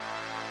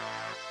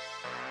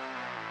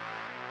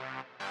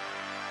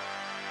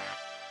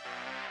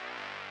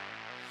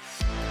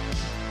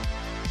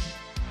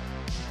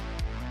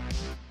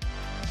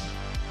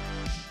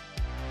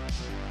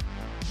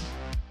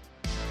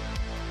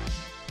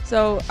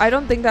So I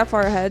don't think that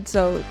far ahead.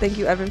 So thank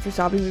you, Evan, for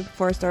stopping me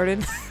before I started.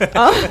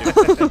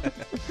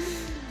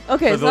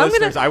 Okay, For the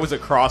listeners, I was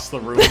across the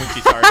room when she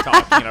started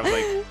talking. I was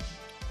like,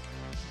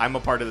 I'm a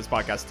part of this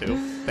podcast too.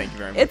 Thank you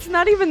very much. It's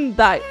not even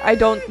that. I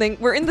don't think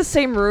we're in the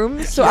same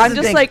room. So I'm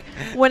just like,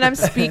 when I'm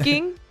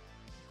speaking,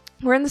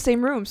 we're in the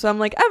same room. So I'm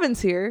like,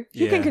 Evan's here.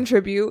 He can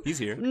contribute. He's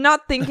here.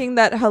 Not thinking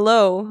that,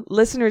 hello,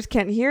 listeners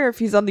can't hear if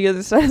he's on the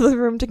other side of the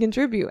room to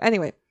contribute.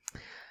 Anyway,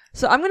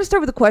 so I'm going to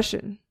start with a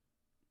question.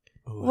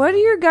 Ooh. What are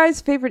your guys'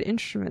 favorite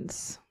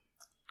instruments?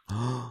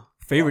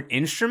 Favorite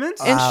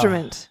instruments?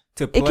 Instrument.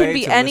 To play, It can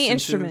be to any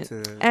listen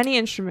instrument. to- Any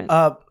instrument.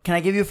 Can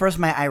I give you first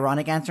my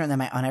ironic answer and then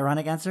my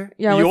unironic answer?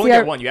 Yeah, you what's only the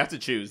get one. You have to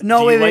choose.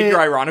 No, Do wait, you like wait, your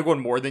wait. ironic one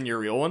more than your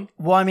real one?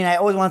 Well, I mean, I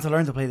always wanted to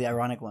learn to play the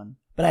ironic one.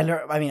 But I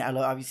learned, I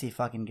love obviously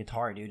fucking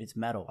guitar, dude. It's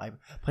metal. I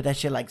put that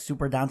shit like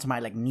super down to my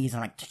like knees. I'm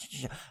like,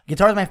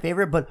 guitar is my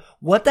favorite. But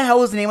what the hell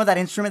was the name of that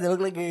instrument that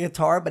looked like a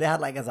guitar, but it had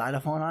like a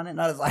xylophone on it?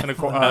 Not a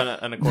xylophone.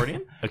 An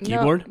accordion? A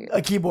keyboard? No,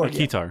 a keyboard. A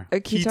guitar. a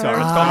guitar. Guitar.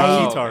 It's Ah. called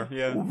I- a guitar.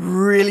 Yeah.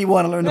 Really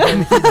want to learn to play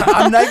the guitar.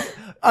 I'm like,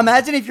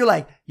 imagine if you're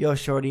like, yo,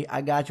 shorty,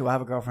 I got you. I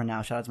have a girlfriend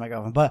now. Shout out to my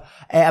girlfriend. But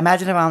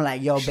imagine if I'm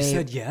like, yo, She babe.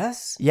 said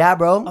yes? Yeah,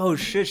 bro. Oh,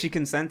 shit. She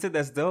consented?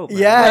 That's dope. man.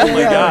 Yeah. Oh my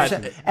yeah.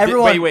 god.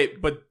 Everyone.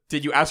 Wait, but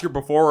did you ask her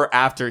before or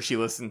after she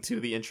listened to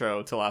the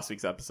intro to last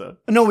week's episode?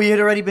 No, we had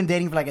already been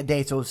dating for like a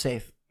day, so it was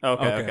safe.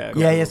 Okay.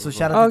 Yeah, yeah. So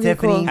shout out to Okay,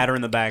 Tiffany. cool. Had her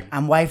in the bag.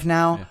 I'm wife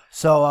now.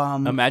 So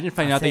Imagine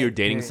finding out that's that you're it,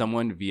 dating period.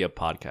 someone via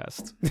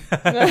podcast.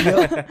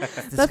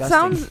 That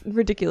sounds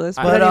ridiculous.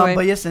 But, But anyway.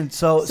 but listen,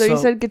 so you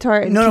said guitar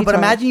and no, but guitar.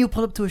 imagine you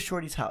pull up to a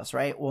shorty's house,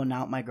 right? Well,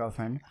 now my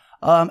girlfriend.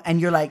 And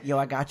you're like, yo,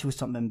 I got you with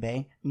something,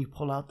 bae. And you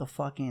pull out the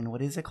fucking,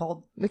 what is it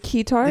called? the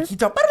guitar. The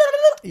guitar.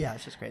 Yeah,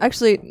 it's just great.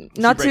 Actually,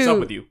 not she breaks up to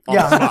with you. On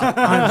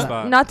the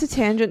spot. Yeah. not to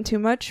tangent too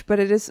much, but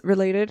it is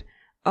related.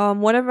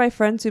 One of my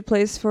friends who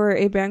plays for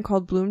a band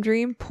called Bloom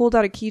Dream pulled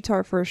out a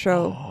guitar for a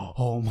show.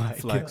 Oh my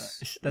Flex.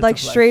 gosh. That's Like a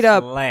flex. straight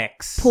up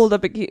Lex. pulled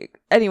up a key.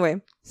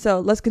 Anyway, so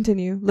let's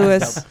continue.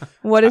 Lewis,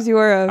 what is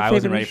your I favorite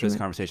wasn't ready for this instrument?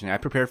 conversation. I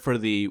prepared for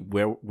the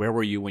where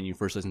were you when you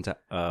first listened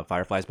to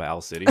Fireflies by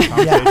Owl City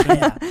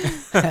Yeah,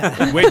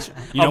 yeah. which,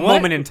 you know a what?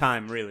 moment in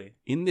time, really.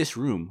 In this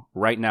room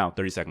right now,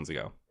 30 seconds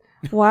ago.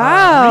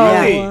 Wow.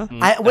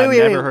 Really? I've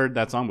never heard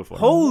that song before.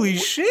 Holy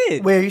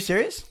shit. Wait, are you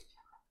serious?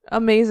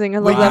 Amazing. I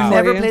love Wait, that you've for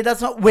never you. played that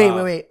song?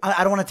 Wait.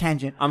 I don't want to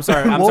tangent. I'm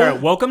sorry. I'm What sorry.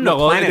 was- Welcome No, to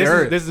well, Planet this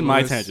Earth. is my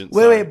Lewis. tangent.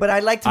 Wait, sorry. but I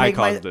like to I make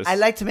caused this. I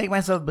like to make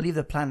myself believe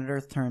that planet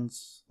Earth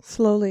turns.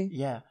 Slowly.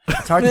 Yeah,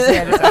 it's hard to say.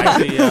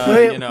 Actually,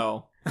 Wait. you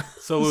know.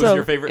 So, Lewis, So,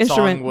 your favorite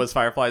instrument. song was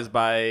Fireflies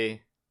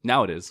by...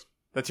 Now it is.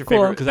 That's your Cool.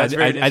 favorite. 'Cause That's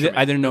your favorite I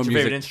instrument. didn't know That's your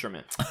favorite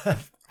music.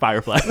 instrument.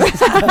 Fireflies.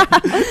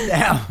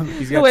 Damn.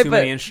 He's got Wait, too but-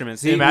 many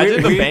instruments. See,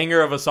 Imagine we, the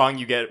banger of a song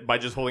you get by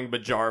just holding a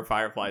jar of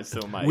Fireflies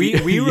to a mic.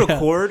 we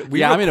record.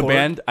 We I'm in a record-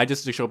 band. I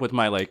just show up with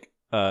my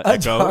A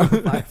jar Echo.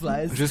 of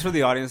fireflies. Just for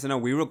the audience to know,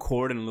 we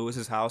record in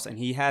Lewis's house, and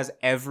he has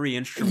every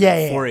instrument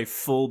Yeah. for a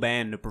full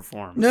band to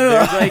perform. No.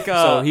 There's like...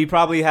 So he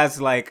probably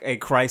has like a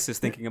crisis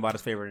thinking about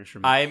his favorite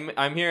instrument.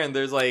 I'm here and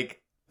there's like...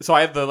 So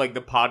I have the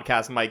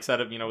podcast mic set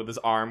up, you know, with this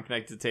arm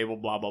connected to the table,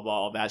 blah, blah, blah,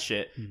 all that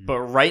shit. But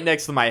right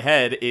next to my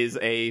head is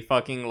a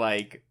fucking,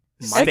 like,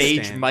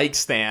 stage stand. mic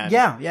stand.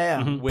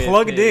 Yeah. with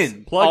Plugged his-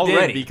 in Plugged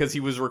already. in because he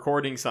was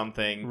recording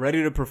something.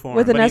 Ready to perform.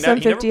 With an But he never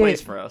SM58.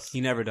 plays for us.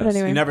 He never does. But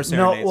anyway. He never No,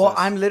 serenades well, us.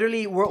 I'm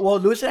literally.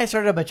 Lewis and I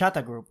started a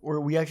bachata group where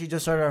we actually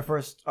just started our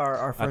first.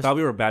 Our I first. thought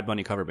we were a Bad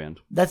Bunny cover band.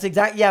 That's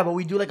exact. Yeah, but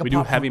we do like a. We do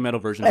pop heavy song. metal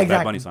versions of Bad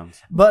Exactly. Bunny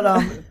songs.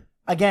 But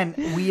again,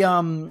 we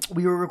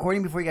were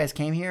recording before you guys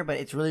came here, but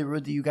it's really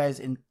rude that you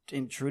guys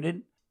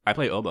intruded. I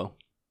play oboe.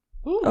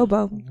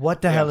 Oboe.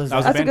 What the hell is I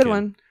was that? That's a band good kid.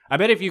 one. I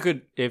bet if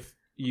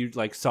you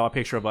like saw a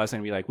picture of us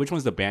and be like, which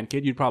one's the band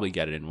kid? You'd probably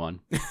get it in one.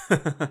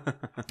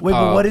 Wait,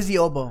 but what is the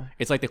oboe?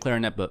 It's like the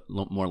clarinet, but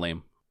more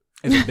lame.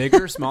 Is it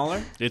bigger,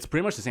 smaller? It's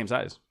pretty much the same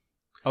size.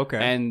 Okay.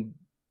 And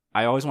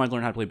I always wanted to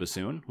learn how to play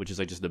bassoon, which is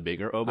like just the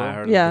bigger oboe. I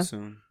heard Yeah. of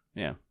bassoon.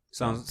 Yeah.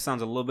 Sounds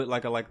a little bit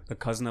like the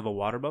cousin of a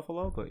water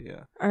buffalo, but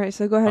yeah. All right,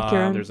 so go ahead,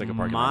 Kieran. There's like a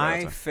parking lot My right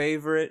outside.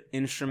 favorite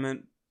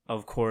instrument,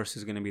 of course,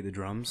 is going to be the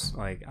drums.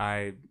 Like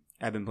I've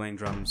been playing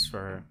drums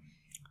for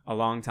a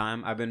long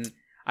time.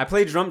 I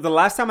played drums. The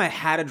last time I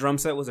had a drum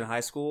set was in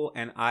high school,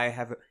 and I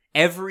have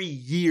every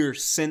year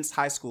since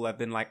high school I've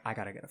been like, I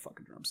gotta get a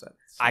fucking drum set.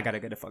 I gotta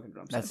get a fucking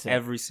drum set. That's it.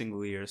 Every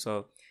single year.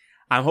 So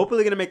I'm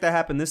hopefully gonna make that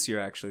happen this year.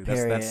 Actually,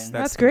 that's Period.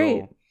 That's the great.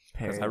 goal.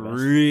 'Cause I Period.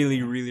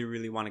 really, really,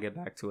 really want to get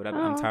back to it. I'm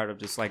Aw. tired of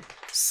just like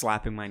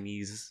slapping my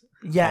knees.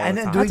 Yeah, all and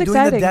the then time.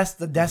 doing That's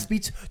the desk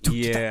beats.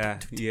 Yeah.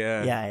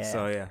 Yeah.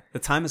 So yeah, the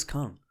time has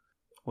come.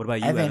 What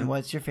about you, Evan, Evan?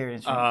 what's your favorite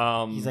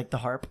instrument? He's like the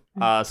harp.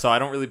 So I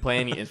don't really play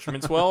any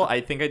instruments well.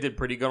 I think I did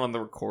pretty good on the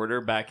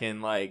recorder back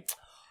in like...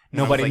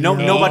 Nobody, like,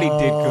 nobody did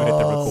good at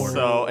the recorder.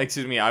 So,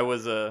 excuse me, I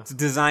was It's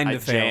designed I to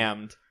fail.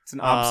 jammed. It's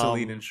an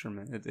obsolete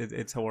instrument.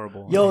 It's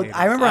horrible. Yo, hate it.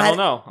 I remember I don't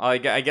know. I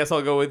guess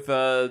I'll go with,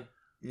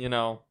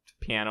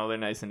 piano. They're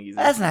nice and easy.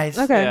 That's nice.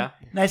 Okay. Yeah.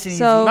 Nice and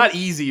So- Not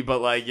easy,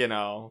 but like, you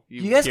know.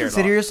 easy. You guys hear it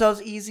consider all.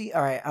 yourselves easy?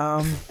 All right.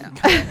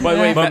 But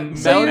wait, But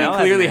Melanie Mel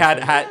has clearly an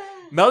had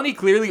Melanie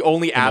clearly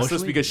only asked us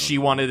Emotionally? because she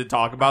wanted to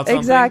talk about something.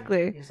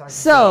 Exactly.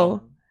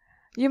 So,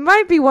 you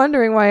might be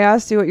wondering why I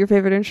asked you what your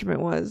favorite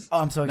instrument was. Oh,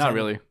 I'm so excited. Not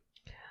really.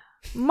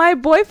 My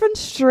boyfriend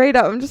straight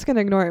up, I'm just going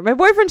to ignore it. My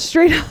boyfriend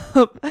straight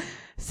up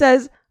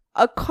says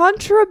a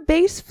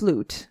contrabass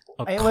flute.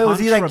 Wait, was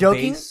he, like,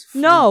 joking? Contrabass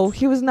No, flute.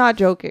 he was not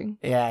joking.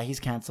 Yeah, he's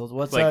canceled.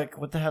 What's Like-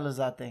 what the hell is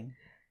that thing?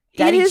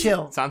 Daddy is-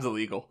 chill. Sounds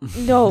illegal.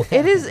 No,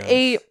 it is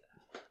a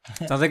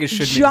Sounds like it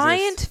should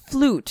giant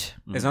flute.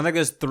 It's not like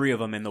there's 3 of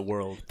them in the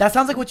world. That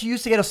sounds like what you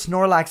used to get a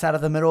Snorlax out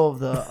of the middle of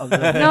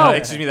the. No.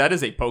 Excuse me, that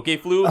is a poke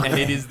flute, and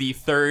it is the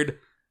third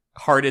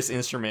hardest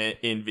instrument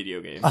in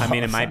video games. I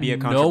mean, it might be a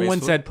No contrabass one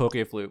flute. said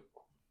poke flute.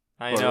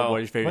 I Or know.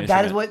 what is your favorite But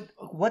that is instrument?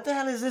 what the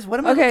hell is this? What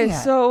am I Okay, looking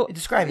at? so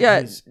Describe it, yeah,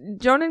 please.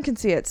 Jonan can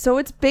see it. So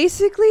it's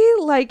basically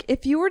like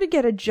if you were to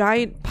get a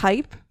giant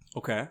pipe.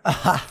 Okay.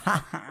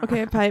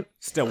 Okay, a pipe.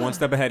 Still one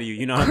step ahead of you.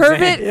 You know what Curve I'm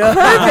saying? it,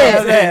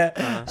 curve it.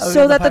 I was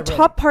So in that the pipe right.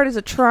 top part is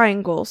a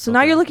triangle. So now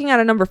Okay. you're looking at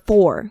a number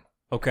 4.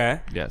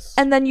 Okay. Yes.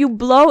 And then you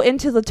blow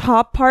into the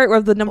top part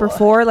of the number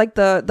 4, like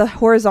the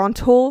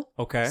horizontal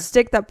Okay.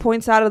 stick that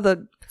points out of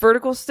the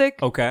vertical stick.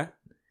 Okay.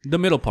 The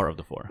middle part of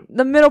the 4.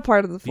 The middle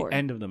part of the The 4.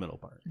 end of the middle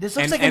part. This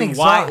looks And, like an and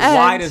why, exhaust.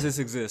 why And- does this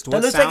exist? That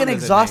What looks like sound an does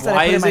it exhaust make? that I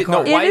Why put in is my it? No,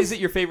 car. why It is is- it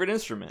your favorite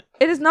instrument?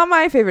 It is not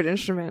my favorite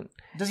instrument.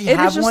 Does he It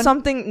have is just one?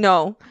 something.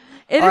 No,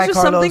 it is All right, just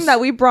Carlos, something that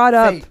we brought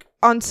up fake.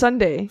 on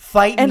Sunday.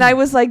 Fight And me. I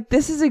was like,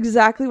 this is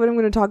exactly what I'm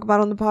going to talk about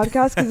on the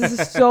podcast because this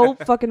is so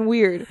fucking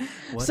weird.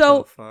 What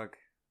So- the fuck?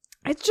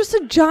 It's just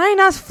a giant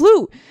ass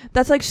flute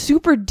that's like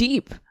super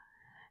deep.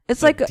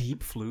 It's like, a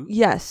deep flute?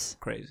 yes,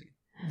 Crazy.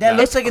 That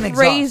looks it's like an exhaust.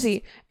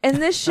 crazy. And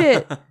this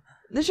shit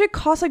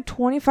costs like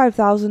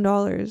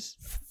 $25,000.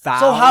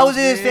 So how is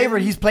it his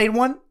favorite? He's played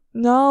one.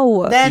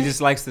 No, He Then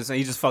just likes this.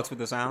 He just fucks with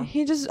the sound.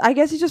 I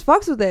guess he just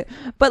fucks with it.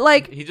 But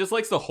like, He just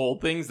likes to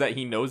hold things that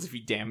he knows if he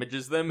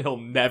damages them, he'll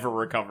never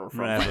recover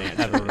from.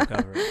 Never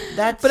recover.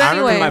 that's. But I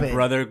remember anyway- my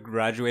brother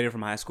graduated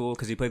from high school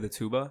because he played the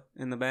tuba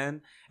in the band,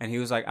 and he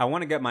was like, "I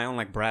want to get my own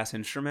like brass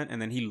instrument." And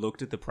then he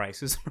looked at the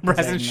prices for brass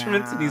like,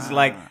 instruments, and he's nah.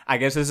 like, "I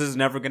guess this is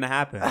never gonna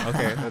happen."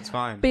 Okay, that's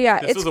fine. but yeah,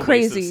 This it's was a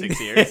crazy. waste of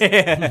 6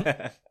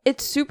 years.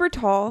 It's super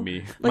tall. Me.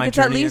 Like My it's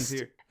at journey ends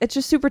least here. it's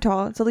just super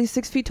tall. It's at least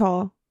 6 feet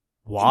tall.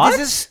 What? This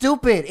is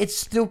stupid. It's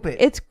stupid.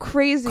 It's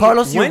crazy.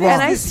 Carlos, you're When wrong.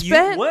 And I is this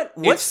spent what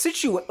It's-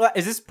 situation?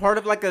 Is this part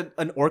of like an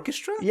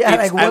orchestra? yeah,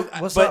 It's-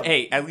 like what's but up?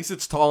 hey, at least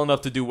it's tall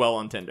enough to do well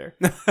on Tinder.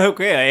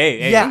 Okay.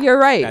 Hey. Yeah. You're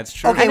right. That's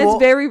true. Okay, and well, it's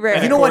very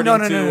rare. You know what? No,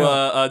 According no,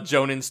 no, no. to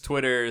Jonan's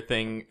Twitter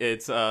thing,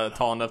 it's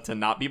tall enough to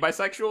not be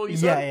bisexual. You Yeah,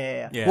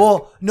 said? yeah. Yeah.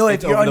 Well, no,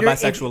 It's if you're over the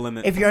under bisexual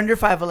limit. if you're under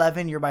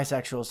 5'11", you're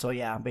bisexual. So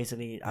yeah,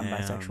 basically, I'm Damn.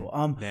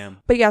 bisexual. Damn.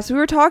 But yeah, so we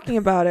were talking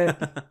about it,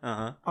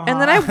 Uh-huh.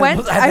 and then I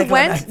went think I'm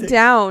acting.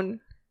 down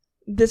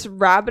this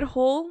rabbit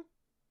hole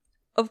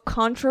of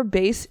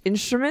contrabass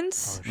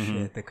instruments, Oh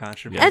shit! The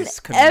contrabass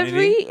and community.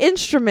 every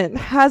instrument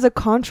has a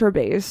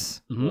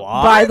contrabass. What?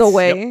 By the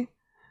way,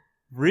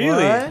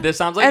 Really? What? This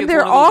sounds like And it's they're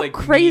one of those, all like,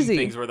 meme crazy.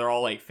 things where they're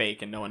all like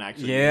fake and no one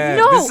actually. Yeah.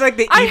 no, This is like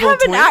the I evil have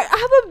twin. I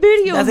have a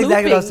video That's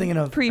exactly what I was looping thinking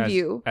of.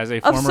 preview As a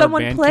of former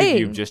someone band playing. kid,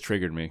 you've just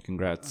triggered me.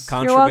 Congrats.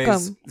 You're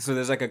welcome. So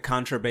there's like a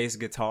contrabass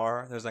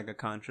guitar. There's like a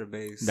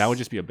contrabass. That would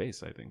just be a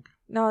bass, I think.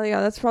 No,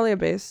 yeah, that's probably a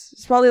bass.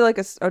 It's probably like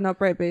an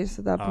upright bass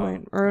at that Oh,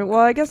 point, or okay.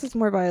 well, I guess it's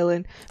more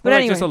violin. But Or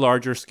like anyway, just a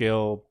larger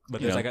scale. But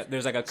you there's know. like a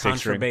there's like a six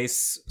string.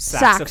 contrabass sax.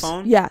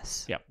 saxophone.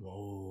 Yes, Yeah.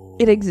 Whoa.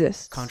 it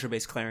exists.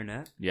 Contrabass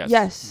clarinet. Yes.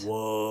 Yes.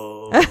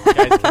 Whoa.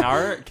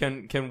 Guys,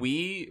 can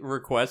we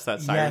request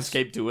that Yes.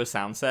 Sirenscape do a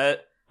sound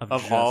set of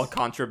all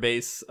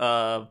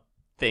contrabass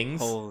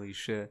things? Holy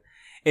shit.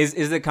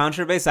 Is the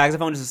contrabass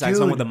saxophone just a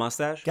saxophone Dude. with a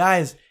mustache?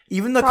 Guys,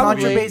 even the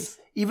Probably. contrabass,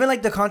 even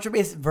like the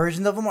contrabass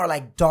versions of them are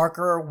like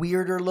darker,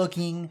 weirder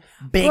looking,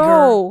 bigger.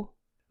 Bro,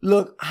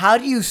 Look, how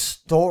do you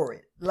store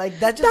it? Like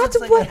that just that's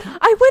looks what like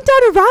I went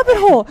down a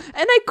rabbit hole,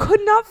 and I could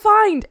not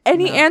find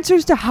any No.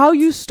 answers to how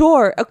you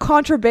store a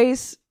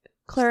contrabass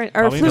clarinet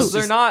or Probably flute.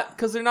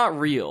 Because they're not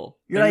real.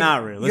 They're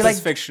not real. This is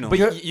fictional. But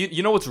You're-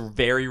 you know what's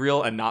very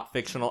real and not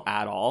fictional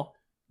at all?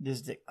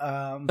 This dick.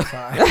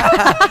 Sorry.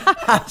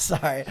 I'm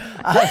sorry.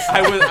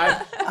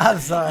 I'm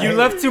sorry. you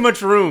left too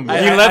much room. I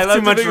You left too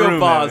a much big room.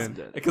 pause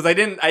Evan. because I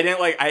didn't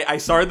like I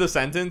started the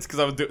sentence because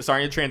I was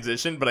starting to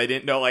transition, but I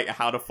didn't know like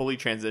how to fully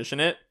transition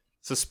it.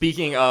 So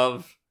speaking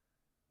of,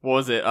 what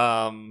was it?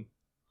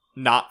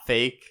 Not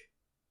fake,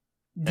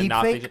 and Deep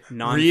not fake? fiction.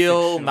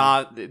 Non-fictional. Real,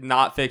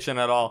 not fiction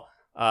at all.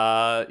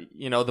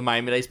 The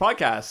Miami Lace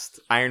podcast,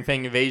 Iron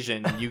Fang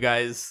Invasion. You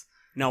guys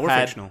No, we're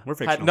had- fictional. We're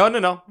had fictional.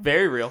 no,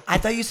 very real. I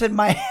thought you said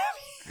Miami.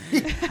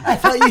 I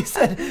thought you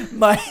said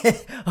my.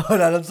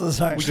 Hold on, I'm so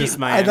sorry. We just I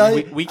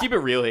Miami. thought, We keep it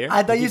real here.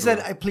 I thought you keep said.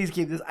 it Please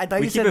keep this. I thought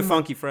We you keep said. it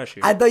funky fresh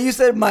here. I thought you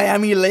said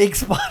Miami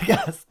Lakes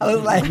podcast. I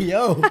was like,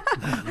 yo,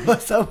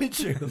 what's up with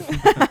you?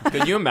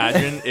 Could you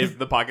imagine if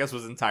the podcast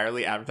was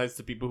entirely advertised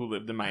to people who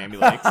lived in Miami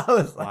Lakes? I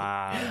was like,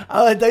 Wow.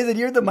 I thought you said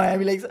you're the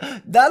Miami Lakes.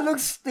 That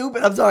looks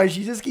stupid. I'm sorry.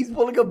 She just keeps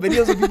pulling up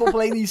videos of people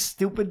playing these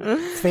stupid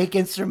fake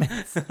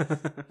instruments.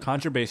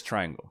 Contrabass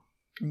triangle.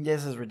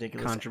 This is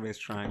ridiculous. Contrabass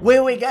triangle.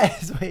 Wait,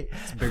 guys, wait.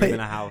 It's bigger than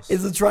a house.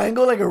 Is the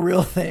triangle like a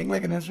real thing,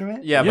 like an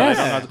instrument? Yeah, Yes.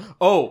 but I don't know.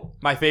 Oh,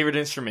 my favorite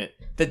instrument.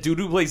 The dude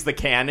who plays the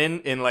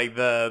cannon in like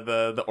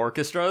the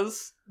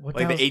orchestras. What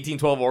Like the hell's-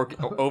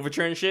 1812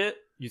 overture and shit.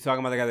 You talking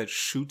about the guy that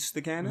shoots the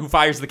Who cannon?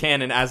 fires the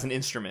cannon as an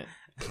instrument.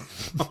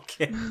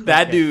 Okay.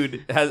 That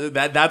dude has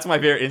that's my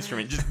favorite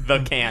instrument, just the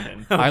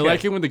cannon. I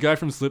like it when the guy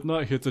from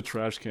Slipknot hits a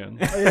trash can.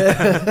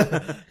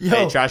 Yo,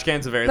 Hey, trash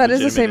can's a very That is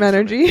the same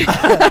legitimate instrument.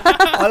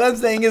 energy. all I'm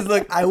saying is,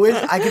 look, I wish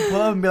I could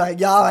pull up and be like,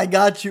 "Y'all, I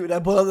got you." And I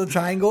pull up the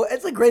triangle.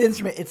 It's a great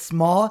instrument. It's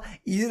small,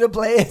 easy to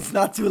play. It's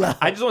not too loud.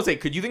 I just want to say,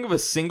 could you think of a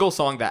single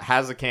song that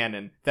has a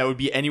cannon that would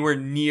be anywhere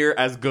near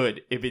as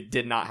good if it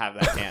did not have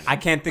that cannon? I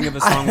can't think of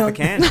a song with a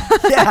cannon.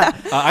 Yeah,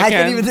 I I can.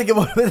 can't even think of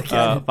one with a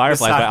cannon.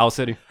 Fireflies by Owl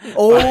City.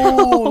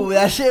 Oh,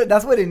 that shit.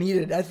 That's what it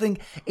needed. I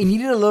think it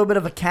needed a little bit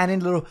of a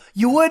cannon,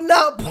 you would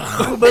not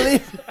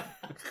believe.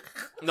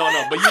 No,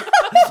 but you.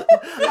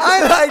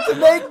 I like to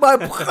make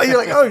my. You're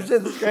like, oh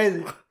shit, this is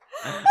crazy.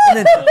 And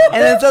then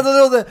it's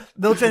the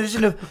little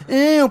transition of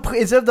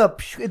instead of the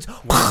it's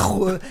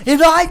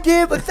if I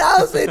give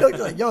 1,000. You're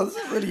like, yo, this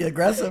is really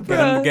aggressive,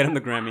 bro. Get him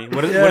the Grammy.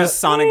 What is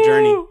Sonic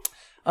Journey?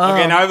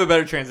 Okay, now I have a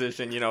better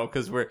transition,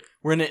 because we're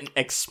in an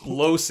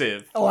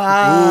explosive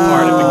Wow.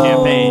 part of the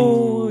campaign.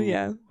 Oh,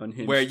 yeah.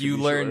 Unhinged, Where to you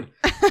be learn,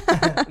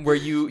 sure. where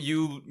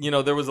you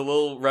there was a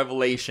little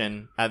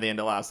revelation at the end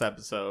of last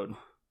episode,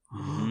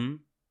 Mm-hmm.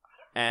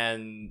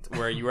 and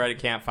where you were at a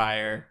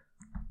campfire,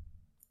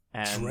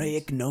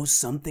 and knows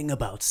something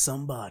about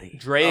somebody.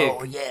 Drake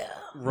Oh yeah.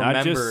 Not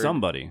just remembered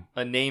somebody.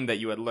 a name that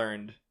you had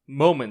learned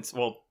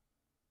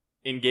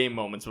in-game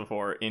moments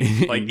before.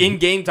 In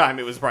game time,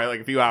 it was probably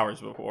like a few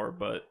hours before,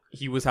 but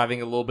he was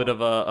having a little bit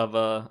of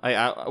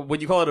a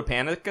would you call it a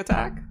panic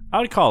attack? I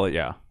would call it,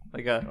 yeah.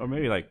 Like a Or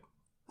maybe like,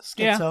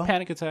 Schizo.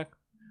 panic attack.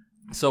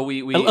 so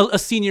we A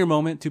senior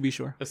moment, to be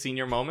sure. a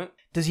senior moment.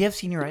 Does he have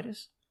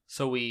senioritis?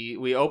 So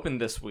we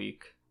opened this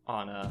week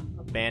on a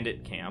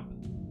bandit camp.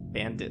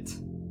 I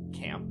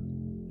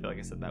feel like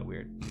I said that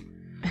weird.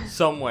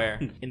 Somewhere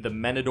in the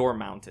Menador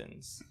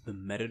Mountains. The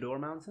Metador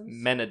Mountains?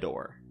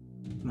 Menador.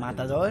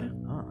 Matador?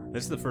 Oh,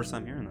 this is the first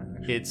time hearing that.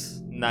 Actually.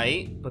 It's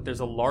night, but there's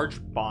a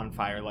large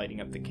bonfire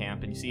lighting up the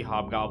camp, and you see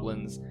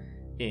hobgoblins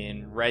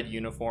in red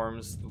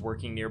uniforms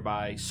working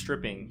nearby,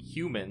 stripping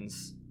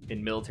humans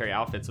in military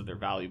outfits of their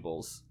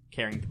valuables,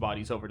 carrying the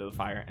bodies over to the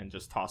fire and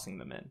just tossing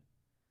them in.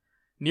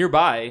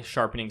 Nearby,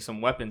 sharpening some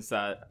weapons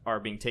that are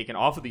being taken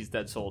off of these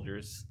dead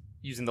soldiers,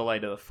 using the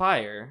light of the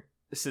fire,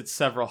 sits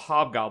several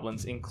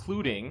hobgoblins,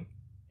 including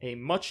a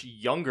much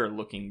younger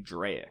looking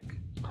Drake.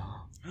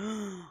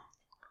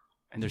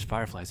 And there's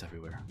fireflies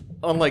everywhere.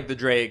 Unlike the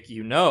Drake,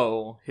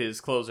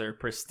 his clothes are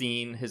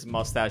pristine, his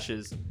mustache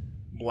is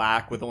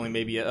black with only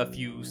maybe a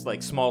few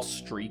like small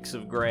streaks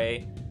of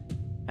gray,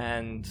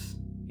 and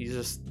he's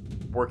just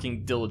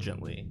working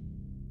diligently.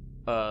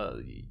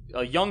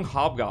 A young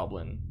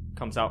hobgoblin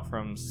comes out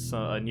from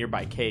a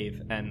nearby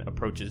cave and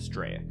approaches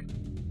Drake.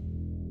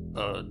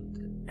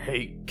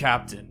 Hey,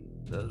 Captain,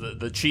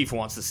 the chief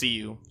wants to see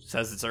you.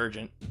 Says it's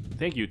urgent.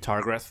 Thank you,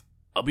 Targreth.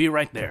 I'll be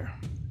right there.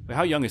 Wait,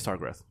 how young is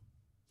Targreth?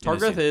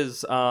 Targreth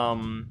is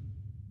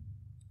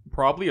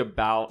probably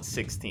about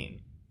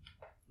 16.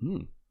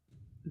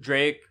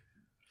 Drake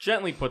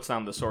gently puts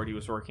down the sword he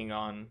was working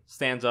on,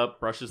 stands up,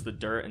 brushes the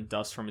dirt and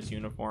dust from his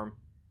uniform,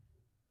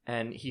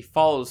 and he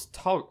follows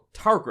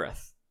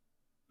Targreth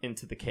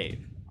into the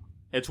cave.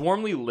 It's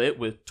warmly lit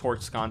with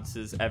torch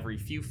sconces every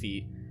few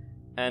feet,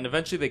 and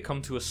eventually they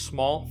come to a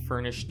small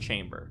furnished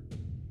chamber.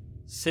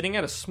 Sitting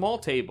at a small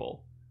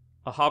table,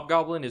 a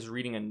hobgoblin is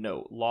reading a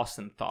note, lost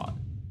in thought.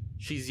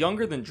 She's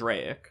younger than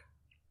Drake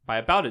by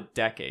about a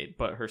decade,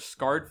 but her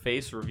scarred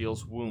face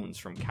reveals wounds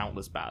from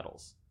countless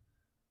battles.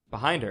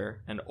 Behind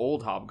her, an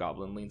old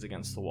hobgoblin leans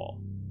against the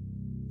wall.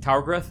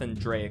 Targreth and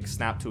Drake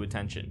snap to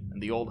attention,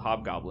 and the old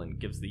hobgoblin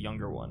gives the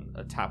younger one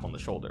a tap on the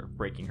shoulder,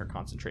 breaking her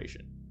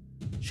concentration.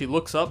 She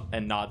looks up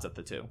and nods at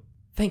the two.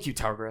 Thank you,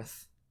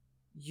 Targreth.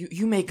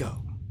 You may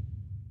go.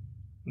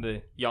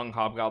 The young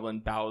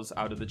hobgoblin bows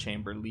out of the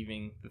chamber,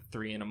 leaving the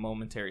three in a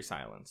momentary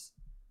silence.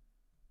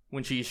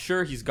 When she's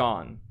sure he's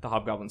gone, the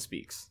hobgoblin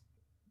speaks.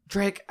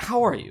 Drake,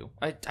 how are you?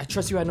 I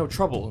trust you had no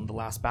trouble in the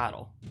last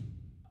battle.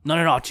 None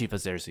at all, Chief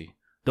Azersi.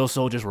 Those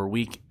soldiers were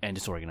weak and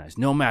disorganized.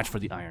 No match for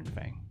the Iron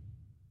Fang.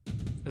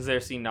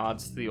 Azersi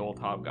nods to the old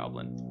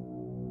hobgoblin.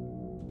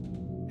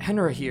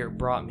 Henra here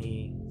brought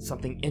me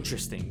something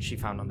interesting she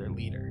found on their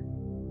leader.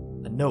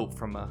 A note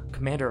from a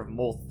commander of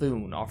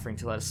Multhune offering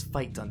to let us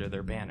fight under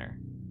their banner.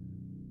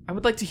 I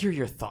would like to hear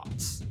your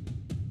thoughts.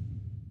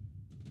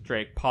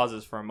 Drake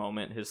pauses for a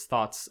moment, his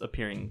thoughts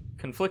appearing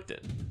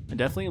conflicted. I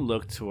definitely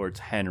look towards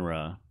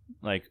Henra,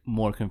 like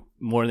more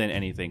than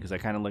anything, because I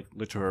kind of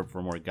look to her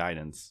for more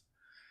guidance.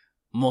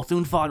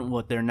 Multhune fought in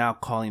what they're now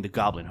calling the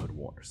Goblinhood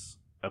Wars.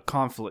 A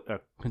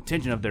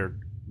contingent of their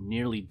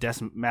nearly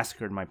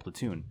massacred my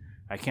platoon.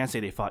 I can't say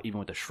they fought even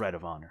with a shred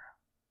of honor.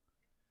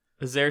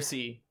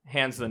 Azersi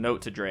hands the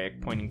note to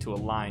Drake, pointing to a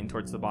line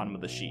towards the bottom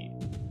of the sheet.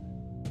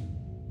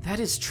 That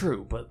is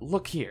true, but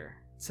look here.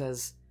 It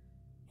says,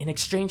 In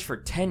exchange for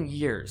 10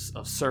 years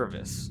of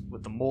service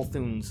with the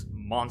Molthun's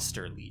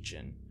Monster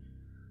Legion,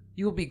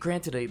 you will be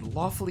granted a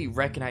lawfully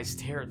recognized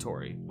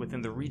territory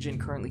within the region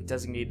currently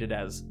designated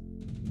as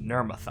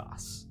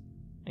Nirmathas,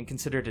 and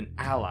considered an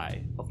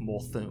ally of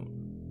Molthun.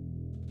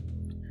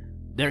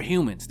 They're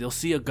humans. They'll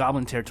see a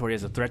goblin territory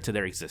as a threat to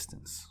their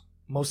existence.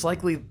 Most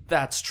likely,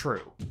 that's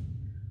true.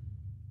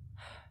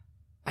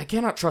 I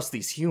cannot trust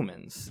these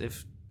humans.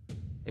 If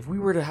we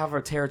were to have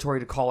our territory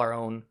to call our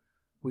own,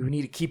 we would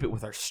need to keep it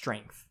with our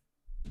strength.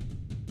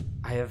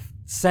 I have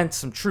sent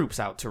some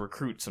troops out to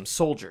recruit some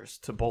soldiers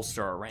to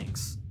bolster our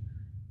ranks.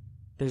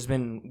 There's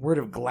been word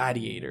of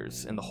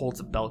gladiators in the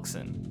holds of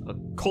Belkson, a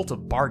cult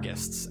of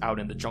Bargists out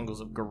in the jungles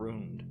of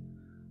Garund,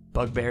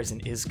 bugbears in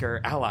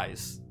Iskar,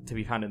 allies to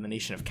be found in the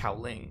nation of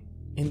Kaoling.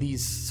 In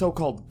these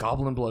so-called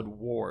Goblin Blood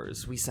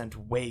wars, we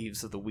sent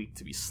waves of the weak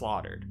to be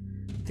slaughtered,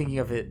 thinking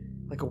of it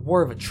like a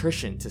war of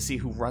attrition to see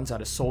who runs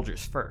out of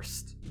soldiers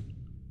first.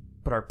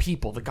 But our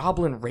people, the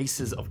goblin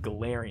races of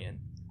Galarian,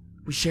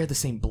 we share the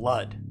same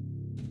blood.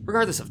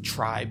 Regardless of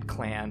tribe,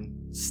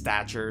 clan,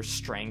 stature,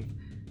 strength,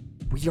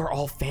 we are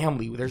all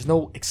family. There's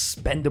no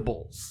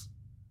expendables.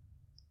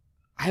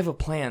 I have a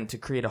plan to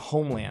create a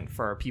homeland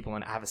for our people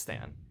in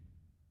Avestan,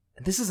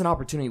 and this is an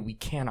opportunity we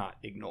cannot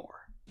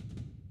ignore.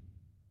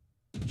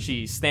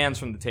 She stands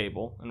from the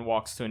table and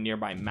walks to a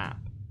nearby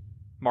map.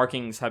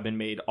 Markings have been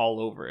made all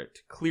over it,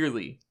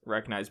 clearly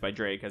recognized by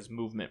Drake as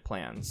movement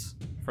plans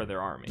for their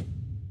army.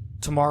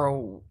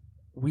 Tomorrow,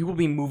 we will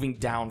be moving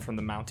down from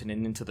the mountain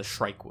and into the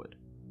Shrikewood.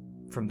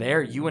 From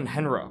there, you and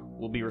Henra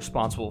will be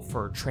responsible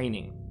for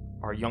training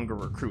our younger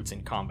recruits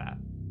in combat.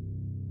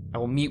 I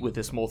will meet with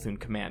this Molthun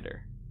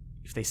commander.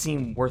 If they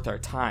seem worth our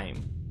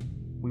time,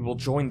 we will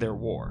join their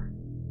war.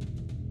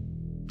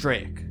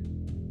 Drake,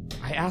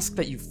 I ask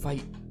that you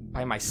fight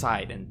by my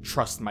side and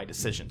trust my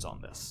decisions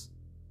on this.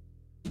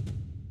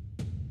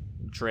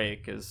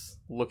 Drake is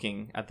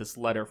looking at this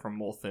letter from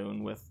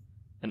Molthun with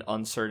an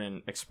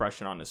uncertain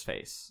expression on his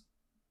face.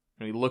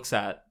 When he looks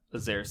at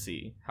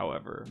Azersi,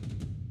 however,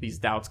 these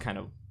doubts kind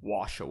of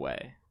wash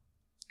away.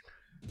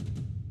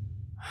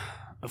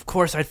 Of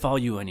course I'd follow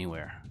you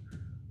anywhere.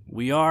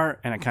 We are,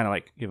 and I kind of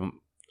like give him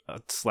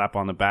a slap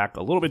on the back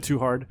a little bit too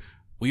hard,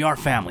 we are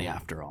family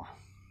after all.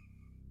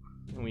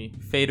 And we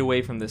fade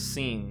away from this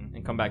scene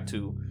and come back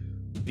to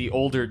the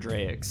older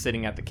Drake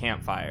sitting at the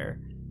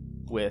campfire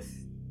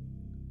with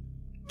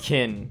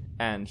Kin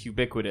and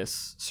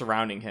Ubiquitous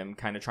surrounding him,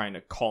 kind of trying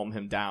to calm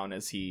him down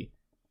as he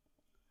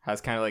has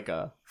kind of like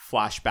a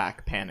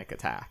flashback panic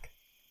attack.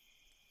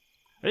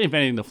 I think if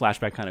anything, the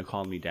flashback kind of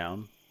calmed me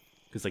down.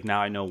 Because like now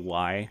I know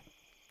why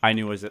I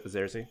knew it was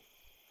Azersi.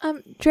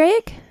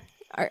 Drake?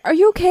 Are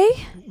you okay?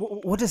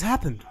 What has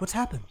happened? What's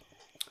happened?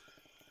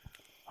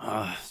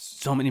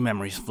 So many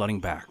memories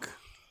flooding back.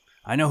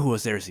 I know who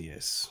Azersi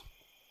is.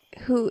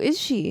 Who is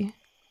she?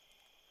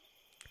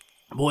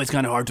 Boy, it's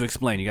kind of hard to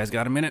explain. You guys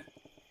got a minute?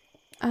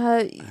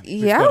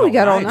 Yeah, we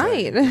got all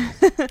night.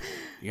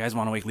 You guys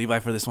want to wake Levi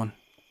for this one?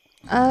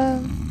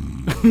 Damn.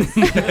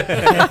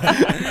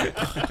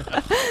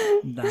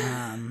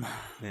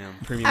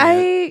 Premium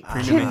I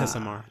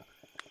ASMR.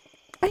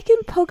 can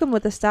poke him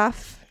with the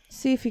staff.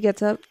 See if he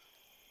gets up.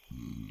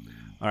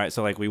 All right,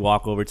 so like we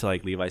walk over to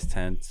like Levi's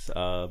tent.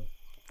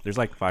 There's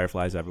like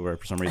fireflies everywhere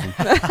for some reason.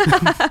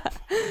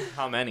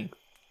 How many?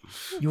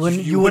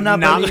 You would not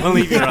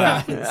believe your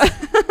eyes.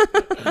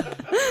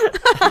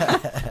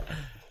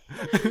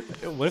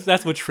 What if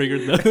that's what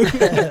triggered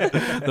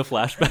the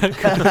flashback?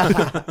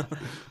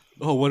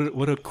 Oh,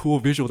 what a cool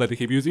visual that they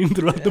keep using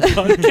throughout the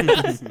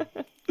podcast.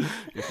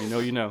 If you know,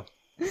 you know.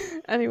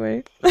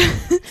 Anyway,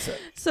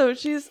 so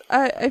she's.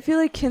 I feel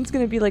like Kin's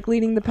gonna be like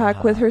leading the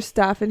pack with her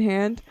staff in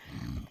hand,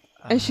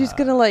 and she's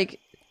gonna like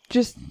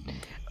just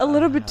a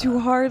little bit too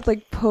hard,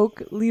 like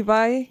poke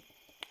Levi.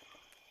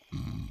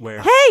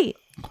 Where? Hey,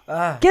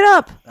 get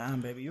up!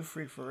 Damn, baby, you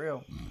freak for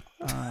real.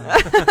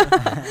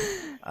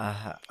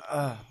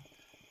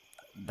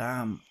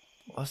 Damn.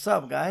 What's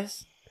up,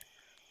 guys?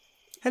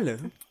 Hello.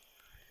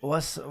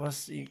 What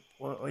you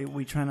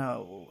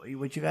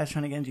guys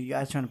trying to get into? You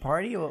guys trying to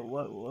party or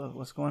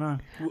what's going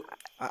on?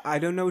 I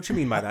don't know what you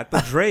mean by that,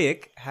 but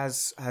Drake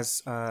has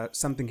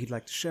something he'd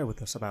like to share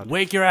with us about.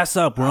 Wake your ass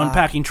up. We're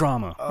unpacking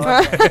trauma.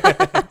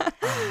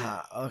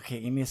 Okay,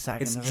 give me a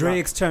second. It's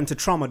Drake's turn to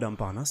trauma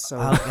dump on us. So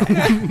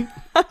Okay.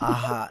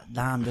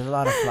 Damn, there's a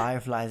lot of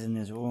fireflies in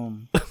this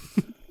room.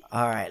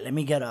 All right, let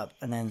me get up.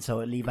 And then so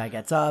Levi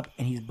gets up,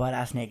 and he's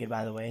butt-ass naked,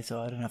 by the way,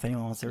 so I don't know if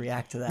anyone wants to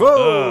react to that.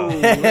 whoa!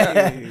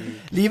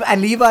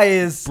 Levi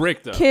is...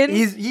 Bricked up. Kin,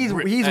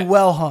 He's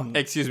well hung.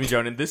 Excuse me,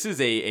 Jonan. This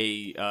is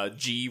a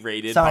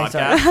G-rated Sorry.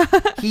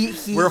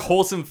 podcast. We're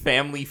wholesome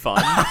family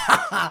fun.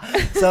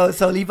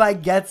 So Levi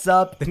gets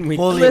up, Then we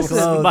fully kill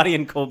clothed. somebody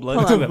in cold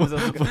blood. Hold 2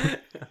 episodes ago.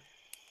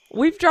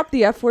 we've dropped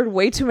the F word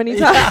way too many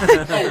times.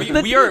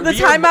 The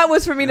timeout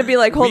was for me to be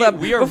like, hold up,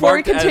 we are before we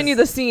marked continue as-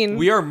 the scene.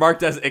 We are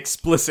marked as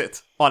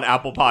explicit on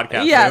Apple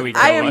Podcasts. Yeah, There we go.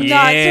 I am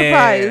not Yeah.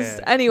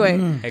 surprised.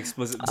 Anyway,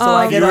 Explicit. So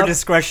I get viewer up-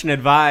 discretion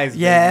advised.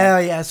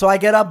 Yeah. So I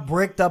get up,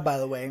 bricked up, by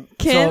the way.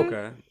 Kin,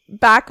 Okay.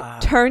 back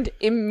turned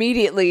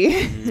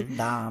immediately.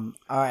 Damn.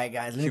 All right,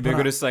 guys. Let me put on-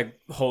 Ubiquitous like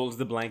holds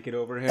the blanket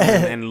over him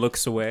and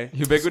looks away.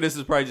 Ubiquitous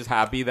is probably just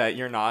happy that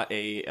you're not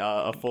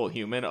a full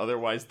human.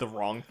 Otherwise, the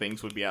wrong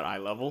things would be at eye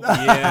level.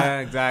 Yeah,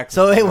 exactly.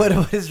 So wait,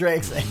 what is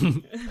Drake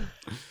saying?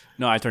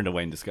 No, I turned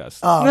away in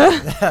disgust. Oh,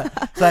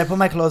 so I put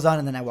my clothes on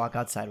and then I walk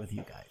outside with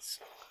you guys.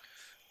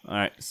 All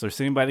right, so we're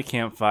sitting by the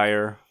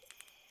campfire.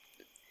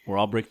 We're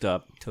all bricked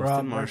up.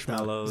 Toasted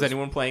marshmallows. Is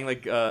anyone playing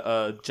like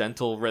a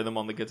gentle rhythm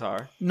on the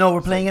guitar? No,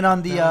 we're playing it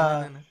on the.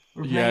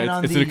 We're playing it Yeah,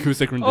 on it's the. an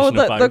acoustic rendition Oh, of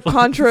the Firefly.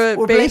 contra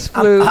we're bass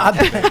playing-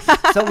 flute.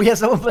 so we have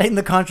someone playing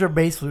the contra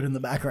bass flute in the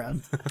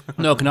background.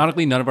 No,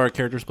 canonically, none of our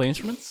characters play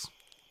instruments.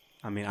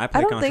 I mean, I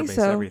play don't think contrabass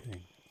so.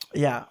 everything.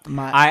 Yeah,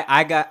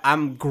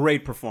 I'm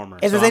great performer.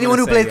 If so there's I'm anyone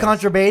who gonna say plays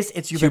yes. contrabass,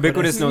 it's Ubiquitous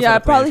Ubiquitous. knows Yeah, how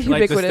to play probably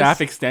instruments. Like the Ubiquitous.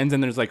 staff extends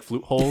and there's like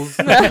flute holes.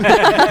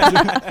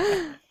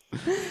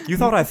 You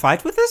thought I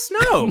fight with this?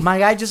 No. My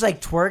guy just like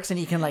twerks and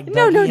he can like.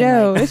 No, dougie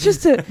and, like- it's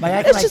just to My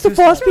guy can, like, to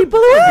force two-step. people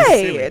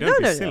away. Don't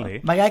be No.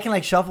 silly. My guy can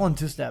like shuffle and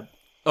two-step.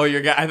 Oh,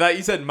 your guy. I thought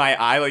you said my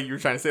eye, like you were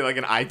trying to say like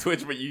an eye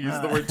twitch, but you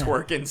used the word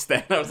twerk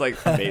instead. I was like,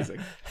 amazing.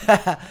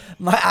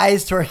 My eye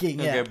is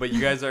twerking. Yeah. Okay, but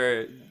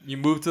you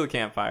moved to the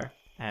campfire,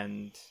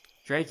 and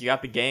Drake, you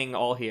got the gang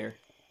all here.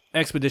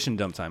 Expedition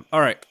dump time.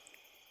 All right.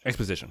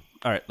 Exposition.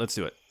 All right, let's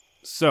do it.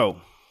 So,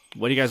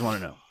 what do you guys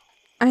want to know?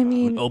 I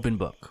mean, Open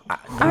book.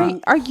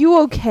 are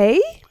you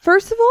okay?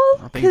 First of all,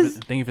 Thank you, because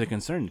thank you for the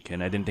concern,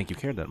 Ken. I didn't think you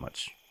cared that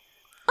much.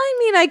 I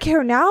mean, I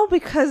care now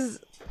because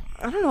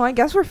I don't know. I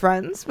guess we're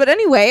friends. But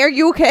anyway, are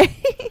you okay?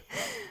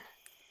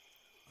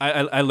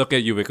 I look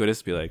at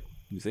Ubiquitous, be like,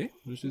 you see,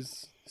 which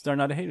is starting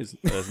not to hate as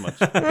much.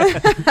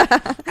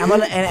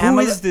 Who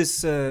is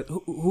this?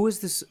 Who is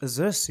this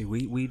Xerxes?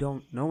 We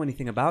don't know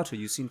anything about her.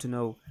 You seem to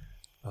know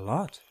a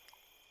lot.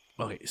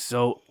 Okay,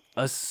 so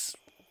us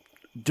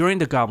during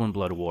the Goblin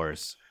Blood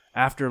Wars,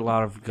 after a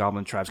lot of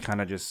goblin tribes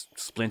kind of just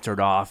splintered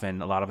off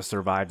and a lot of us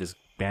survived as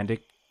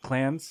bandit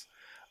clans,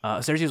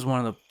 Xerxes was one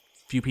of the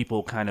few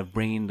people kind of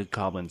bringing the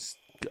goblins,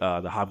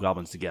 the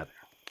hobgoblins together.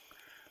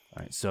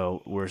 All right,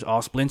 so we're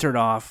all splintered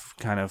off,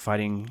 kind of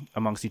fighting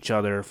amongst each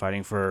other,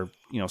 fighting for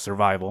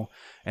survival.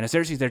 And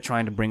Xerxes, they're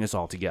trying to bring us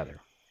all together.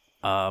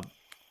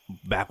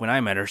 Back when I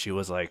met her, she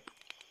was like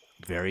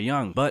very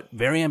young, but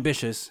very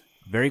ambitious,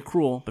 very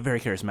cruel, but very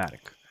charismatic.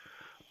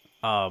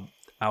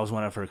 I was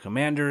one of her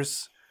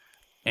commanders,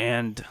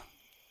 and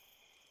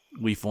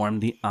we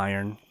formed the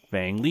Iron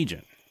Fang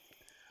Legion.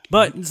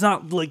 But it's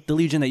not like the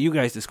Legion that you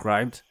guys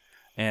described,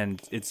 and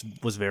it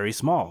was very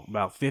small,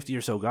 about 50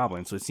 or so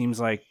goblins. So it seems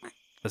like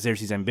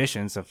Xerxes'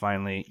 ambitions have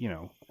finally,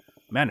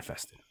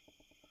 manifested.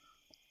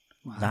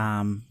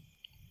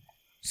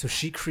 So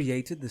she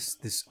created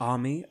this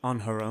army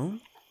on her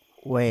own.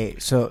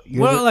 Wait, so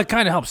Well, that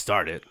kind of helped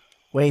start it.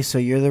 so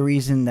you're the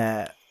reason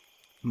that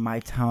my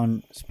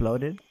town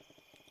exploded?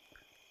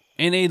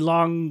 In a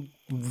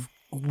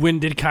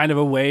long-winded kind of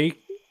a way,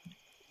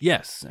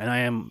 yes, and I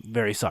am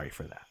very sorry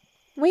for that.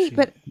 Wait,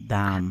 but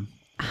Damn.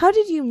 how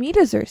did you meet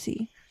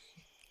Xerxes?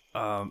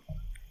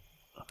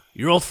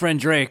 Your old friend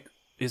Drake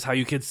is how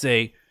you kids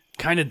say,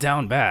 kind of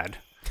down bad.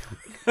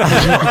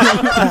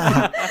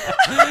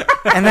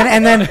 And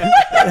then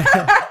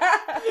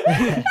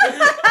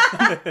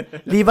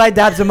Levi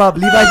dabs him up.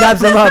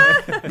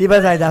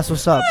 Levi's like, that's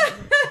what's up.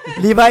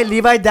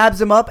 Levi dabs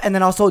him up and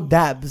then also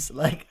dabs.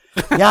 Like,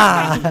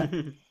 yeah.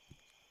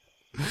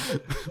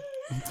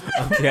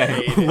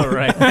 Okay, all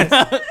right.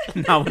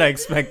 Not what I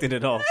expected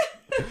at all.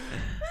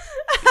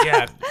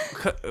 Yeah,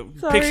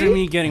 Sorry. picture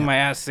me getting my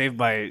ass saved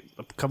by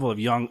a couple of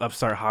young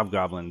upstart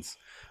hobgoblins.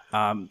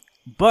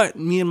 But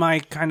me and my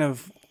kind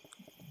of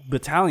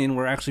battalion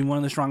were actually one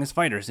of the strongest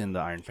fighters in the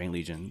Iron Fang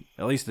Legion,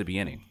 at least at the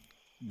beginning.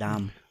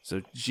 Damn.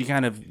 So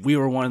we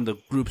were one of the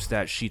groups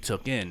that she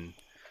took in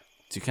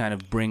to kind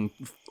of bring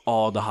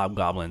all the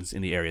hobgoblins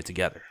in the area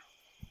together.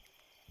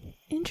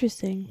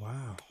 Interesting.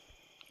 Wow.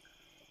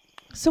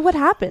 So what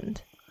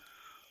happened?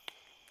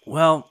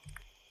 Well,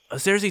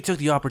 Xerxes took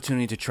the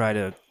opportunity to try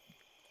to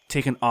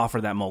take an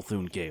offer that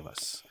Multhune gave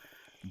us.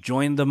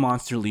 Join the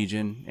Monster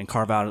Legion and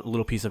carve out a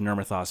little piece of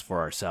Nirmathos for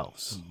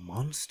ourselves.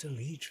 Monster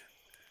Legion.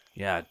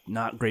 Yeah,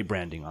 not great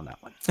branding on that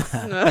one.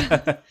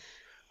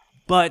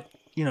 But,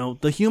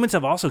 the humans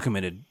have also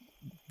committed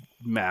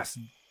mass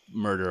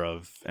murder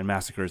and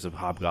massacres of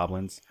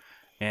hobgoblins.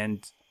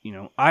 And,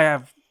 I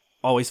have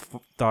always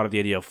thought of the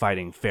idea of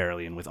fighting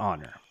fairly and with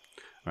honor.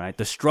 Right?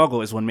 The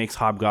struggle is what makes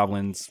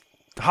hobgoblins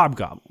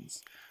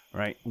hobgoblins.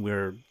 Right?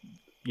 We're,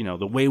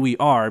 the way we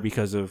are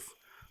because of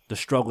the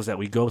struggles that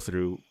we go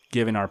through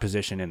given our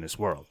position in this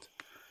world.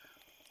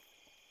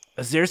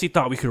 Xerxes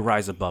thought we could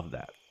rise above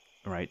that.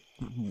 Right?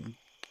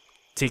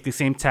 Take the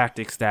same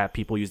tactics that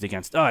people used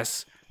against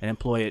us and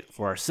employ it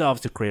for ourselves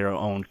to create our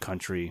own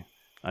country,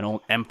 an own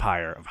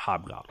empire of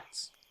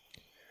hobgoblins.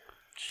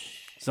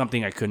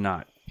 Something I could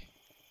not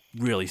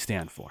really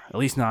stand for, at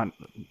least not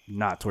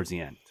towards the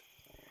end.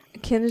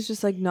 Kin is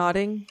just like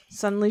nodding.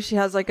 Suddenly she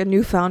has like a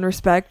newfound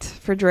respect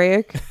for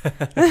Drake.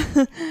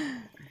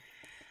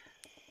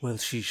 Well,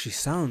 she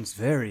sounds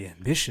very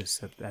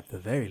ambitious at the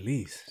very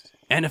least.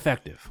 and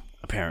effective.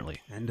 Apparently,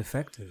 And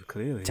effective,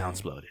 clearly. town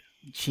exploded.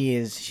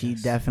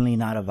 She's definitely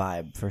not a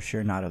vibe. For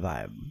sure, not a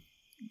vibe.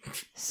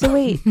 So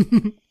wait,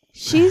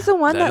 she's the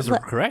one That is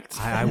that. correct.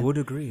 I would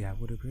agree. I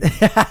would agree.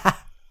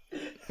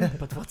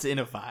 But what's in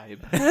a vibe?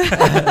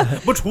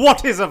 But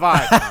what is a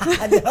vibe?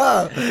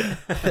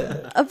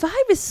 A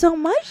vibe is so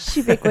much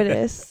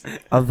ubiquitous.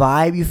 A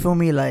vibe, you feel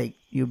me? Like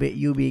you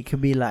be it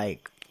could be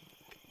like,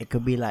 it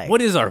could be like.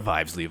 What is our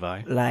vibes,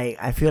 Levi? Like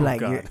I feel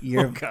like God.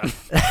 you're God.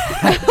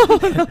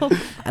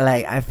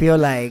 like I feel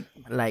like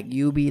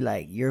you be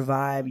like your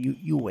vibe,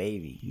 you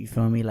wavy. You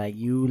feel me? Like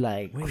you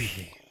like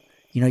Wavy.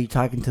 you know, you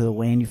talking to the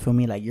wind, you feel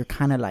me? Like you're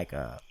kinda like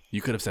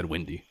You could have said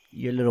windy.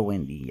 you're a little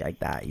windy like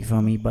that, you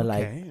feel me? But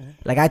Okay.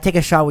 like I take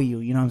a shot with you,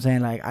 you know what I'm saying?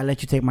 Like I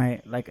let you take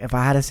my, like if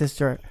I had a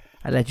sister,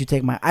 I let you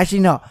take my, actually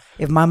no,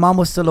 if my mom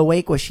was still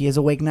awake, or she is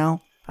awake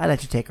now, I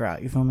let you take her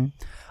out, you feel me?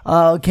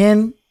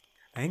 Ken,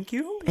 Thank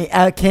you.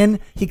 hey, Ken,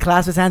 he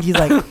clasped his hands, he's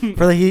like,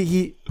 brother,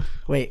 he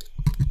wait.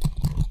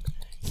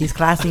 He's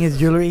clasping his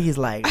jewelry, he's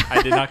like,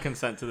 I did not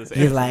consent to this.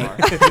 he's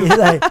ASMR.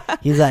 like,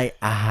 he's like,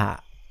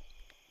 aha.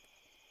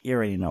 You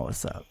already know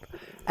what's up.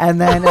 And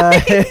then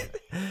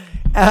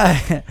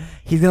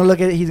he's gonna look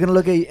at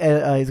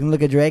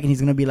Drake, and he's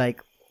gonna be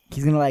like,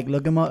 he's gonna like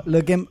look him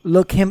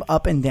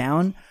up and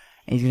down,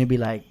 and he's gonna be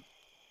like,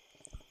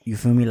 you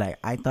feel me? Like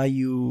I thought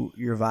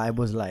your vibe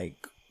was like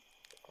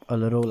a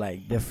little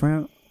like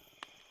different.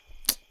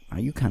 Are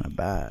you kind of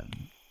bad?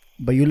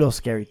 But you a little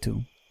scary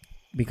too,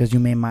 because you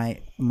made my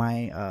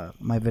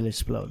village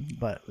explode.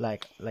 But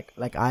like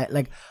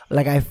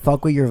I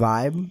fuck with your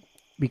vibe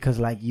because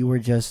like you were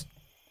just,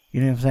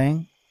 you know what I'm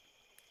saying?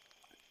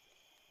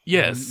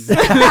 Yes.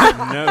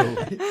 No.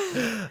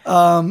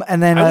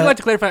 And then I would like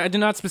to clarify. I did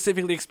not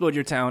specifically explode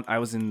your town. I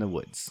was in the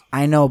woods.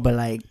 I know, but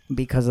like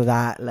because of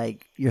that,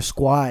 like your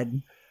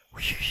squad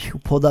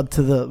pulled up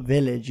to the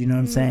village. You know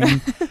what I'm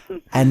saying?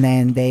 And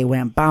then they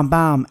went bam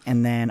bam,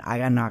 and then I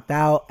got knocked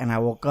out, and I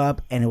woke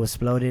up, and it was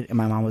exploded, and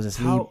my mom was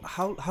asleep.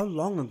 How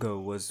long ago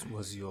was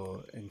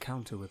your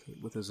encounter with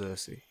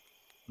Xerxes?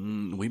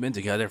 We've been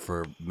together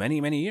for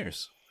many, many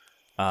years.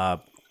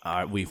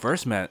 We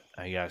first met,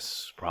 I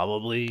guess,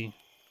 probably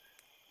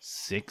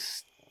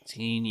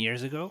 16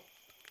 years ago.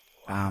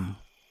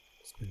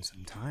 It's been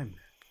some time.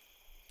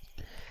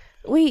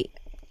 Wait,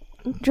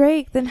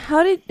 Drake. Then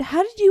how did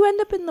you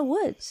end up in the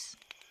woods?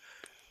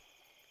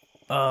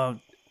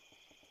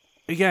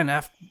 Again,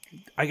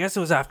 I guess it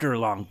was after a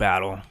long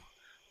battle,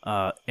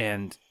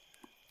 and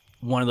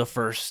one of the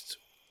first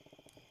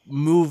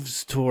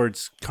moves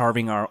towards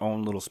carving our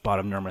own little spot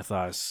of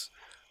Nirmathas,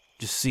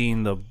 just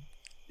seeing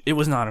it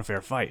was not a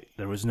fair fight.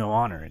 There was no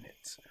honor in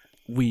it.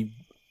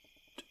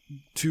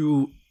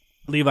 To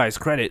Levi's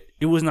credit,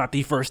 it was not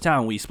the first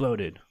town we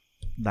exploded.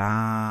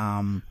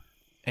 Damn.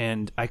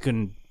 And I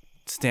couldn't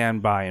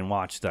stand by and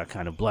watch that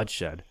kind of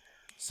bloodshed.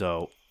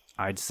 So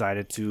I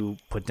decided to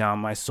put down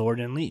my sword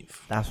and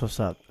leave. That's what's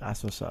up.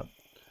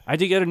 I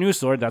did get a new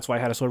sword. That's why I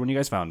had a sword when you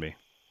guys found me.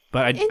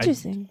 But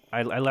Interesting.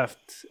 I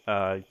left.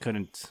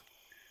 Couldn't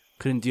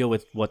deal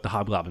with what the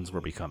hobgoblins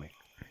were becoming.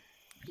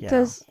 Yeah.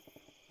 Does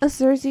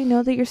Cersei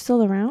know that you're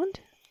still around?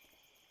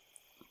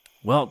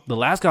 Well, the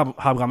last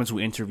hobgoblins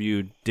we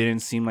interviewed didn't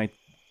seem like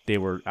they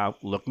were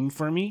out looking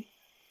for me.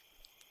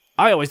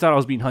 I always thought I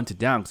was being hunted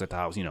down because I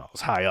thought I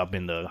was high up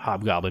in the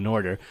hobgoblin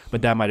order,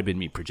 but that might have been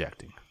me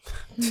projecting.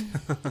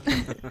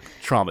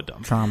 Trauma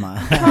dump.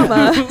 Trauma.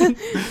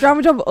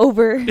 Drama jump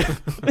over.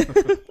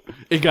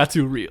 It got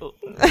too real.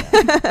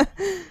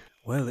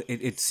 Well,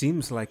 it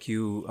seems like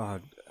you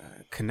are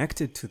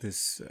connected to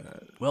this.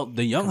 Well,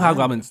 the young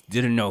hobgoblins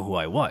didn't know who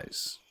I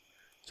was.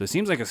 So it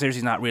seems like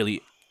Cersei's not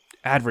really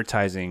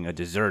advertising a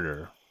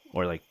deserter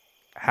or like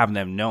having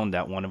them known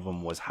that one of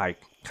them was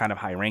kind of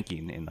high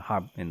ranking in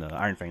the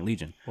Iron Fang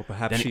Legion. Well,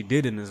 perhaps Then she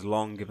did and is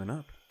long given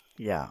up.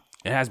 Yeah.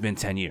 It has been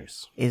 10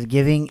 years. It's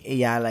giving,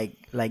 yeah, like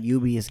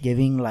Yubi is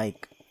giving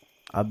like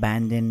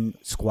abandoned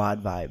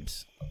squad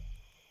vibes.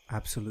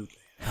 Absolutely.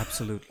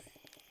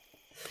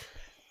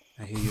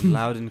 I hear you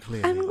loud and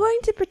clear. I'm going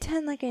to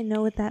pretend like I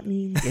know what that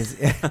means.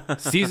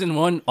 Season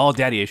 1, all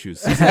daddy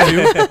issues. Season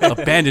 2,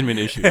 abandonment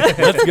issues.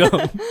 Let's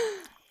go.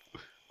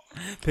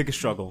 Pick a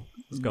struggle.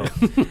 Let's go.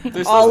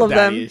 There's All some of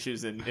daddy them.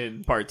 issues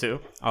in part 2.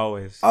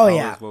 Always. Oh Always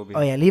yeah. will be.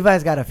 Oh yeah.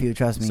 Levi's got a few.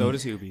 Trust me. So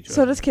does Hubie.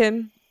 So does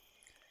Kin.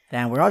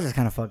 Damn, we're all just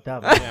kind of fucked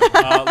up.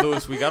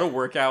 Lewis, we got to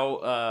work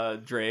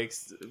out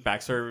Drake's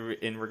backstory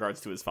in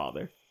regards to his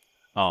father.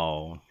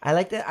 Oh. I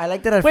liked it. At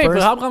Wait, first.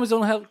 but hobgoblins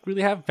don't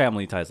really have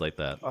family ties like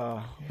that.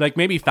 Like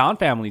maybe found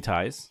family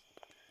ties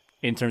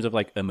in terms of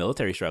like a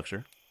military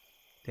structure.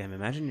 Damn,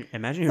 imagine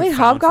your Wait,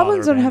 found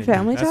hobgoblins father don't have abandoned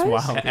family you.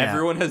 ties? That's wild. Yeah.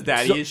 Everyone has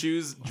daddy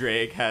issues.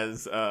 Drake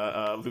has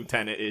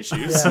lieutenant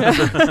issues.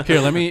 Here,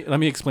 let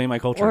me explain my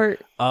culture. Or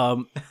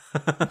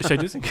Should I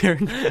do this,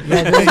 Karen?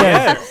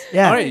 Yeah.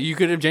 All right, you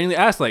could have genuinely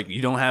asked, like,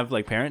 you don't have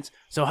like parents.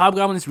 So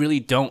hobgoblins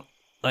really don't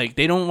like,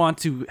 they don't want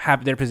to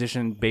have their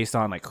position based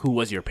on like who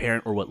was your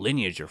parent or what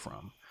lineage you're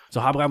from. So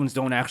hobgoblins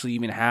don't actually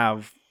even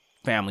have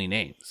family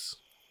names.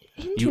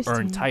 You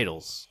earn interesting.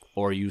 titles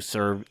or you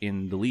serve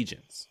in the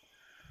legions.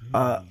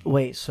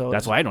 Wait. So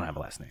That's why I don't have a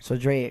last name. So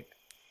Drake,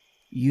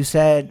 you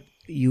said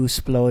you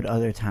explode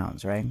other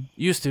towns, right?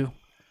 Used to.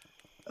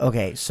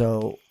 Okay.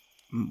 So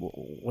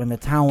when the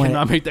town went,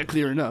 Cannot make that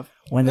clear enough.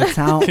 when the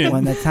town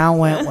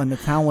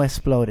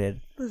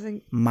exploded,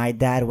 Listen, my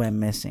dad went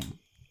missing.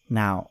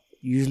 Now,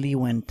 usually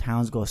when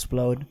towns go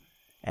explode,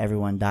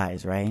 everyone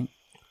dies, right?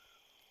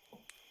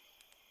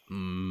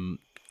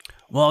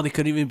 Well, they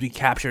could even be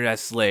captured as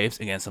slaves.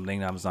 Again,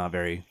 something I was not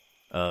very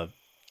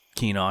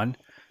keen on.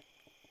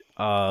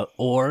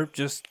 Or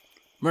just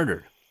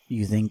murdered.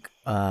 You think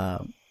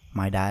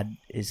my dad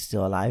is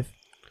still alive?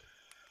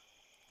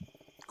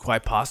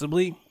 Quite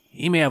possibly.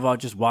 He may have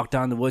just walked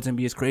down the woods and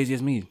be as crazy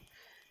as me.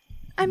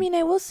 I mean,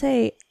 I will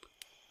say,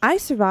 I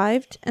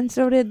survived, and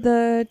so did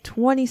the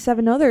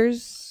 27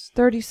 others,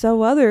 30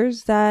 so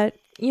others that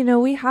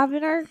we have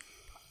in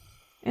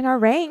our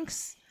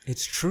ranks.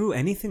 It's true.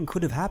 Anything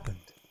could have happened.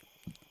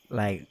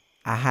 Like,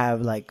 I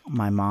have like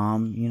my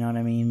mom, you know what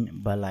I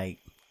mean? But like,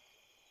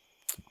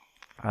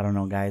 I don't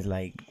know, guys.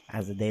 Like,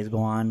 as the days go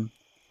on,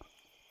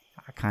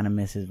 I kind of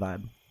miss his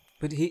vibe.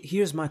 But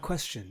here's my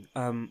question.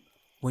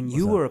 When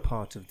you were a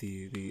part of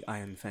the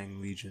Iron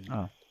Fang Legion,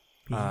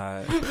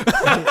 Jordan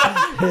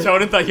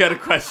thought you had a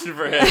question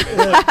for him.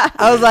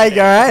 I was like, all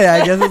right,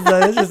 I guess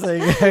it's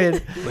interesting.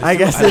 I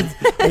guess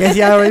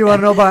you already want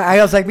to know about.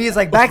 I was like, me, it's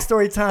like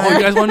backstory time. Oh,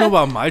 you guys want to know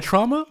about my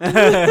trauma?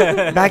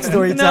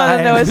 Backstory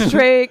time. No, it's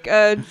Drake.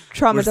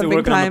 Trauma we're still dumping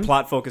working on time. the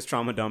plot-focused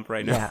trauma dump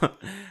right now.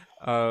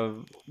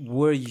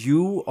 Were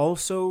you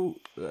also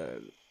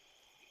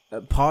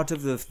part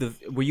of the?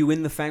 Were you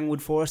in the Fangwood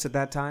Forest at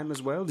that time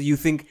as well? Do you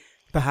think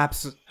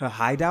perhaps her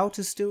hideout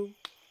is still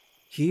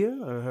here,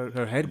 or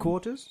her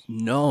headquarters?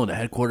 No, the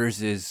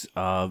headquarters is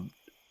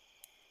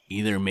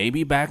either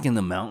maybe back in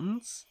the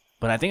mountains,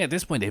 but I think at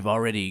this point they've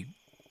already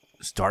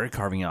started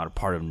carving out a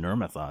part of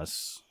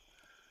Nirmathas.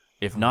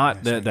 If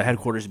not, the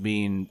headquarters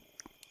being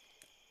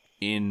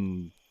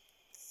in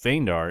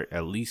Feindar,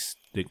 at least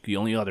the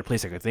only other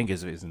place I could think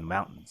is in the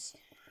mountains.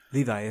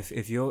 Levi,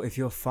 if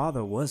your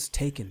father was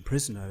taken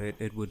prisoner,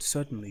 it would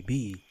certainly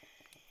be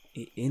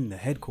in the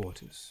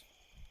headquarters.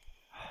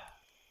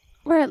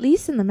 Or at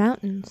least in the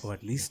mountains. Or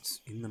at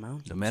least in the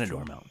mountains. The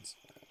Menador Mountains.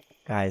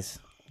 Guys,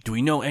 do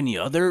we know any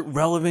other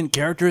relevant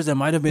characters that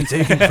might have been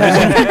taken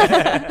prisoner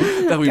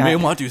that we may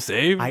want to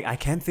save? I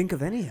can't think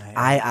of any.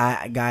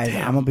 Guys,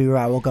 I'm gonna be real.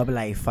 I woke up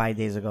like 5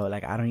 days ago.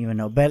 Like, I don't even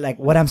know. But like,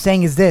 what I'm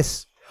saying is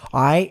this.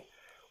 All right,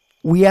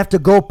 we have to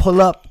go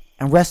pull up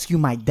and rescue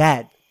my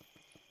dad.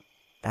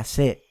 That's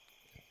it.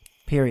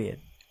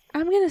 Period.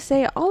 I'm gonna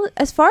say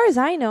as far as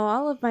I know,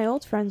 all of my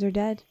old friends are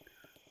dead.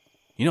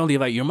 You know,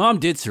 Levi, your mom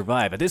did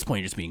survive. At this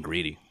point, you're just being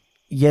greedy.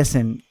 Yes,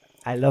 and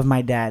I love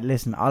my dad.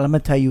 Listen, all I'm gonna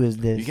tell you is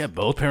this. You got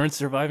both parents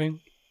surviving?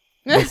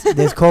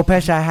 This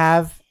Khopesh I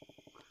have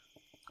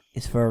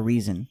is for a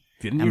reason.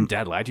 Didn't your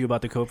dad lie to you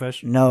about the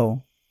Khopesh?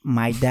 No,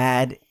 my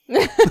dad.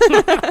 He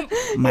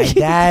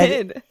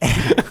did.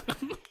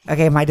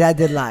 Okay, my dad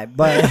did lie,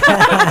 but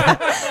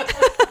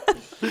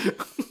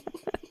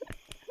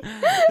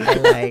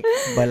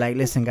but like,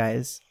 listen,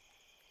 guys.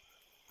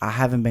 I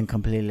haven't been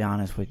completely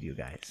honest with you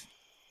guys.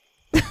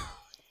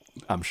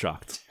 I'm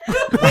shocked.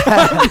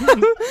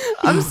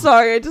 I'm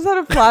sorry. I just had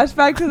a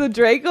flashback to the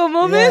Draco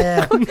moment.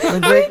 Yeah.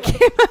 When Drake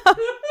came out.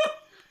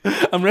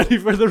 I'm ready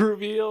for the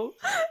reveal.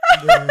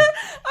 I'm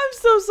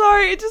so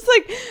sorry. It's just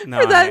like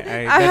No, for that.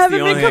 I haven't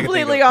the only been thing I can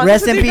completely think of.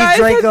 honest Rest in with you peace,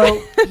 guys.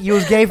 Draco. He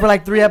was gay for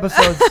like 3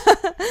 episodes.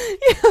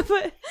 Yeah,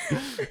 but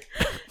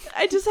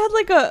I just had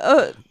like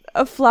a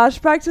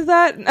flashback to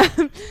that.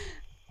 And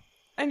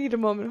I need a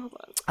moment. Hold on.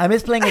 I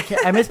miss playing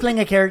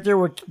a character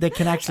where they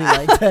can actually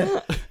like.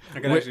 I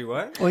can actually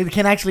what? Well, they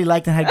can actually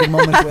like and had good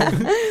moments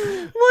with.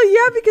 Well,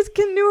 yeah, because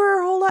Ken knew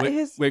her whole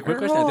life. Wait, quick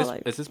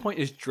question. At this point,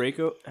 is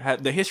Draco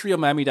the history of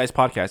Miami Dice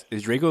podcast?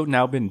 Is Draco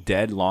now been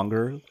dead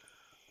longer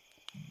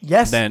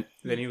Yes. than?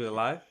 Then he was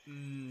alive?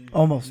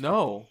 Almost.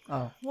 No.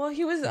 Oh. Well,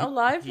 he was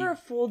alive for a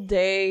full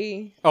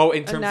day. Oh,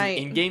 in terms of night.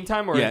 in-game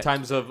time or Yeah. in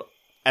times of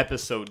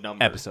episode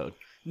number? Episode.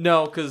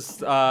 No, because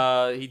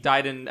he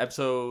died in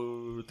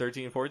episode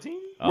 13 and 14.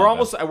 Oh, we're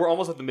okay.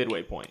 almost at the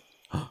midway point.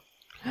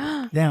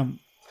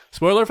 Damn.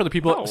 Spoiler for the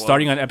people Oh, well.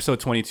 starting on episode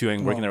 22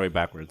 and working their way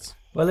backwards.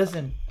 Well,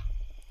 listen.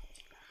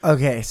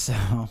 Okay, so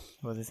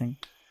what was the thing?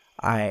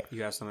 All right,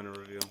 You have something to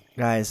reveal.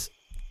 guys.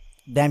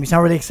 Damn, you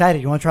sound really excited.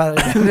 You want to try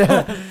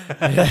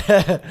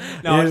that?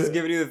 No, I was just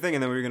giving you the thing,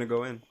 and then we were gonna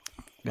go in.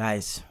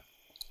 Guys,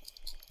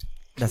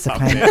 that's a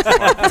clang.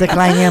 It's a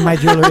clang in my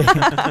jewelry.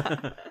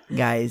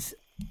 Guys,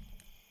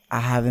 I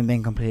haven't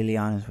been completely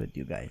honest with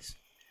you guys.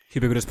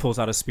 Ubiquitous pulls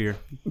out a spear.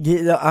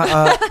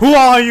 Yeah, Who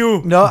are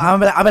you? no, I'm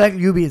like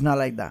Yubi is not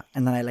like that.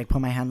 And then I like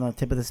put my hand on the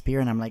tip of the spear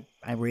and I'm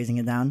raising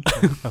it down.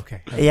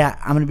 Okay. Yeah,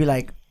 I'm gonna be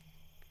like,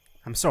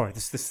 I'm sorry.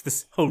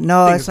 This whole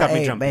no, thing it's has got not, me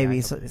hey, jumping. baby.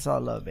 It's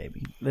all love,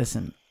 baby.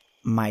 Listen,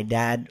 my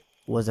dad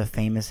was a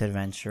famous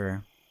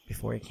adventurer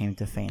before he came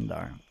to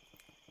Feindar.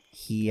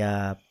 He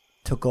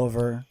took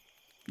over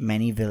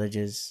many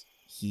villages.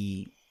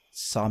 He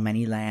saw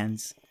many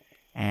lands,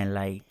 and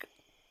like,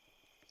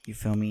 you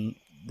feel me?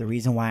 The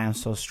reason why I'm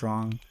so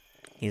strong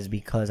is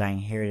because I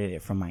inherited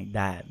it from my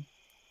dad.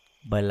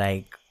 But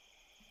like,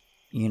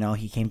 you know,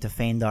 he came to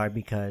Feindar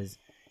because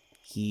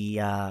he,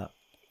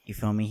 you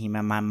feel me? He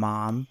met my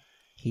mom.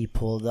 He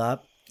pulled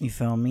up. You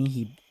feel me?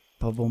 He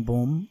boom, boom,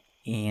 boom,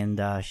 and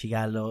she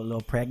got a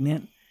little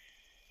pregnant,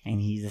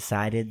 and he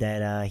decided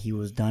that he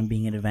was done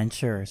being an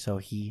adventurer, so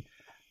he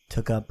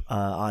took up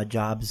odd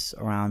jobs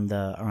around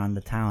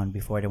the town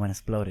before they went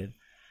exploded.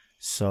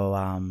 So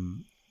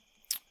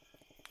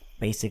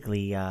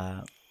basically,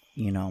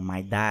 you know,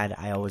 my dad,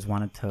 I always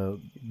wanted to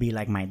be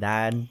like my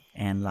dad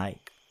and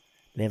like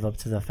live up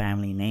to the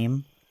family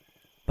name,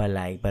 but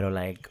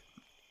like,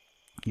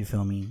 you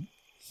feel me?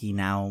 He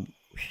now,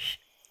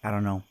 I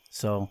don't know.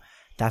 So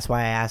that's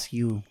why I ask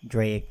you,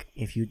 Drake,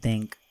 if you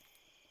think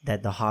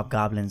that the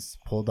hobgoblins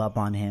pulled up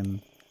on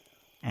him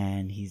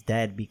and he's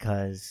dead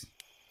because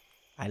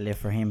I live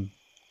for him.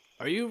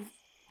 Are you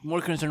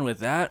more concerned with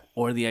that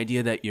or the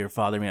idea that your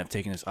father may have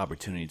taken this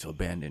opportunity to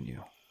abandon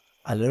you?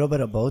 A little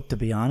bit of both, to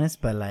be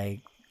honest, but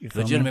like, you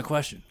feel Legitimate me?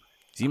 question.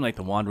 Seemed like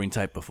the wandering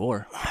type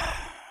before.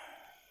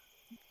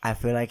 I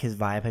feel like his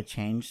vibe had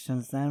changed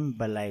since then,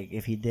 but like,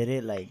 if he did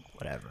it, like,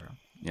 whatever.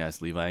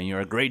 Yes, Levi, and you're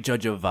a great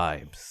judge of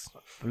vibes.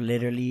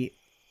 Literally,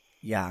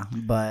 yeah,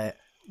 but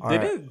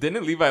alright.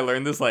 Didn't Levi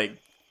learn this like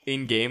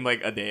in game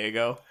like a day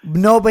ago?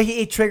 No, but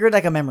it triggered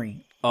like a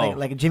memory. Oh.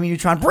 Like a Jimmy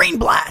Neutron brain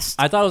blast.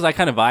 I thought it was that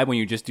kind of vibe when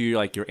you just do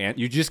like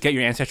you just get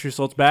your ancestry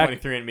results back.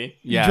 23andMe.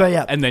 Yeah,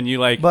 Yeah. and then you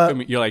like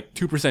But- you're like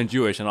 2%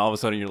 Jewish, and all of a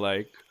sudden you're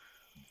like,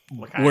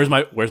 Like,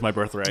 where's my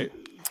birthright?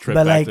 Trip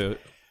But, back like, to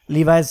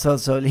Levi's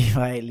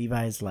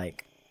Levi's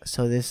like,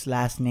 so this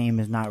last name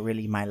is not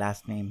really my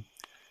last name.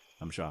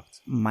 I'm shocked.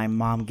 My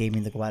mom gave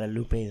me the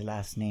Guadalupe's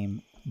last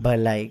name, but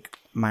like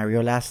my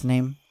real last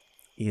name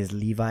is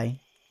Levi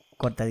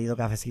Cortadito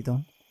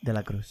Cafecito de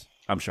la Cruz.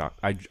 I'm shocked.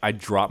 I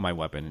dropped my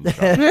weapon in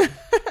shock.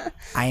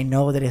 I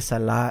know that it's a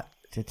lot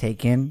to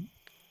take in,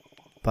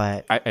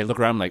 but I look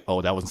around, I'm like,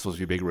 oh, that wasn't supposed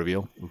to be a big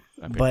reveal.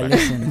 I picked but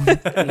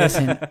back.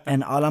 listen,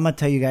 and all I'm gonna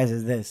tell you guys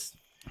is this: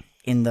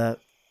 in the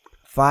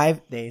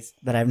 5 days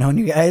that I've known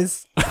you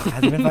guys,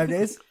 has it been 5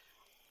 days?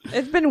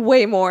 It's been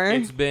way more.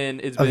 It's been.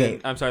 Okay.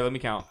 I'm sorry. Let me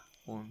count.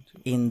 1,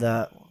 2, In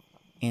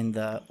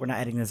the we're not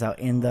editing this out.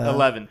 In the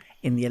 11.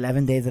 in the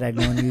 11 days that I've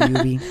known you,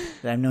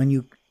 Yubi, that I've known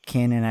you,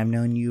 Ken, and I've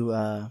known you,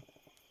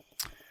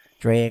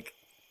 Drake,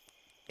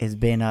 it's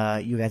been,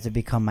 you guys have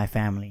become my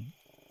family.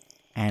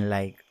 And,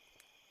 like,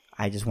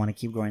 I just want to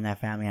keep growing that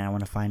family, and I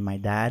want to find my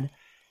dad.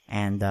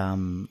 And,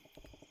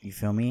 you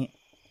feel me?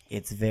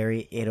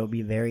 It'll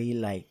be very,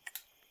 like,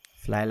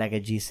 fly like a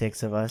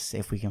G6 of us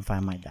if we can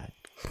find my dad.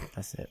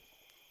 That's it.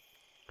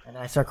 And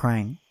I start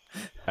crying.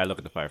 I look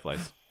at the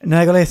fireflies. No,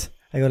 I go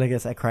like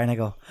this. I cry and I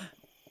go,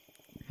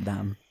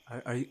 damn.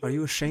 Are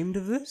you ashamed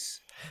of this?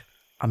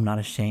 I'm not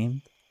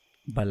ashamed,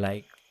 but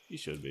like You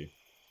should be.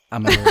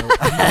 I'm a little,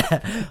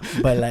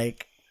 but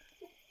like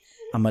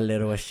I'm a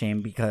little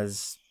ashamed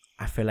because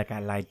I feel like I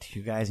lied to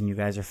you guys, and you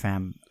guys are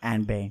fam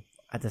and bae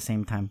at the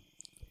same time.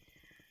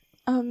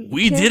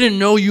 We Ken- didn't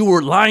know you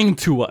were lying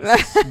to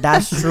us.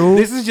 That's true.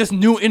 This is just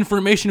new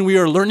information we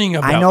are learning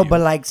about. I know, you.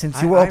 but like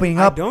since you were opening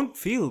I up, don't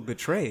feel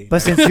betrayed.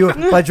 but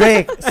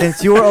Drake,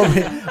 since you were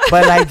opening,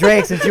 but like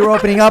Drake, since you were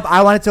opening up,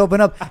 I wanted to open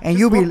up, and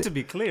you to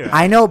be clear.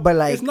 I know, but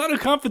like it's not a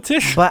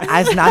competition. But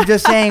I'm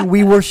just saying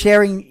we were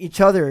sharing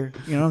each other.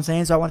 You know what I'm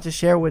saying? So I wanted to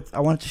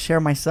share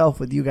myself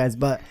with you guys.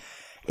 But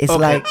it's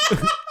like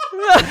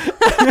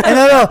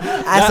no.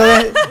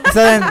 So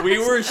then We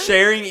were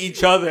sharing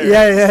each other.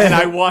 Yeah. And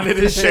I wanted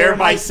to share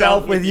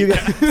myself with you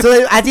guys.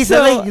 So as he said,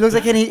 like, he looks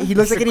like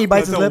he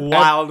bites his That's a lip.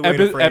 wild way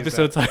to phrase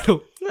episode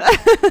title.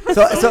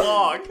 So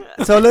Long.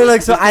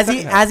 look. So as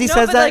he No, says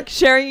but that, like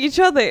sharing each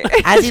other.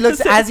 as he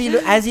looks, as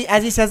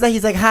he says that,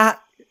 he's like, ha.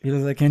 He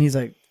looks like Ken. He's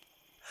like,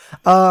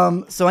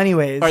 So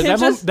anyways, All right, Ken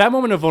just- that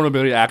moment of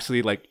vulnerability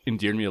actually like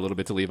endeared me a little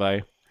bit to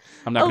Levi.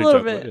 I'm not A gonna little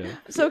joke, bit. but, yeah.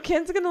 So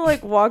Ken's gonna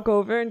like walk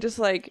over and just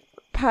like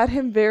pat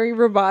him very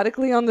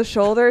robotically on the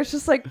shoulder. It's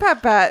just like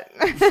pat.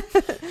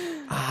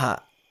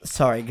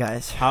 sorry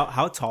guys.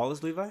 How tall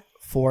is Levi?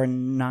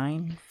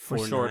 4'9", For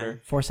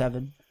shorter.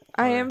 4'7".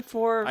 I am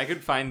 4. I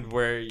could find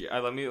where.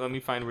 Let me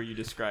find where you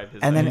describe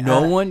his. And height. then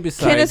No one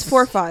besides Ken is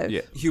 4'5".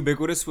 Yeah.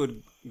 Ubiquitous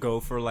would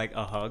go for like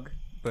a hug,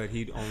 but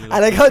he'd only. I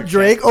like how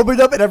Drake opened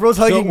up and everyone's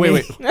So hugging me.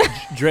 wait.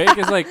 Drake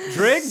is like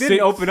Drake didn't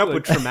six- open up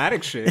with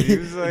traumatic shit. He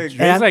was like,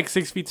 Drake's like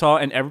 6 feet tall,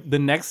 and the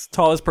next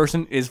tallest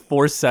person is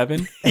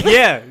 4'7".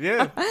 yeah.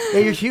 Yeah,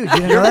 you're huge. You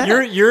didn't know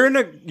that?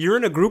 You're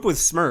in a group with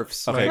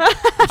Smurfs. Okay,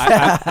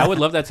 Like, I would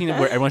love that scene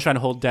where everyone's trying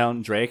to hold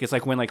down Drake. It's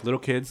like when like little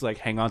kids like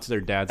hang on to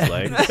their dad's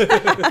legs,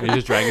 and he's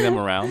just dragging them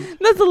around.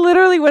 That's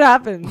literally what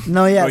happened.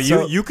 No, yeah. oh,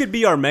 so, you could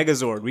be our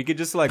Megazord. We could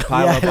just like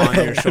pile Yeah. up on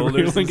your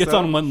shoulders. Everyone and gets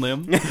stuff. on one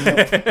limb.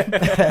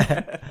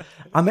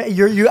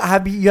 you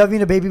have me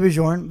in a baby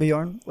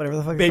Bjorn, whatever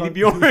the fuck. Baby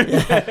it's called.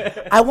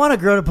 Bjorn. I want a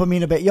girl to put me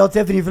in a baby. Yo,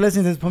 Tiffany, if you're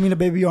listening to this, put me in a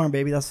baby Bjorn,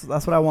 baby. That's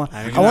what I want.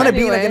 I I want to be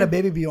Anyway. like in a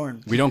baby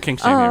Bjorn. We don't kink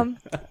shame here. Um,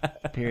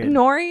 Period.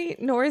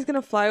 Nori's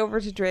gonna fly over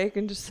to Drake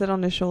and just sit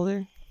on his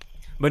shoulder.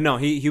 But no,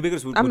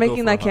 Ubiquitous would. I'm would go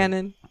making for a that hug.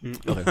 canon.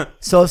 Okay.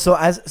 So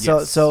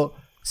Yes.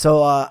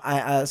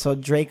 So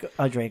Draco.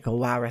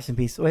 Wow, rest in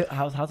peace. Wait,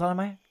 how tall am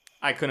I?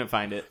 I couldn't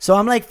find it. So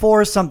I'm like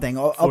 4 something.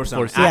 Four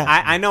something. Yeah.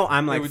 I know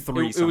I'm like it was,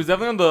 three. it was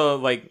definitely on the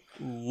like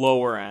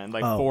lower end,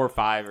 like Oh. 4 or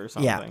 5 or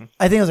something. Yeah,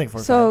 I think it was like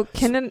 4. So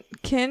Kin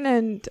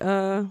and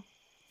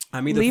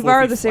I'm either Levi 4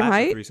 are feet the same flat or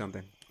height? 3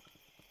 something.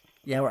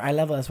 Yeah, we're eye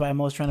level. That's why I'm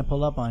always trying to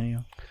pull up on you.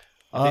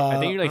 I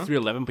think you're like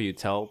 3'11", but you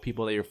tell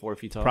people that you're 4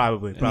 feet tall.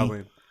 Probably.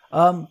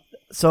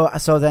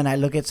 So then I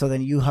look at. So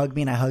then you hug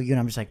me and I hug you and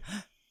I'm just like.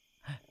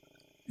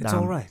 It's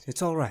all right.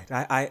 It's all right.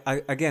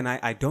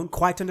 I don't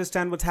quite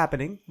understand what's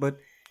happening, but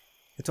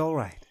it's all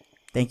right.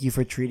 Thank you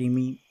for treating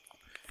me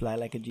fly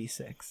like a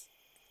G6.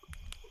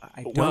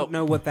 I don't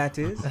know what that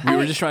is. We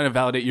were just trying to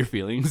validate your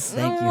feelings.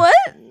 Thank you. What?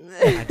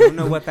 I don't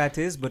know what that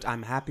is, but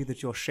I'm happy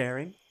that you're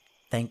sharing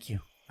Thank you.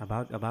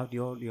 about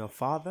your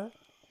father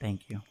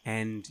Thank you.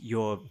 and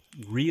your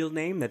real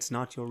name. That's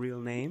not your real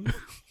name.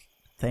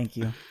 Thank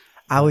you.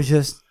 I was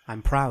just.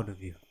 I'm proud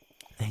of you.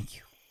 Thank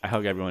you. I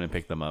hug everyone and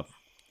pick them up.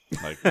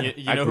 Like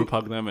You I know group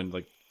hug them and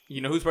like. You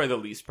know who's probably the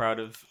least proud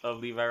of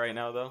Levi right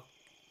now though?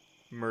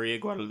 Maria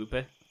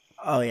Guadalupe,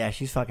 Oh yeah,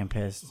 she's fucking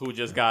pissed. who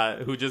just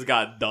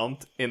got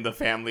dumped in the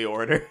family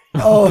order.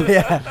 Oh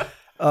yeah.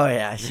 Oh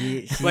yeah. She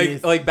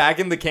is- like back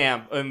in the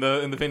camp in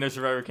the Fitness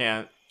Survivor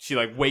camp, she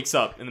like wakes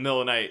up in the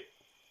middle of the night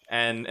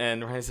and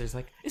Riser's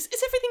like, is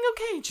everything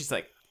okay? And she's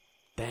like,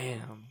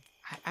 damn,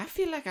 I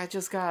feel like I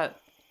just got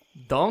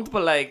dumped,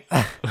 but like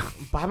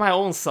by my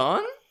own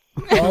son.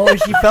 Oh,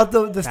 she felt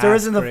the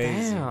stirrers in the.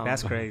 crazy. Damn.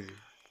 That's crazy.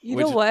 You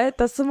Which- know what?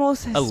 That's the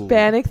most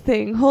Hispanic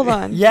thing. Hold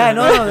on. Yeah,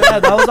 no, yeah,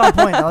 that was on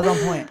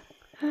point.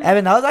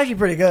 Evan, that was actually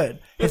pretty good.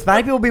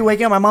 Hispanic people be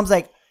waking up. My mom's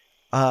like,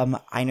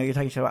 I know you're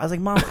talking shit. I was like,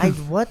 Mom,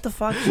 what the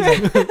fuck? She's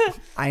like,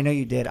 I know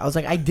you did. I was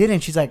like, I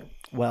didn't. She's like,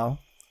 well,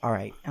 all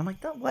right. I'm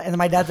like, what? And then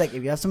my dad's like,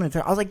 if you have something to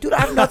tell, I was like, dude,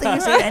 I have nothing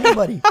to say to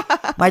anybody.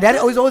 My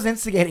dad was always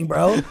instigating,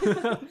 bro.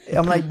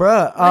 I'm like,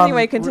 bro.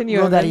 Anyway, continue,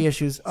 Real daddy Evan.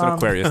 issues. It's an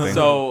Aquarius thing.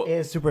 So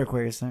It's super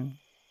Aquarius thing.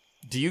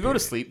 do you go to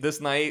sleep this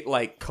night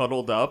like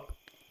cuddled up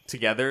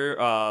together,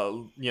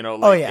 Oh,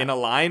 yeah. in a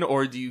line,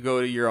 or do you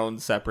go to your own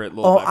separate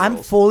little Oh, bedrolls? I'm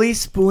fully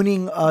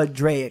spooning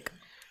Drake.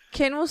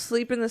 Kin will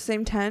sleep in the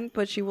same tent,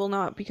 but she will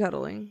not be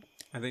cuddling.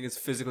 I think it's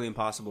physically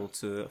impossible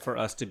for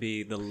us to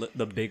be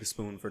the big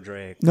spoon for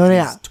Drake. No, He's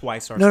yeah.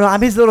 twice our. No, size.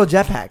 I'm his little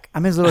jetpack.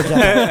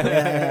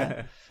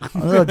 Yeah.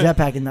 I'm a little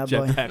jetpack in that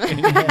boy.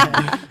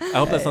 I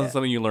hope that's not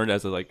something you learned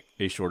as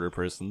a shorter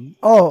person.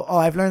 Oh,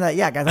 I've learned that.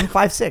 Yeah, guys, I'm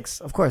 5'6".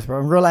 Of course, bro.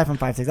 In real life, I'm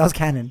 5'6". That was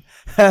canon.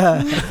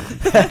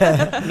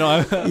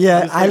 No,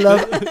 Yeah, I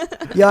love.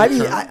 Yeah,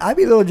 I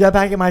be a little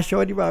jetpack in my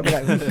shorty, bro. I'd be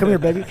like, come here,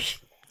 baby. You know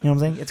what I'm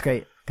saying? It's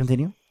great.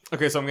 Continue.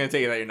 Okay, so I'm gonna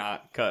take it that you're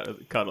not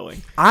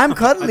cuddling. I'm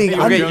cuddling.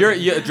 I'm Okay,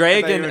 joking.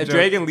 Drake I thought you were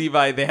Drake and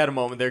Levi, they had a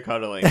moment. They're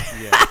cuddling.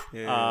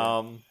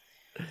 Yeah.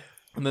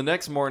 And the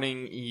next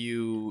morning,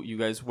 you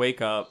guys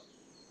wake up,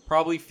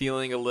 probably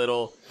feeling a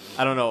little,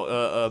 I don't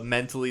know,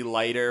 mentally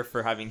lighter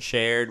for having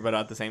shared, but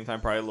at the same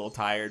time probably a little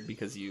tired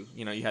because you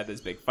had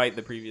this big fight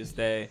the previous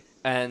day,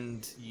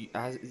 and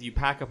as you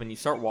pack up and you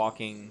start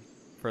walking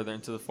further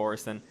into the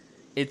forest, and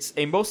it's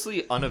a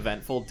mostly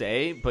uneventful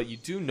day, but you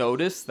do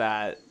notice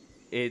that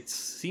it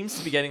seems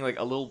to be getting like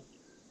a little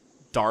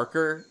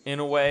darker in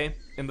a way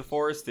in the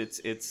forest.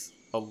 It's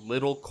a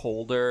little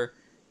colder.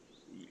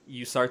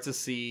 You start to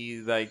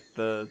see like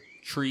the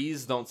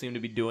trees don't seem to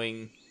be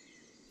doing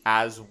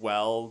as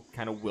well,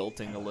 kind of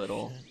wilting a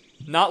little.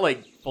 Not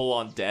like full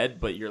on dead,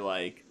 but you're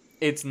like,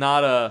 it's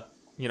not a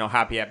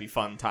happy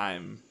fun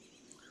time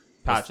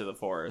patch of the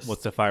forest.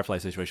 What's the firefly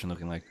situation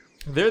looking like?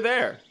 They're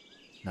there,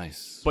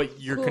 Nice. but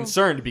you're Cool.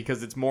 concerned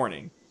because it's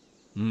morning.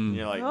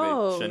 You're like,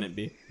 Oh. they shouldn't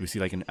be. We see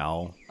like an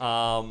owl.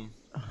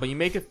 But you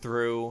make it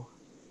through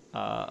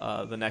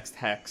the next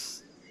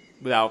hex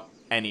without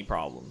any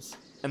problems.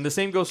 And the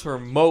same goes for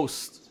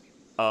most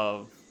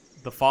of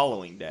the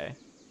following day.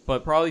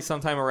 But probably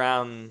sometime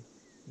around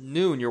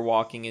noon, you're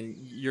walking and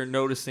you're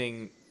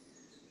noticing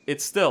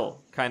it's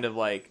still kind of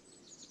like,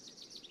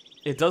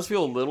 it does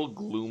feel a little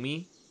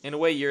gloomy in a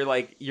way.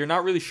 You're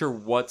not really sure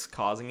what's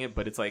causing it,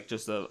 but it's like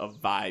just a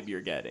vibe you're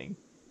getting.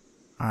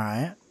 All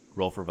right.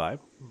 Roll for vibe.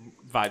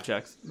 Vibe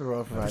checks.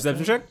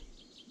 Perception check.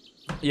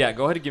 Yeah,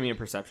 go ahead and give me a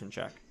perception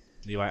check.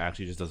 Levi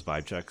actually just does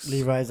vibe checks.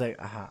 Levi's like,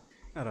 aha.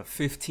 Out of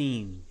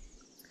 15.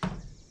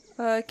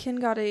 Kin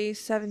got a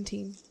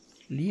 17.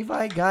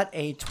 Levi got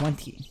a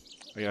 20.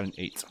 I got an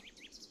 8.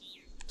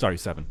 Sorry,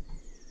 7.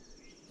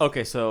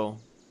 Okay, so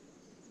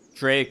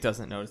Drake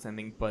doesn't notice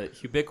anything,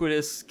 but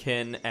Ubiquitous,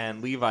 Kin,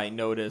 and Levi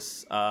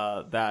notice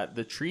that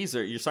the trees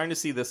you're starting to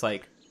see this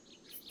like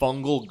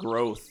fungal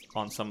growth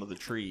on some of the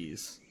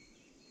trees.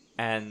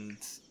 And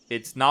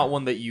it's not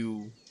one that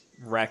you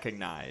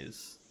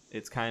recognize.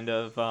 It's kind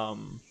of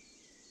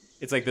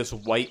it's like this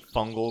white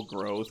fungal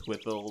growth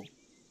with little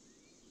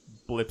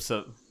blips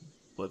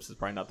is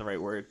probably not the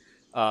right word,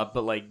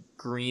 but like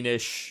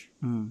greenish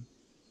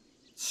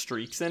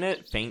streaks in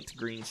it, faint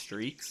green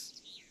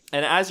streaks.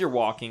 And as you're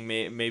walking,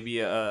 maybe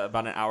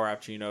about an hour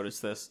after you notice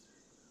this,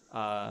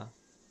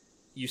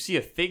 you see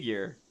a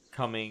figure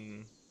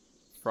coming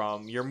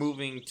from. You're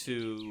moving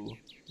to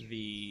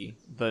the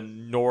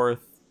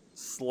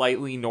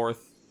slightly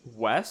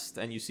northwest,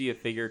 and you see a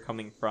figure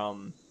coming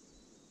from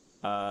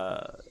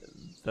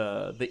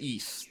the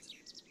east.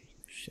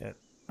 Shit.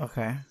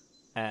 Okay.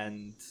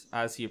 And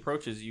as he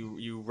approaches,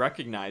 you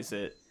recognize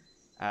it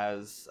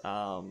as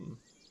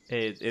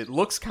it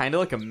looks kind of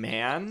like a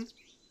man,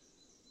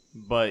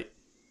 but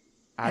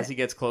as he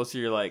gets closer,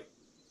 you're like,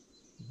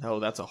 no,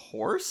 that's a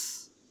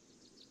horse.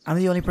 I'm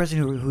the only person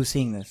who's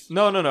seeing this.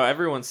 No.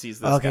 Everyone sees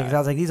this. Okay, guy. because I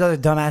was like, these other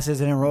dumbasses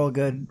didn't roll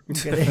good.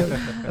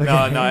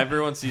 No.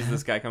 Everyone sees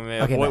this guy coming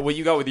in. Okay, What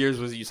you got with yours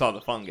was you saw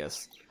the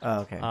fungus.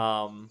 Oh, okay.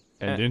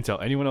 And didn't tell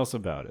anyone else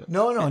about it.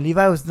 No.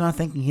 Levi was not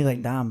thinking. He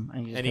like, damn.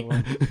 And he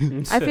just kept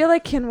going. I feel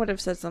like Kin would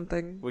have said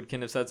something. Would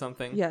Kin have said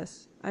something?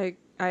 Yes,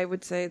 I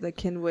would say that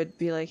Kin would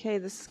be like, "Hey,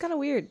 this is kind of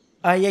weird.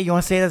 Yeah, you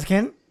want to say that's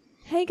Ken?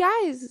 Hey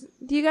guys,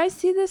 do you guys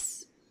see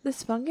this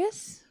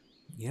fungus?"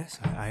 Yes,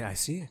 I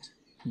see it.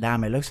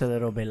 Damn, it looks a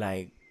little bit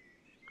like.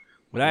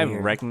 Would I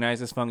Weird. recognize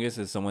this fungus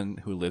as someone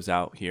who lives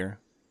out here?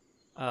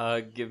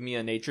 Give me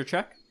a nature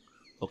check.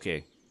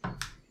 Okay.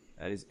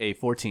 That is a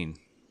 14.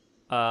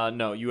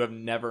 No, you have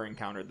never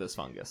encountered this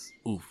fungus.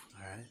 Oof.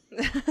 All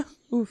right.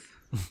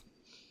 Oof.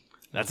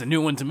 That's a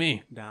new one to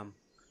me. Damn.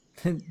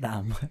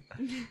 Damn.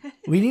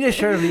 We need a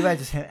shirt of Levi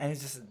just him, and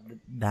it's just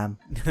damn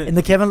in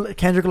the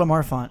Kendrick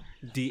Lamar font.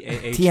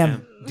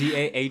 DAHM.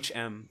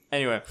 DAHM.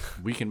 Anyway,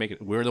 We can make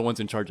it. We're the ones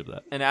in charge of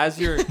that. and as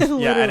you're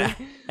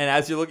and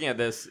as you're looking at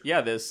this,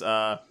 this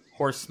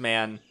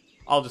horseman,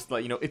 I'll just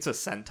let you know it's a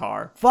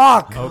centaur,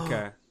 Fuck.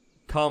 Okay.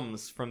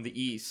 comes from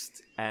the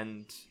east,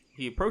 and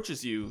he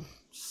approaches you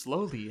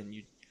slowly, and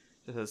you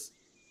says,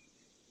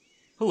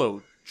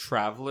 "Hello,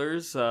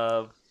 travelers.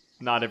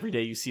 Not every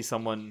day you see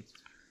someone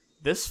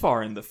this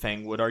far in the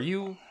Fangwood. Are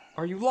you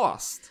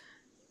lost?"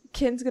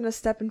 Kin's gonna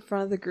step in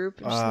front of the group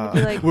and just gonna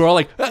be like, We're all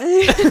like,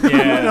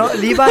 Yeah. No,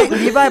 Levi.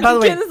 By the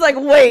way, Kin's like,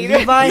 wait.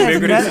 Levi has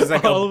Ubiquitous is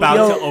like about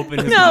Yo, to open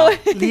his No.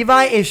 mouth.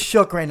 Levi is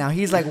shook right now.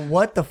 He's like,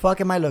 "What the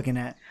fuck am I looking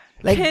at?"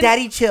 Like, Ken-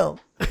 Daddy,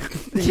 chill.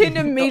 Kin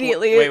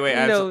immediately Wait, I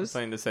have knows.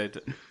 something to say.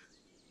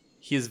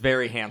 He is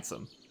very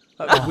handsome.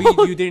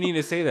 you didn't need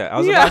to say that. I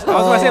was Yeah.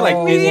 about to say, like, is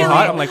he Immediately.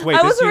 hot? I'm like, wait,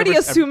 I this was already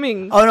universe-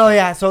 assuming. Oh no,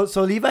 yeah. So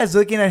Levi's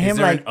looking at Is him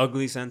there like, an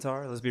ugly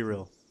centaur? Let's be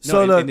real.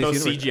 So in look- this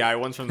Those universe- CGI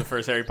ones from the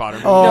first Harry Potter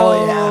movie.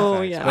 oh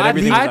No, yeah. yeah. But I,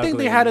 everything's I think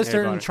ugly they had a in Harry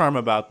certain Potter. charm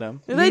about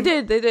them. They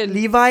did.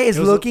 Levi is It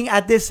was a- looking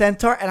at this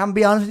centaur, and I'm gonna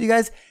be honest with you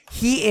guys,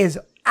 he is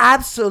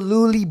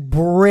absolutely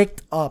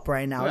bricked up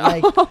right now.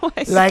 Like, Oh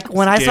my like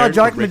when I saw Scared,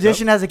 Dark but bricked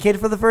Magician as a kid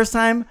for the first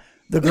time,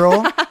 the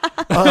girl,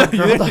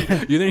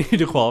 You didn't need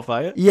to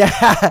qualify it.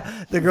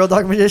 yeah, the girl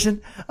Dark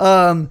Magician.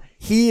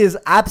 He is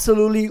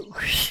absolutely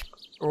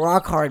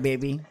rock hard,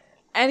 baby.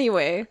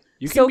 Anyway,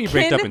 You can so be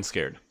bricked Kin, up and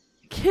scared.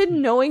 Kid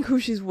knowing who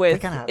she's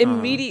with kinda-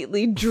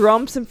 immediately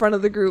jumps in front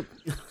of the group,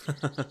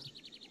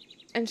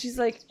 and she's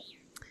like,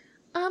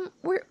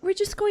 we're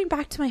just going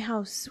back to my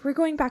house. We're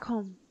going back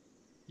home."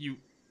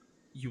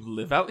 You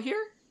live out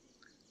here?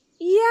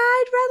 Yeah,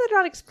 I'd rather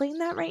not explain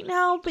that right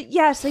now, but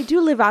yes, I do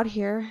live out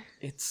here.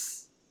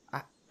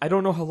 I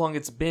don't know how long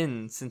it's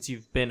been since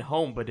you've been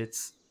home, but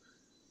it's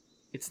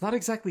not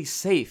exactly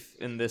safe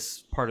in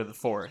this part of the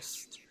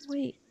forest.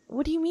 Wait,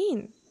 what do you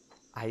mean?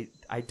 I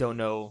don't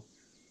know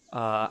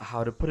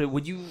how to put it.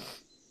 Would you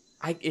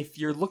if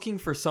you're looking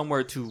for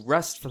somewhere to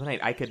rest for the night,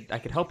 I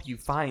could help you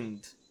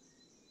find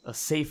a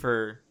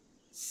safer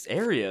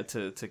area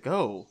to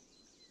go.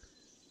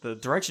 The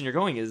direction you're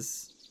going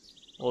is,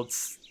 well,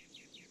 it's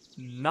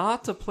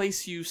not a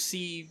place you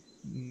see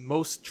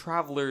most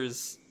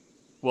travelers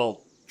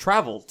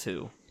travel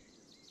to.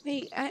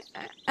 Wait,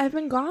 I've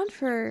been gone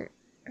for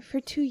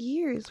 2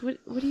 years. What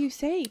are you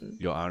saying?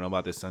 Yo, I don't know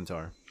about this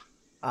centaur.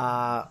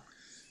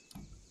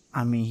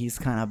 I mean, he's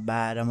kind of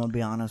bad. I'm gonna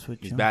be honest with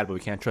He's you. bad, but we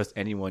can't trust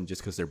anyone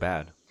just because they're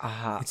bad.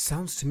 It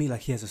sounds to me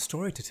like he has a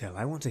story to tell.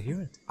 I want to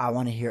hear it. I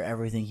want to hear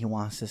everything he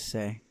wants to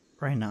say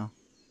right now.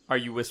 Are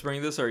you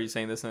whispering this, or are you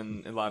saying this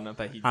in loud enough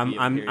that he'd be able to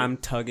hear you? I'm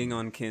tugging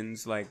on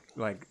Kin's like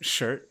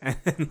shirt and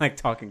like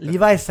talking. To him.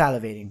 Levi's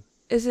salivating.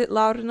 Is it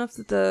loud enough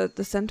that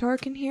the centaur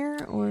can hear,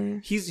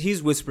 or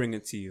He's whispering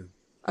it to you.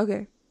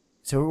 okay?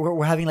 So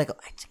we're having like a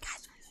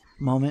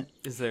moment.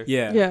 Is there?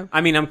 Yeah. Yeah.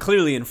 I mean, I'm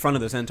clearly in front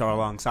of the centaur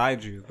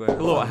alongside you, but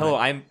Hello.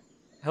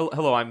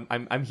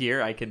 I'm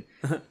here. I can.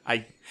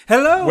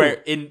 Hello. Where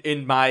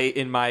in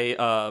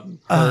my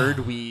herd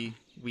we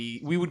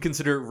would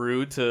consider it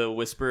rude to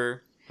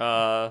whisper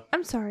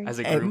I'm sorry. as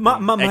a Hey, group. my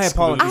and exclude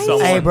apologies.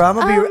 someone. Hey, bro, I'm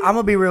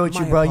gonna be real with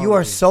you, my bro. You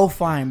are apologies. so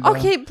fine, bro.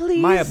 Okay,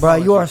 please. My Bro,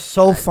 you are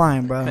so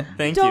fine, bro.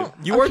 Thank Don't-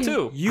 you. You are okay.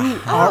 too. You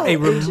are a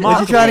What you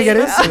remarkable. trying to get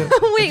into?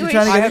 wait, What you wait.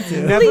 trying to I get have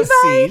into? never Levi?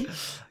 seen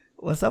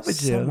What's up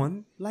with you?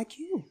 someone like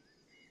you.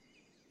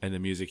 And the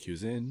music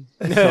cues in.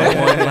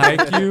 Someone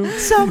like you.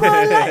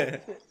 Someone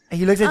like.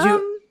 He looks at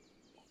you.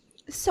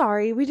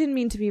 Sorry, we didn't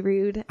mean to be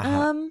rude.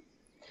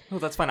 No,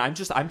 that's fine. I'm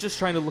just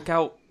trying to look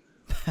out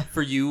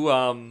for you.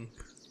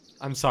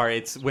 I'm sorry.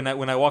 It's when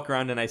I walk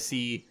around and I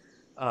see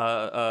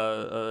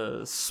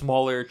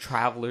smaller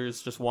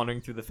travelers just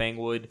wandering through the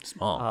Fangwood.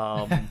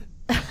 Small.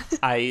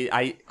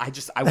 I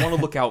want to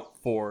look out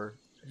for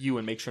you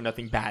and make sure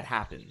nothing bad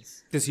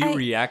happens. Does he I-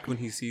 react when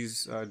he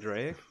sees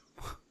Drake?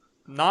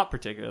 Not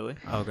particularly.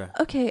 Okay.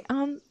 Okay,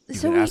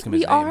 so can ask him we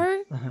his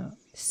name. are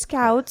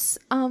scouts.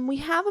 We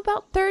have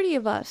about 30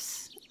 of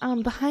us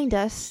behind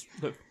us.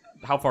 But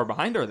how far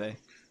behind are they?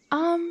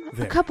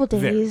 A couple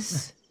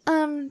days.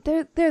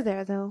 They're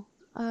there though.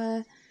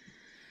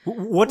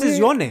 What is We're-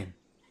 your name?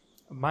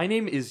 My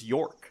name is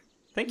York.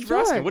 Thank you for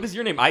York. asking. What is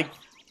your name?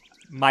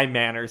 My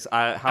manners.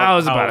 I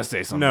was about to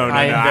say something. No, no,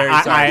 I no. am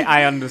very sorry.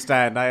 I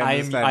understand. I I am-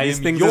 understand. I These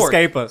am things York.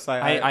 escape us.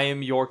 I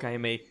am York. I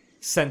am a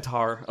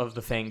centaur of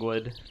the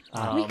Fangwood.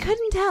 We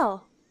couldn't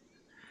tell.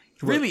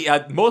 Really,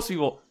 most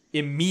people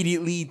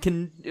immediately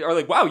are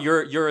like, "Wow,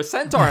 you're a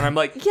centaur," and I'm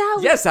like, Yeah,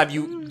 yes. Have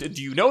you?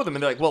 Do you know them?"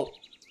 And they're like, "Well,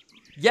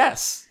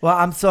 yes." Well,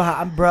 I'm so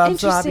happy we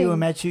Interesting.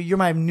 met you. You're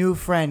my new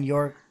friend,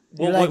 York.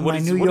 You're Well, like what my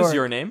is New what York. is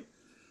your name?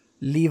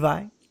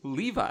 Levi.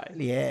 Levi.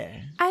 Yeah.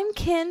 I'm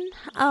Kin.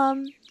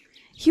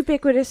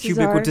 Ubiquitous is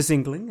Ubiquitous our,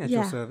 Inkling at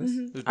your service.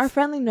 our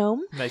friendly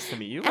gnome. Nice to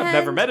meet you. I've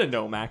never And- met a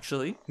gnome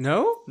actually.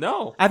 No,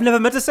 No. I've never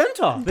met a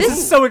centaur. This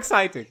is so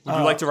exciting. Would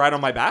you like to ride on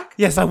my back?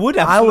 Yes, I would.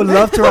 I would Absolutely.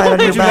 love to ride on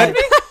your back.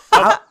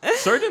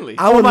 Certainly.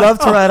 I would love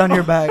to ride on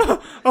your back.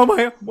 Oh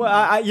my!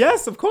 Well,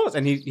 yes, of course.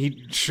 And he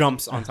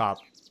jumps on top.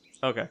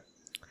 Okay.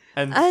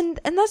 And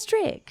And that's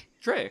Drake.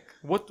 Drake.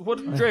 What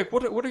Drake?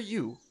 What are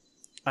you?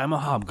 I'm a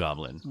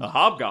hobgoblin. A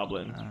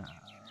hobgoblin.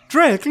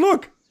 Drake,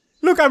 look,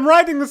 I'm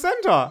riding the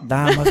centaur.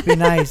 That must be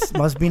nice.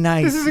 Must be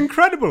nice. This is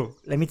incredible.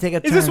 Let me take a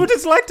turn. Is this what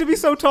it's like to be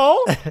so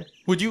tall?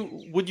 Would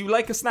you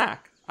like a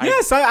snack?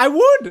 Yes, I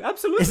would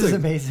absolutely. This is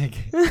amazing.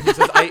 He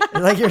says,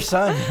 You're like your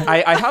son.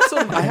 I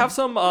have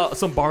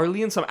some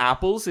barley and some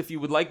apples. If you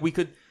would like, we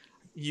could.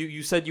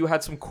 You said you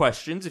had some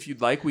questions. If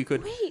you'd like, we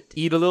could Wait.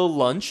 eat a little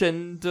lunch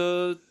and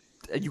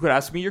you could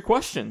ask me your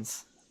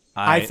questions.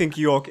 I think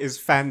York is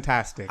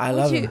fantastic. I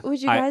love it.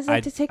 Would you guys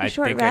like to take a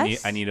short think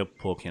rest? I need to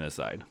pull Kin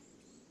aside.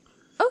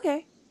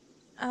 Okay.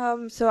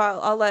 So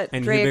I'll let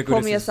And Drake pull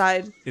Ubiquitous me is-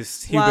 aside.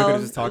 Is while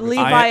Ubiquitous is talking?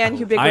 Levi I- and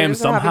Ubiquitous I am are having a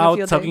somehow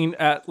field day. tugging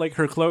at like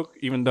her cloak,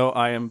 even though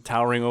I am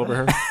towering over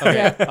her.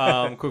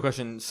 Okay. Quick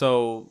question.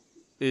 So,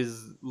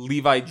 is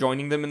Levi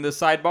joining them in the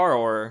sidebar,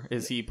 or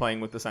is he playing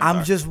with the centaur?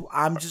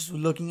 I'm just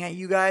looking at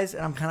you guys,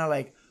 and I'm kind of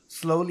like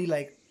slowly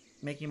like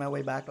making my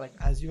way back. Like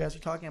as you guys are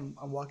talking,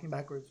 I'm walking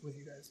backwards with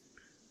you guys.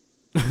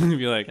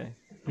 Be like,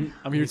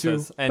 I'm here He too.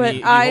 says, and But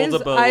he eyes holds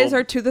up a eyes little-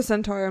 are to the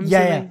centaur. I'm Yeah,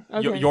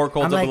 assuming. Okay. York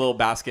holds I'm up like- a little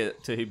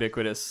basket to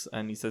Ubiquitous,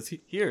 and he says,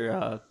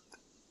 "Here,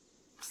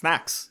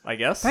 snacks, I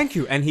guess." Thank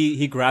you. And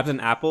he grabs an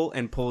apple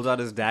and pulls out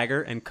his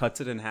dagger and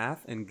cuts it in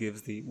half and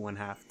gives the one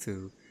half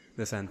to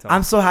the centaur.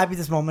 I'm so happy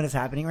this moment is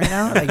happening right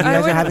now. Like you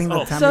guys would- are having the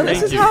Oh, time. So of your this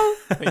Thank is you. how.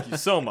 Thank you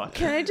so much.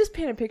 Can I just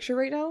paint a picture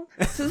right now?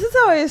 So this is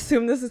how I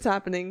assume this is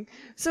happening.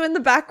 So in the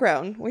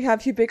background, we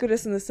have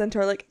Ubiquitous and the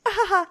centaur like, ah,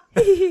 ha,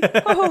 ha, hee, hee,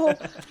 oh.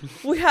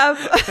 We have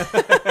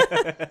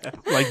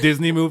Like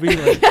Disney movie.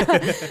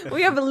 Like,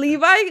 we have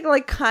Levi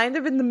like kind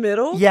of in the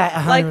middle. Yeah,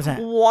 100%. like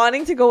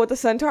wanting to go with the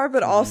centaur,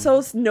 but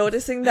also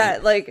noticing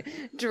that like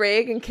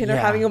Drake and Kin are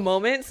Yeah. having a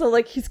moment. So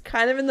like he's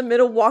kind of in the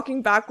middle,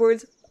 walking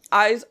backwards,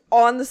 eyes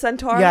on the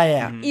centaur.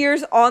 Yeah.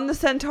 Ears on the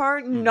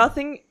centaur,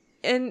 nothing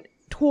in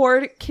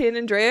toward Kin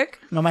and Drake.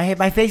 No,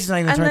 my face is not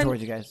even And turned then-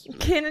 towards you guys.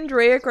 Kin and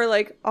Drake are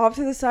like off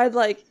to the side,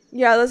 like,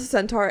 yeah, that's a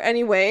centaur.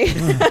 Anyway,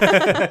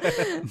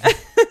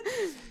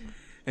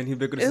 and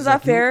Ubiquitous is that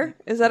like, fair?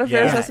 Is that a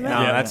fair Yeah, assessment?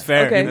 No, Yeah. that's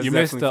fair. Okay. That's you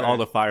missed definitely all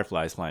fair. the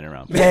fireflies flying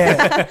around.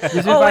 Yeah. There's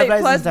been Oh, wait,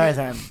 fireflies plus- this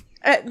entire time.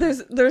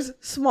 There's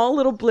small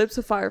little blips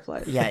of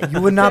fireflies. Yeah,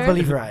 you would not Fair.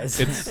 believe your eyes.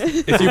 It's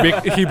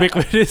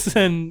Ubiquitous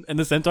and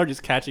the centaur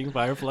just catching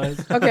fireflies.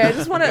 Okay, I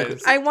just want Okay.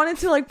 to. I wanted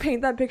to like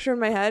paint that picture in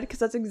my head because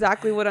that's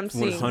exactly what I'm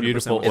seeing. 100%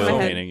 Beautiful in my oil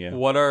head. painting. Yeah.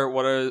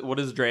 What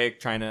is Drake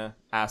trying to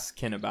ask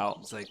Kin about?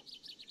 It's like,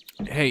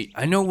 hey,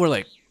 I know we're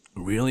like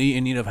really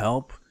in need of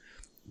help,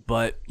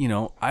 but you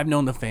know, I've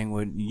known the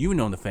Fangwood, you've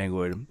known the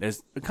Fangwood.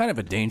 It's kind of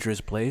a dangerous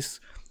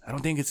place. I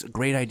don't think it's a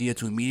great idea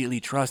to immediately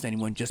trust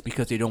anyone just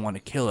because they don't want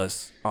to kill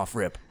us off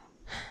rip.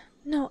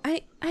 No,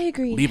 I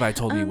agree. Levi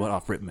told me what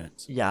off rip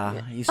meant.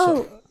 Yeah, he's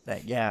Oh. so.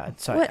 Yeah,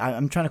 sorry. What?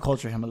 I'm trying to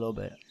culture him a little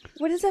bit.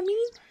 What does that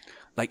mean?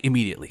 Like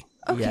immediately.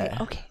 Okay, Yeah.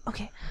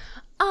 okay.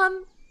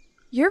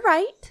 You're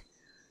right.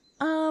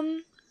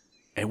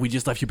 And we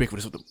just left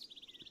Ubiquitous with them.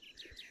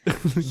 And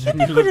you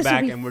Ubiquitous look will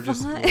back be and we're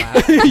just fine.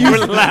 laughing. You were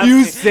laughing.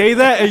 You say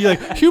that and you're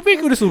like,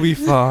 Ubiquitous will be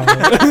fine.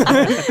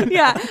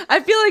 Yeah, I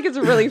feel like it's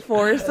really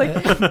forced. Like,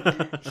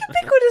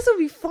 Ubiquitous will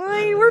be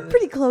fine. We're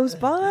pretty close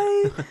by.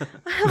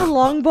 I have a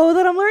longbow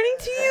that I'm learning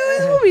to use.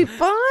 We'll be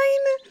fine.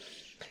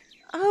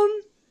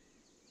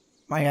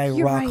 My guy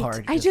You're rock right.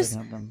 hard. I just-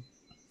 looking at them.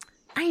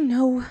 I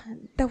know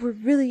that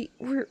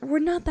we're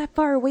not that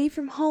far away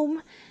from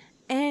home,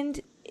 and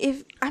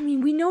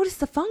we noticed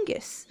the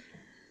fungus.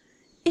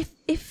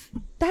 If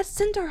that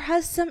centaur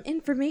has some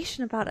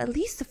information about at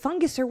least the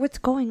fungus or what's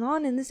going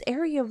on in this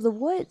area of the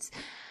woods,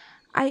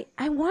 I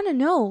want to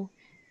know.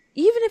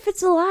 Even if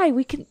it's a lie,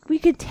 we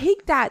could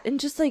take that and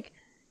just like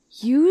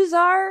use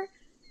our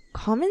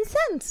common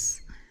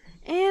sense.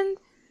 And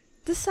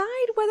decide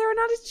whether or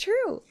not it's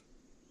true.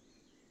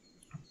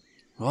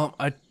 Well,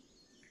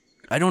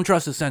 I don't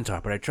trust the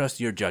centaur, but I trust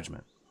your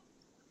judgment.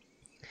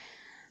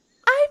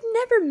 I've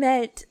never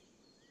met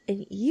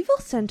an evil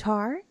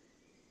centaur.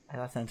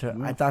 I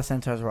thought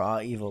centaurs were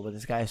all evil, but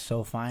this guy is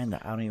so fine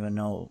that I don't even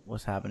know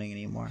what's happening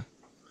anymore.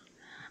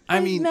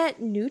 I've met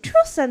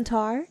neutral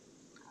centaur.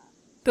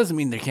 Doesn't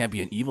mean there can't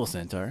be an evil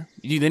centaur.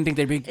 You didn't think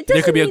It there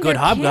doesn't could be a mean good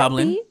there can't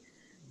hobgoblin? be.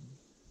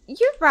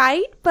 You're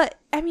right, but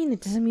I mean,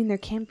 it doesn't mean there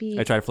can't be.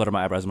 I try to flutter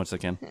my eyebrows as much as I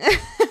can.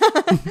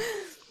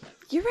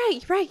 You're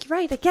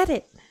right. I get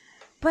it.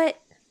 But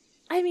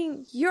I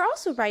mean, you're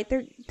also right.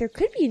 There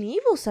could be an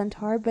evil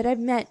centaur, but I've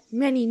met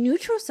many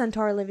neutral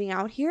centaur living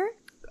out here.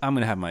 I'm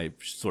gonna have my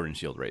sword and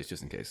shield raised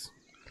just in case.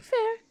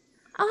 Fair.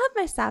 I'll have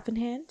my staff in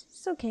hand.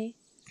 It's okay.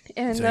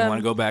 And So you want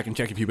to go back and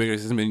check if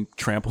Ubiquitous hasn't been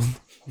trampled?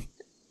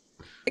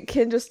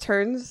 Ken just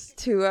turns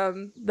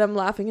to them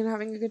laughing and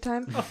having a good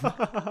time.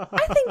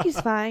 I think he's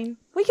fine.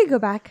 We could go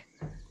back.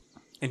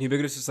 And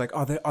Ubiquitous is like,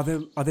 are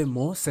there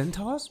more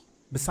centaurs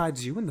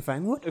besides you in the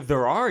Fangwood?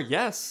 There are,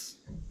 yes.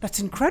 That's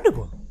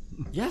incredible.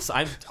 Yes,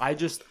 I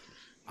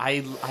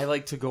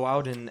like to go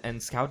out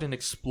and scout and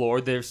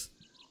explore. There's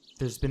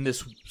been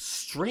this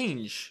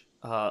strange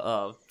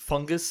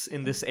fungus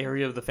in this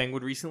area of the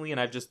Fangwood recently, and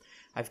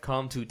I've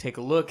come to take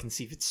a look and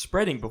see if it's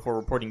spreading before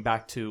reporting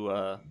back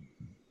to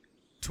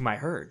my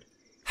herd.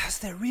 Has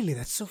there really?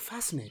 That's so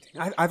fascinating.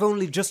 I've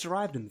only just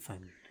arrived in the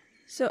Fangwood.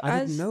 So I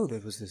didn't know there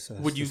was this.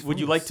 Would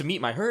you like to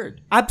meet my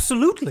herd?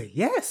 Absolutely,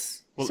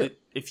 yes. Well,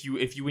 if you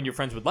and your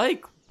friends would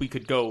like, we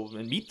could go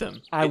and meet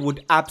them. I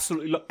would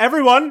absolutely.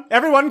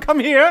 Everyone, come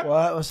here.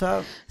 What's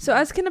up? So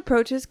as Ken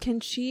approaches, can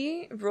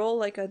she roll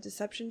like a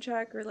deception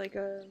check or like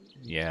a?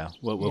 Yeah.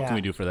 What can Yeah.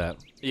 we do for that?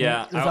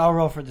 Yeah, I'll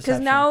roll for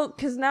deception.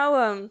 Because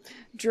now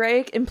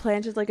Drake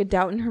implanted like a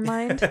doubt in her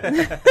mind.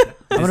 I'm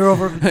gonna roll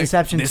for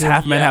deception This too.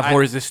 half man, Yeah, half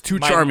horse is too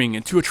my- charming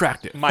and too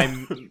attractive. my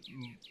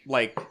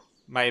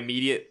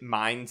immediate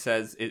mind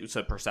says it's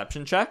a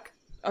perception check,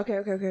 okay.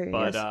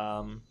 but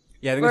Yes.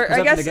 Yeah, I think Or it's I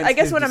perception guess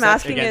against what his I'm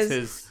deception. asking against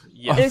is, his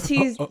yes. is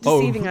he's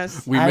deceiving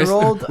us? We I missed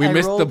rolled the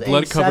a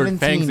blood-covered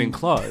fangs 17. and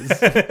claws.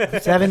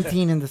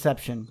 17 in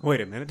deception. Wait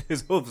a minute,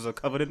 his hooves are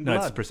covered in No,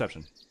 it's blood.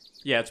 perception,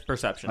 Yeah, it's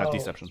perception. not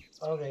deception.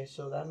 Okay,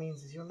 so that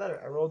means it's even better.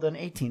 I rolled an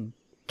 18.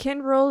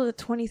 Ken rolled a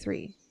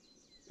 23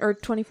 or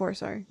 24.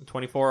 Sorry.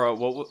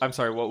 24. I'm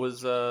sorry. What was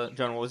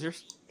John? What was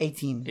yours?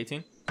 18.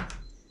 18.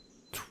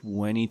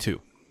 22.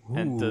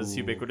 And does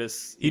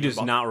Ubiquitous? He eat does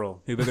the not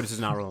roll. Ubiquitous is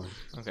not rolling.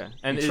 Okay.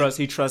 And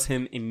He trusts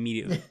him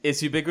immediately.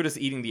 is Ubiquitous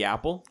eating the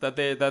apple that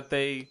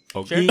they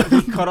Okay. shared?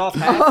 He cut off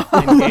half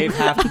and gave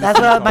half to the That's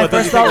what my centaur.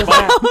 first thought was.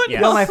 That.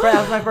 Yes. Yo,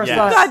 that was my first Yes.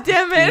 thought. God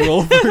damn it!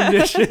 Roll for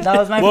initiative. That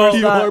was my Well, first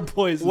You are thought.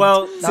 poisoned.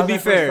 Well, That to was be my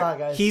first fair, thought,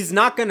 guys. he's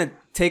not gonna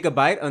take a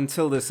bite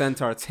until the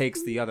centaur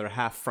takes the other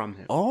half from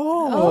him.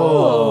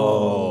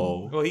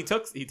 Oh. Well, he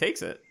takes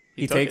it.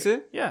 He took takes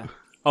it? Yeah.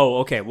 Oh,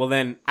 okay. Well,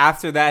 then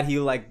after that,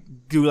 he'll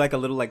do a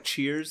little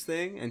cheers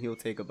thing, and he'll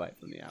take a bite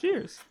from the apple.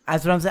 Cheers.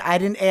 That's what I'm saying. I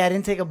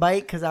didn't take a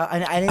bite because I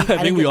didn't.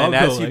 I think we all And go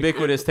as like-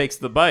 Ubiquitous takes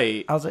the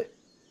bite, I was like,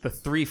 the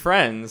three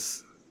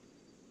friends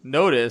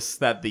notice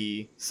that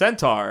the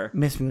centaur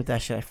miss me with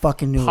that shit. I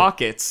fucking knew it.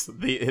 pockets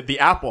the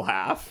apple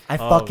half. I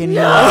fucking knew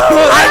it.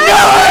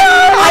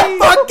 I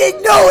fucking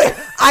knew it.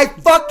 I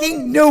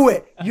fucking knew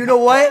it. You know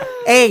what?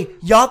 Hey,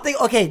 y'all think,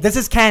 okay, this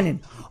is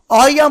canon.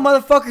 All y'all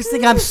motherfuckers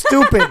think I'm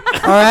stupid,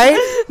 alright?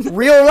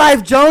 Real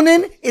life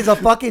Jonan is a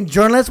fucking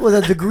journalist with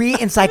a degree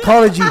in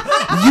psychology.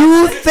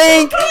 You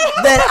think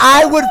that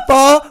I would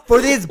fall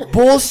for this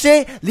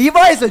bullshit?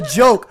 Levi is a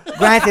joke.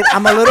 Granted,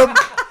 I'm a little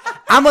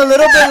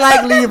bit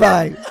like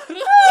Levi.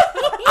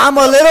 I'm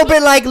a little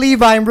bit like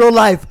Levi in real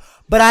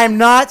life, but I'm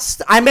not.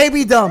 I may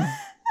be dumb,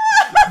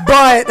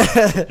 but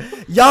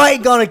y'all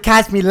ain't gonna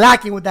catch me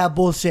lacking with that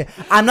bullshit.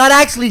 I'm not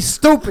actually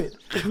stupid.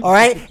 All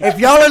right. If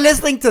y'all are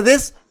listening to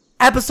this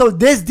episode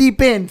this deep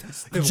in,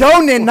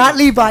 Jonan, not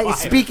Levi, is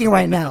speaking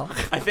right now.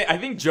 I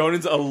think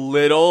Jonan's a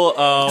little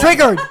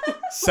Triggered.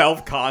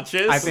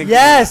 self-conscious. I think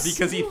Yes.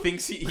 because he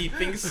thinks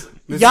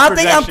This Y'all is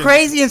think I'm projection.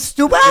 crazy and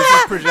stupid?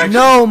 is projection.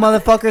 No,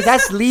 motherfuckers.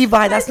 That's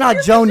Levi. That's not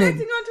Jonan.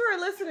 Projecting onto our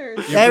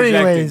listeners. You're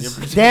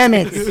Anyways, damn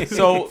it.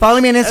 so.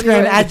 Follow me on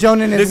Instagram at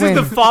Jonan is This win.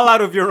 is the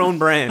fallout of your own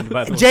brand,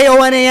 by the way.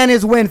 JONAN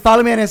is win.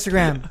 Follow me on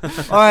Instagram.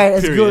 All right,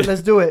 let's do it.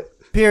 Let's do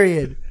it.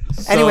 Period.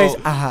 Anyways,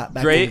 back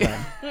to Drake. Levi.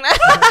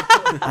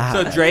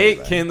 So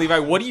Drake, Ken, Levi,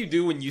 what do you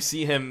do when you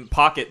see him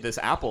pocket this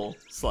apple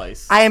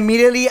slice? I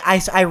immediately, I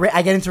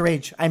get into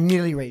rage. I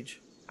immediately rage.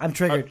 I'm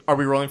triggered. Are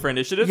we rolling for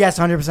initiative? Yes,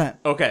 100%.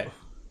 Okay.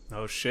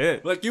 Oh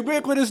shit. Like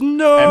Ubiquitous,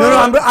 no.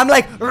 And- No, I'm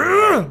like,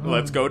 "Ugh."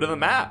 Let's go to the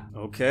map.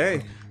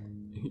 Okay.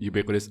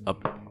 Ubiquitous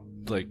up,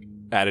 like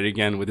at it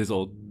again with his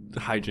old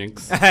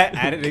hijinks.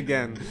 At it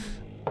again.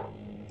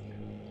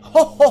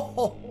 Ho, ho,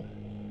 ho.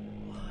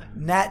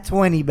 Nat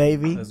 20,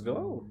 baby. Let's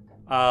go.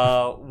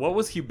 What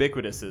was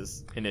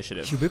Ubiquitous's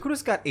initiative?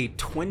 Ubiquitous got a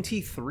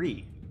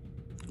 23.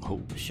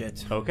 Oh,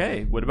 Shit.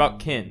 Okay. What about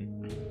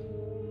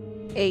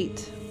Kin?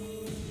 8.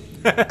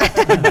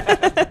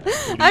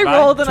 I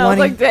rolled and I was 20.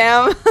 like,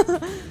 damn.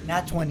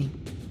 Nat 20.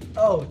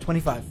 Oh,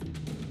 25.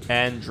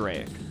 And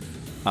Drake.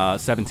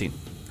 17.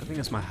 I think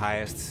that's my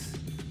highest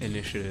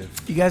initiative.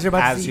 You guys are about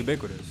to As see.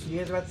 ubiquitous. You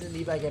guys are about to see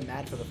Levi get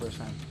mad for the first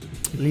time.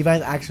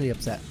 Levi's actually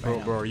upset. Right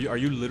now. Bro, are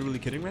you literally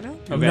kidding right now?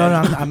 Okay. No,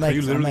 I'm like. Are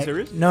you literally I'm like,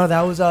 serious? No,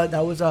 that was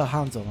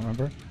Hanzo.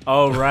 Remember?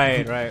 Oh,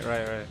 right.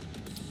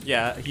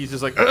 Yeah, he's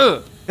just like,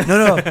 ugh.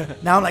 No.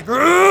 Now I'm like,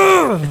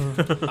 because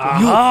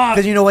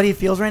you know what he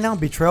feels right now?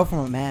 Betrayal from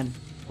a man.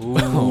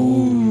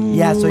 Ooh.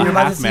 Yeah, so you're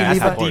about to see half-man,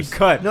 Levi. half-horse. Deep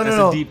cut. No. That's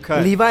a deep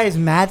cut. Levi is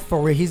mad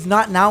for where he's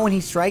not now. When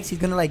he strikes, he's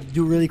gonna like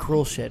do really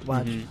cruel shit.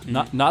 Watch.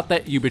 Not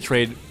that you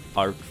betrayed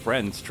our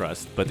friends'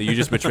 trust, but that you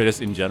just betrayed us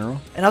in general.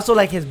 And also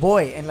like his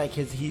boy and like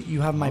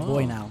you have my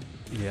boy now.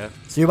 Yeah.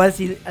 So you're about to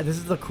see. This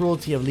is the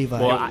cruelty of Levi.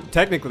 Well,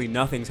 technically,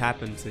 nothing's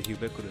happened to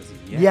ubiquitous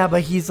yet. yeah,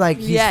 but he's like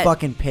he's Yet.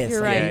 fucking pissed.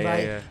 You're Like, right. Yeah,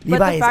 Levi, yeah. Levi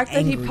But the is fact that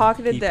angry. he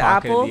pocketed the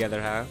pocketed apple. the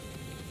other half.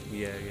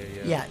 Yeah.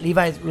 Yeah,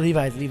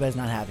 Levi's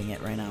not having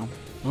it right now.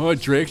 Oh,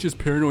 Drake's just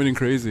paranoid and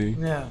crazy.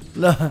 Yeah.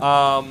 So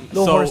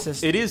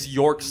horses. it is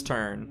York's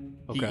turn.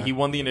 Okay. He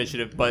won the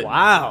initiative, but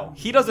Wow.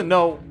 he doesn't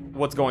know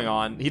what's going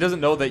on. He doesn't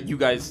know that you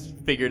guys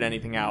figured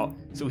anything out,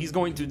 so he's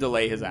going to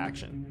delay his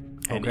action.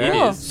 And Okay. it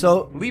Cool. is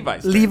So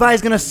Levi's turn.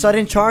 Levi's gonna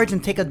sudden charge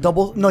and take a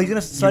double. No, he's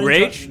gonna sudden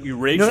charge. You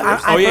rage No,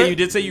 first? Oh yeah, heard- you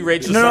did say you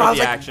raged to No, start I was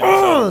the like, action.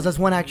 oh, so- that's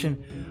one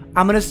action.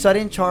 I'm gonna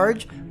sudden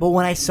charge, but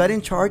when I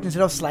sudden charge,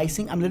 instead of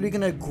slicing, I'm literally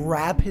gonna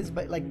grab him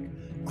by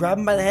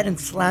the head and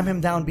slam him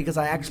down because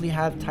I actually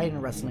have Titan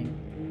wrestling.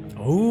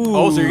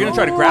 Oh, so you're gonna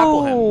try to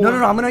grapple him?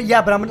 No, I'm gonna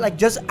but I'm gonna like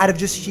just out of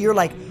just sheer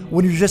like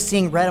when you're just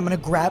seeing red, I'm gonna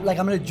grab I'm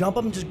gonna jump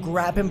up and just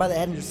grab him by the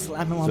head and just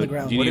slam him on So the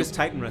ground. do you What need- is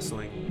Titan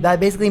wrestling? That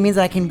basically means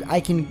I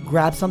can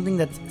grab something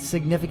that's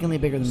significantly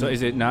bigger than So me.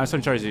 is it now?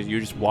 Some charge? You're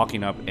just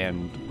walking up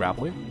and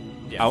grappling?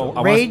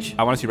 Yeah. Rage?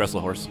 I want to see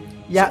wrestle horse.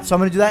 Yeah, so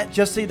I'm gonna do that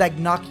just to like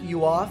knock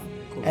you off,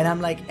 and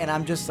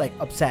I'm just like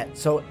upset.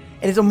 So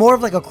it is more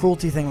of like a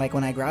cruelty thing. Like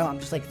when I grab, I'm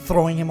just like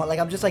throwing him. Like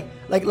I'm just like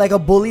a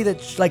bully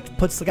that like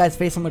puts the guy's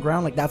face on the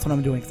ground. Like that's what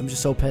I'm doing because I'm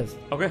just so pissed.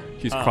 Okay.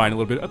 He's crying a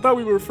little bit. I thought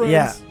we were friends.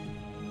 Yeah.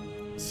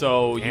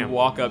 So you Damn.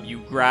 walk up, you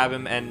grab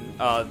him, and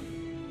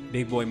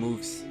Big boy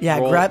moves. Yeah,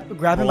 roll, grab him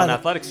roll by an the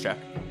athletics check.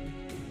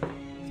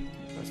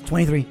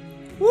 23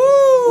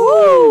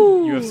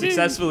 You have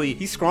successfully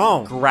He's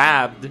strong.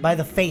 grabbed by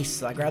the face.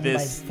 So I grabbed him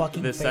by his this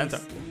fucking this face. centaur.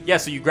 Yeah,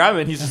 so you grab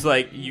him, and he's just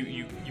like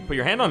you put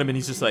your hand on him, and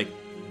he's just like,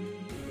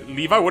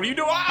 Levi, what are you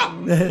doing? Ah!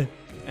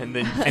 And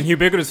then And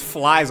Ubiquitous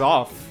flies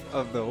off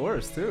of the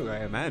horse, too,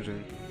 I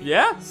imagine.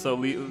 yeah,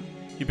 so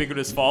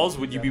Ubiquitous falls.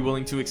 Would you be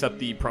willing to accept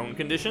the prone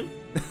condition?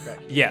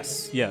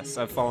 Yes,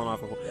 I've fallen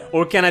off.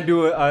 Or can I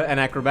do an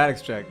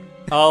acrobatics check?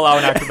 I'll allow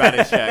an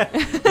acrobatics check.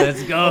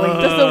 Let's go.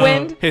 Does the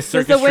wind? His Does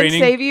circus the wind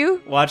training. save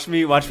you? Watch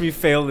me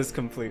fail this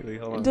completely.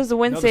 Hold on. Does the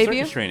wind No, the save circus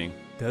you? training.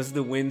 Does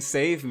the wind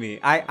save me?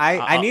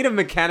 I need a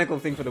mechanical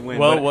thing for the wind.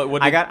 Well, but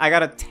what I did-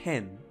 got a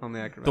 10 on the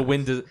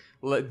acrobatics.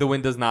 The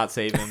wind does not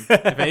save him.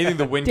 If anything,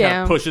 the wind kind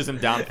Damn. of pushes him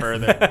down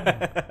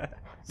further.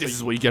 This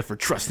is what you get for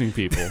trusting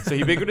people. So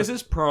Ubiquitous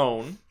is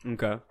prone,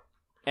 Okay.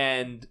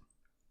 and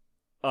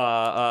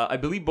I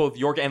believe both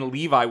York and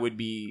Levi would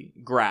be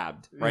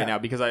grabbed right now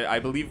because I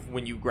believe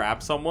when you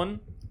grab someone,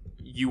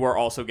 you are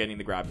also getting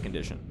the grab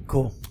condition.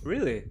 Cool.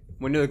 Really?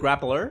 When you're the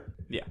grappler?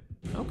 Yeah,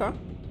 Okay.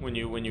 when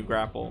you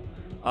grapple,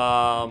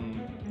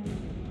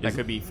 that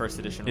could be first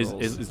edition Is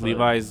rules. is but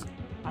Levi's?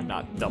 I'm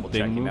not double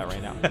Big checking move? that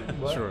right now.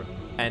 Sure.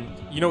 And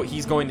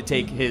he's going to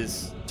take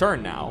his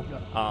turn now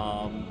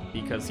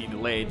because he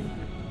delayed.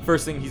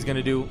 First thing he's going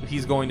to do,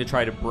 he's going to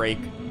try to break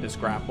this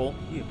grapple.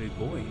 He a big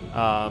boy.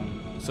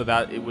 So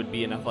that it would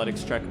be an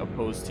athletics check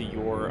opposed to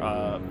your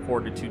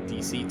fortitude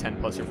DC,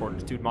 10 plus your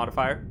fortitude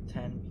modifier.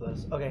 10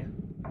 plus. Okay.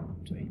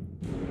 Sweet.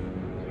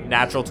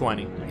 Natural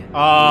 20.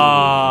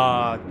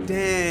 Ah,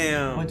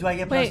 damn. What do I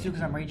get Wait. plus 2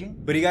 because I'm raging?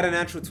 But he got a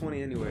natural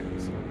 20 anyway.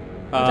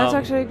 That's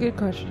actually a good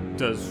question.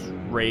 Does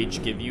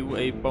rage give you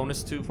a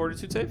bonus to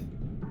fortitude save?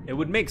 It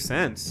would make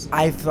sense.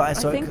 I thought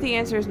so. I think the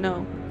answer is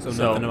no. So,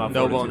 So nothing about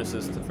no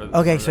fortitude. bonuses for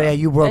Okay, for so that. yeah,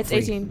 you broke It's free.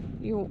 18.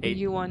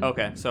 You won.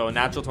 Okay, so a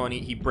natural 20.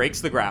 He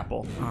breaks the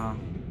grapple. Uh,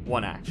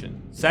 One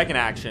action. Second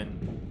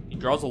action, he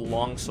draws a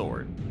long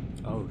sword.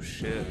 Oh,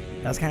 shit.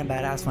 that was kind of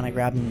badass when I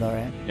grabbed him, though,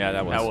 right? Yeah,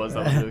 that was.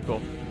 That was really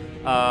cool.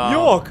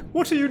 York,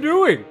 what are you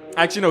doing?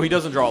 Actually, no, he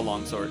doesn't draw a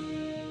long sword.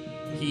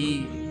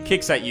 He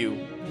kicks at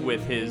you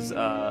with his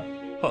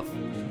hoof.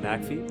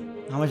 Back feet?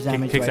 How much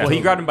damage kicks do I at Well, do?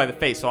 he grabbed him by the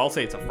face, so I'll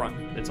say it's a front.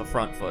 It's a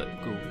front foot.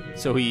 Cool.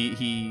 So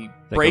he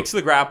Like breaks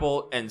the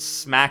grapple and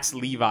smacks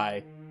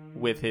Levi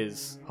with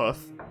his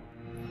hoof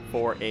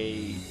for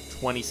a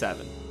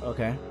 27.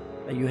 Okay.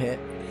 You hit.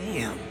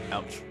 Damn.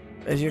 Ouch.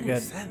 As you're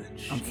good.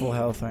 Savage. I'm full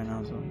health right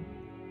now, so.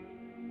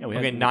 Yeah, we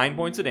Okay, had 9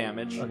 points of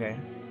damage. Okay.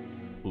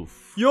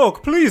 Oof.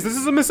 York, please, this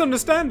is a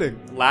misunderstanding.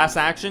 Last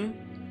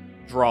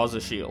action, draws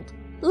a shield,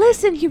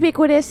 Listen,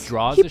 Ubiquitous.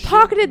 Draws he a shield?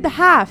 pocketed the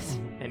half.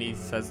 and he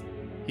says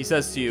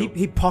to you,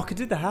 He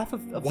pocketed the half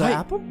of the "Why?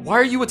 apple? Why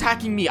are you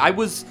attacking me?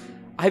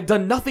 I've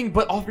done nothing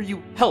but offer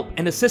you help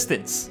and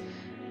assistance.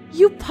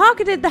 You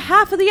pocketed the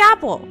half of the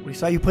apple. We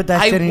saw you put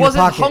that shit I in your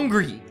wasn't pocket.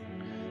 hungry.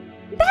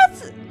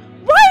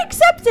 Why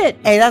accept it?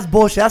 Hey, that's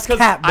bullshit. That's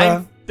cap,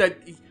 bro. that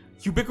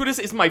Ubiquitous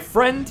is my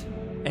friend,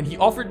 and he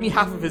offered me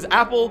half of his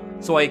apple,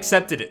 so I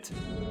accepted it.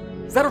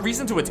 Is that a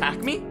reason to attack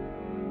me?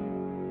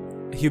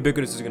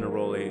 Ubiquitous is gonna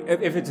roll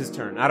if it's his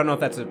turn. I don't know if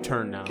that's a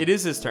turn now. It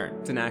is his turn.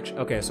 It's an action.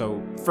 Okay,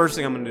 so first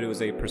thing I'm gonna do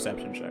is a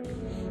perception check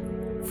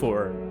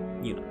for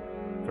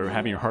For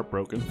having your heart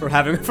broken. is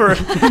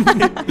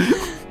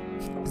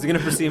he gonna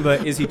perceive?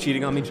 But is he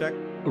cheating on me? Check.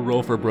 A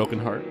roll for a broken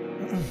heart.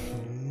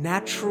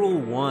 Natural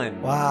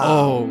 1. Wow.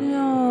 Oh,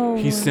 No.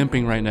 he's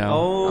simping right now.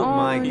 Oh,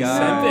 my He's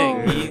god.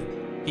 simping.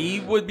 He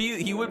would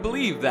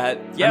believe that,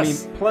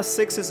 yes, I mean,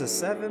 +6 is a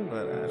 7,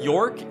 but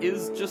York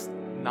is just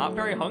not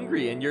very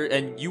hungry, and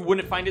you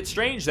wouldn't find it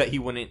strange that he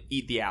wouldn't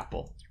eat the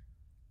apple.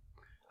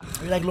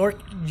 Like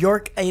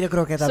York ate a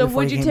croqueta. So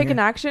before would he you came take here. an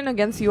action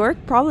against York?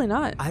 Probably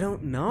not. I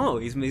don't know.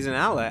 He's an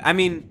ally. I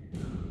mean,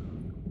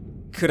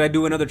 could I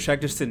do another check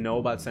just to know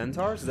about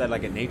centaurs? Is that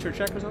like a nature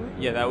check or something?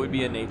 Yeah, that would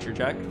be a nature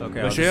check.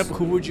 Okay. But straight up,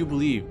 who would you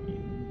believe?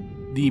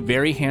 The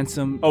very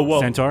handsome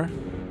centaur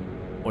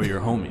or your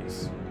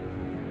homies?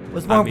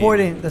 What's more I mean-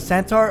 important, the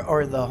centaur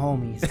or the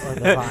homies or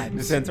the vibes?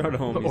 The centaur to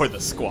homies. Or the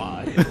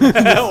squad.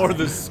 or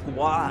the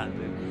squad.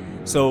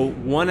 So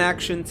one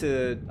action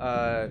to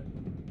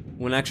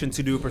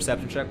do a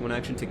perception check, one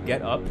action to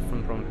get up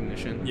from prone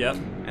condition. Yep.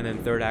 And then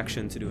third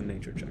action to do a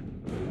nature check.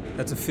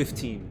 That's a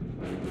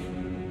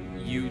 15.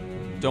 You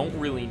don't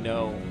really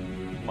know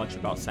much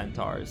about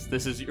centaurs.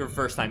 This is your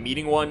first time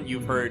meeting one.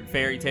 You've heard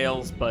fairy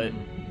tales, but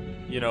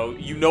you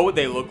know what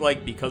they look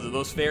like because of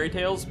those fairy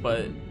tales,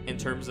 but in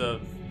terms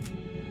of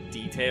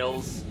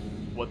details,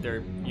 what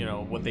they're,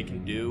 what they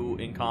can do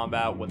in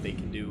combat, what they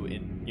can do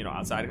in,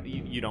 outside of,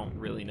 you don't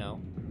really know.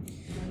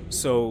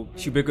 So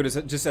Ubiquitous,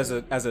 just as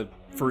a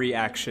free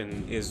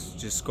action, is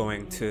just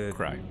going to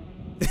Cry.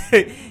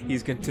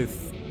 he's going to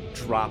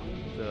drop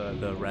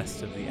the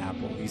rest of the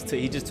apple.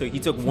 He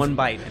took one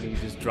bite and he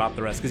just dropped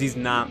the rest because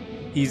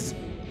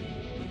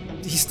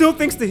he still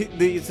thinks that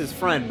it's his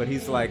friend, but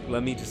he's like,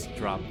 let me just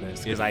drop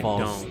this because I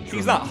don't.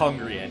 He's not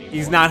hungry anymore.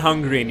 He's not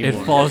hungry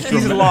anymore. It falls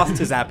He's drama- lost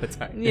his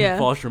appetite. Yeah. It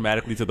falls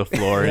dramatically to the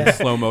floor in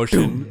slow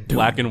motion,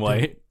 black and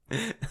white.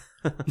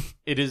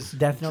 It is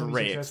Death Note music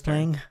Drake's starts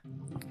turn. playing.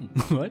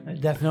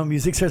 What? Death Note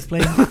music starts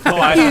playing.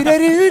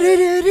 I-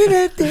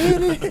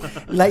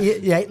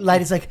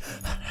 Light is like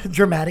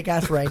dramatic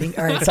ass writing.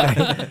 All right,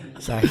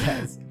 sorry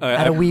guys.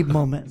 At a weeb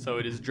moment, So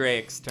it is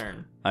Drake's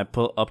turn. I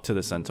pull up to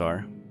the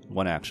centaur.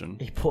 One action.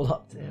 he pulled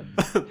up to him.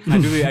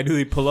 I do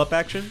the pull up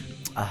action.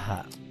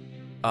 Uh-huh.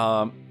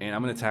 And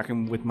I'm gonna attack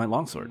him with my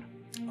longsword.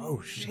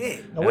 Oh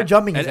shit! No, we're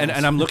jumping his And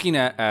ass. I'm looking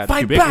at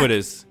Fight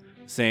Ubiquitous,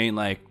 saying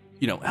like,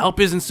 help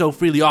isn't so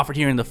freely offered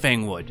here in the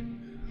Fangwood.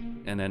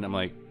 And then I'm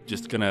like,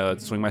 just gonna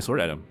swing my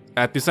sword at him.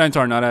 At the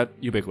centaur, not at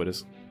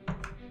Ubiquitous.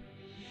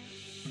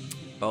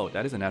 Oh,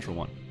 that is a natural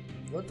 1.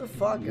 What the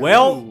fuck?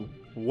 Well,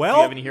 Do you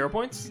have any hero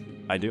points?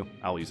 I do.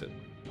 I'll use it.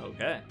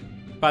 Okay.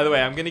 By the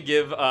way, I'm gonna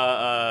give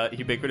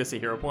Ubiquitous a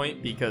hero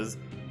point because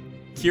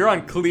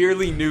Kieran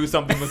clearly knew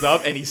something was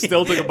up and he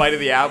still took a bite of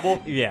the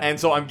apple. Yeah. And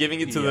so I'm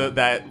giving it to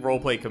that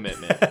roleplay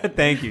commitment.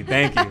 thank you.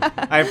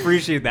 I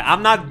appreciate that.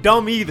 I'm not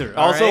dumb either.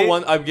 Also,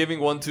 alright? I'm giving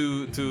one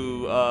to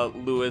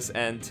Lewis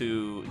and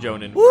to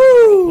Jonan Woo!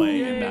 for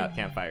play in that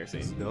campfire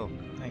scene. No.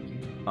 Thank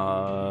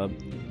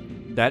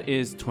you. That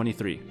is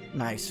 23.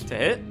 Nice. To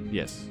hit,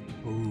 Yes.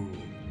 Ooh.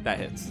 that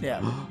hits.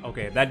 Yeah.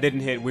 Okay, that didn't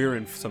hit. We were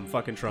in some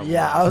fucking trouble.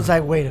 Yeah, I was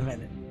like, wait a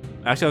minute.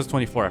 Actually, I was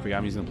 24. I forgot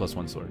I'm using the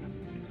 +1 sword.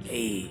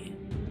 Hey,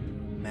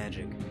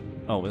 magic.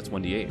 Oh, that's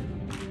 1d8.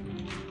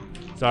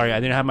 Sorry, I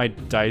didn't have my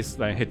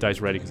hit dice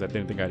ready because I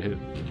didn't think I'd hit.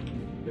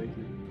 Thank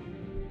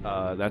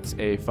you. That's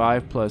a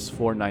 5 +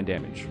 4, 9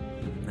 damage.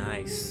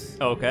 Nice.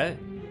 Okay.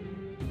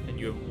 And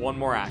you have one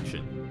more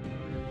action.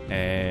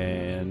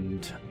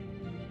 And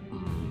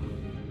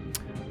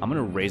I'm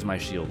gonna raise my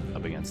shield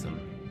up against him.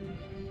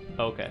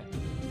 Okay.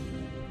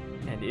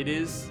 And it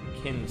is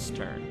Kin's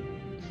turn.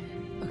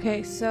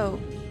 Okay, so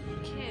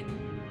Kin,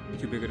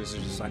 Ubiquitous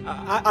is just like,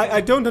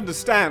 I don't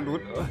understand.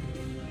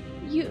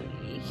 you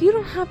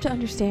don't have to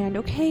understand,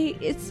 okay?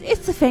 It's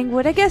the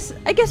Fangwood. I guess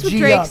what Gee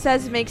Drake up.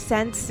 says makes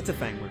sense. It's a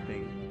Fangwood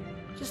thing.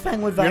 Just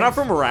Fangwood vibes. You're not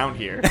from around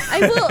here.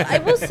 I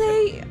will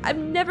say I've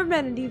never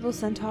met an evil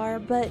centaur,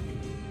 but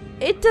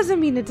it doesn't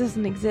mean it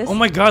doesn't exist. Oh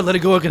my god, let it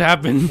go, it could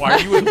happen. Why are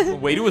you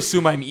way to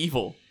assume I'm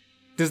evil?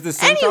 Does the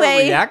centaur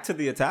Anyway. react to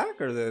the attack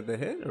or the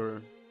hit,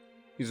 or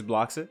he just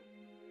blocks it?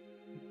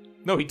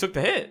 No, he took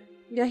the hit.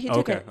 Yeah, he took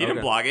Okay. it. He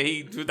didn't block it.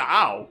 He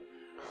ow.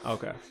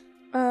 Okay.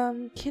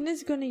 Kin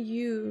is gonna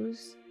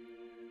use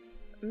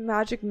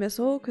magic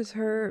missile because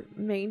her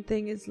main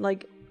thing is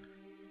like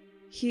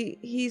she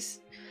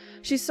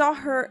saw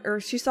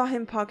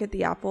him pocket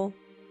the apple,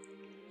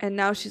 and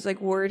now she's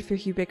like worried for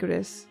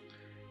Ubiquitous,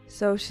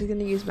 so she's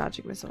gonna use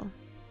magic missile,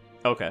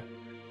 Okay.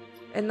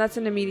 and that's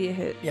an immediate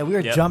hit. Yeah, we were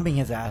Yep. jumping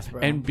his ass,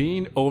 bro. And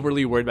being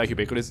overly worried about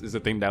Ubiquitous is a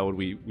thing that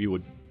we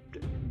would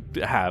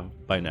have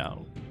by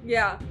now.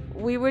 Yeah,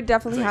 we would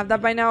definitely It's like- have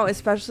that by now,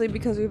 especially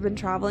because we've been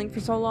traveling for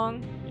so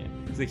long. Yeah.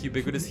 He's like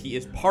Ubiquitous. He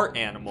is part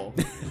animal.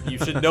 You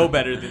should know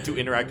better than to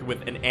interact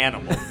with an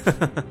animal.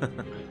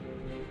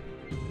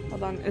 I'll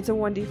Hold on. It's a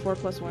 1d4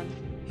 plus 1.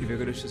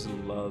 Ubiquitous just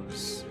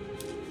loves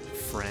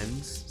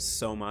friends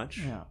so much,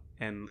 Yeah.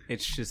 and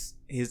it's just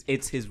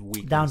it's his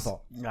weakness.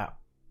 Downfall. Yeah.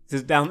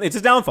 It's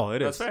his downfall.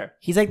 It is. That's fair.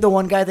 He's like the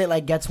one guy that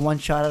like gets one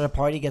shot at a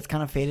party, gets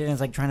kind of faded, and is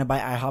like trying to buy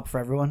IHOP for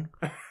everyone.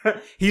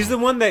 He's the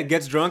one that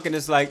gets drunk and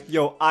is like,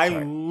 "Yo, I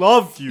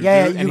love you."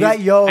 Yeah, dude. you and got-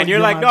 he's- yo, and you're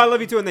you're like, my- "No, I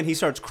love you too," and then he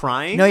starts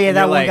crying. No, yeah, and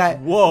that you're one like, guy.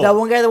 Whoa, That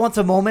one guy that wants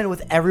a moment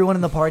with everyone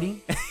in the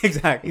party.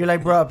 exactly. You're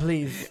like, bro,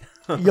 please.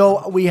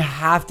 Yo, we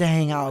have to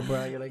hang out,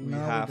 bro. You're like, no,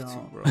 You have we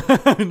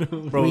to,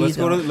 don't. bro. We let's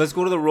don't.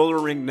 go to the roller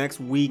rink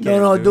next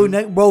weekend. No,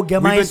 dude, bro,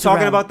 get my We've been Instagram.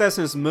 talking about that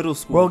since middle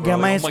school, Bro, get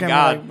my Oh Instagram. my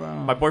god, like, bro.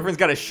 my boyfriend's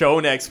got a show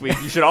next week.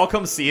 You should all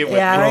come see it with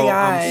Yeah, me. I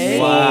got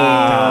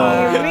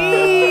Wow.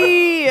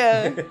 Me!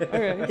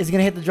 Okay. Is it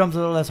gonna hit the drums a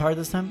little less hard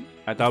this time?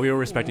 I thought we were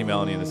respecting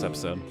Melanie in this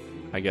episode.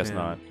 I guess Yeah.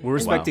 not. We're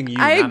respecting you.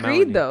 I not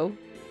agreed, Melanie. though.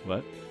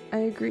 What? I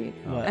agreed.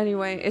 What?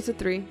 Anyway, it's a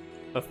 3.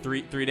 A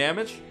three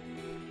damage.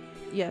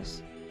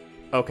 Yes.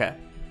 Okay.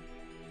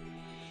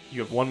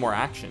 You have one more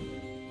action.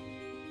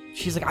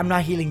 She's like, I'm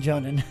not healing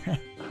Jonan.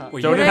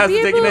 Wait, Jonan I hasn't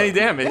be taken able- any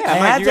damage. Yeah. I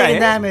Mike, had you got taken hit?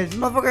 damage.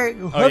 Motherfucker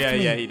hoofed Oh yeah,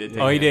 me. yeah, he did.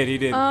 Take Oh, he damage. did. He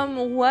did.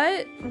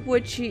 What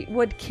would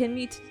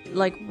Kimmy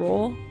like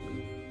roll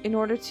in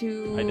order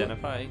to Centaur?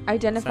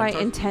 identify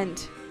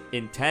intent?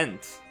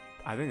 Intent.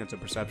 I think that's a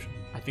perception.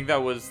 I think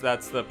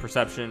that's the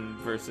perception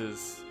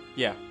versus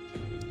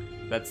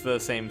that's the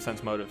same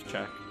sense motive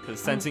check. Because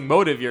sensing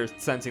motive, you're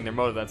sensing their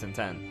motive. That's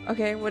intent.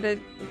 Okay,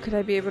 could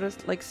I be able to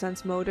like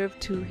sense motive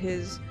to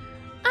his?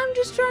 I'm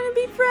just trying to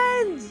be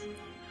friends.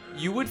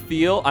 You would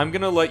feel. I'm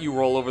gonna let you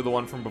roll over the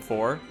one from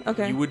before.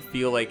 Okay. You would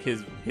feel like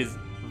his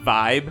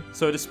vibe,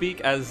 so to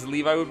speak, as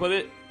Levi would put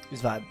it.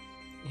 His vibe.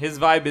 His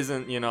vibe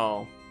isn't,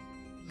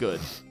 good.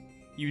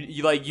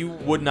 You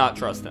would not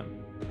trust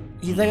him.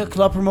 He's like a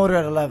club promoter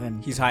at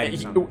 11. He's hiding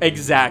something.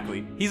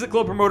 Exactly. He's a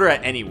club promoter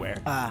at anywhere.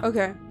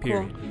 Okay,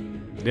 Period.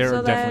 cool. They're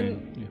So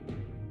definitely.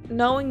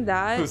 Knowing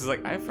that, Who's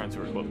like, I have friends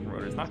who are club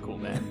promoters. Not cool,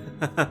 man.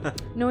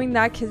 knowing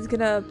that kid's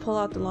gonna pull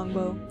out the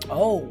longbow.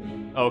 Oh,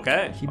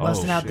 Okay. he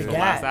busting out the shit. The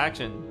last gat.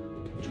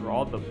 action.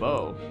 Draw the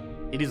bow.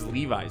 It is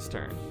Levi's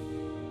turn.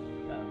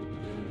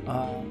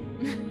 I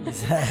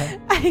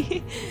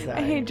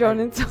hate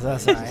Jonan so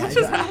much. Sorry. What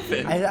just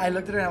happened? I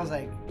looked at her and I was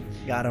like,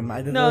 got him. I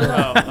didn't No, know.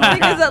 no. Oh, The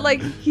thing is that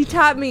like he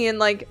tapped me and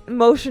like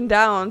motioned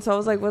down, so I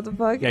was like, "What the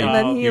fuck?" Yeah, and you,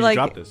 then he you like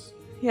dropped this.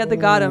 he had the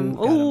got him. Ooh,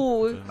 got him.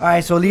 Ooh, All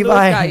right, so Lewis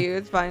got Levi. you.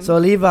 It's fine. So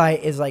Levi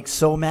is like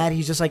so mad.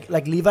 He's just like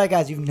Levi,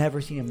 guys. You've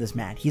never seen him this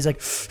mad. He's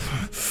like,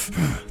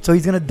 so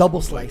he's gonna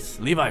double slice.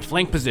 Levi,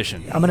 flank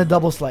position. I'm gonna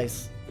double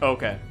slice.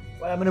 Okay.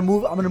 I'm gonna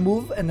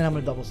move, and then I'm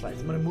gonna double slice.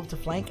 I'm gonna move to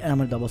flank, and I'm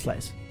gonna double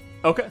slice.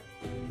 Okay.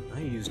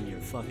 I'm using your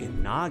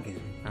fucking noggin.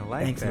 I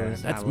like Thanks, that.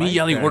 Lewis. That's I me like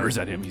yelling that. orders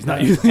at him. He's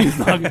not using.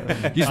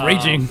 He's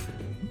raging.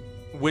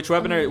 Which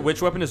weapon is which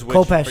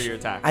Kopesh. for your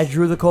attack? I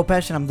drew the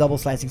Kopesh, and I'm double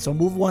slicing. So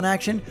move one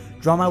action,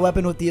 draw my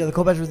weapon with the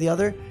Kopesh with the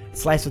other,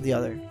 slice with the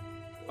other.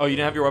 Oh, you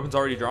didn't have your weapons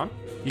already drawn? You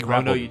Oh, no,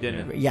 grappled. you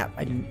didn't. Yeah,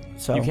 I didn't.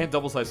 So You can't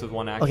double slice with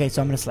one action. okay,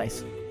 so I'm gonna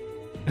slice.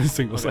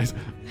 Single slice.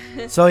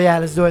 So yeah,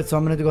 let's do it. So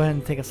I'm gonna go ahead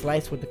and take a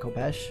slice with the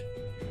Kopesh.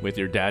 With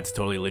your dad's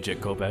totally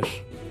legit Kopesh.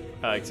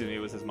 Excuse me, it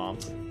was his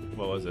mom's.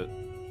 What was it?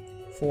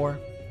 4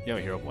 You have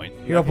a hero point.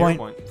 hero hero point.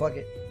 point. Fuck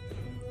it.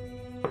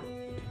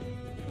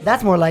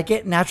 That's more like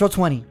it. Natural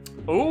 20.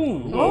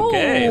 Ooh,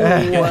 okay.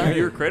 Ooh. Get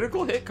your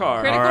critical hit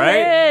card. Critical All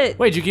right. hit.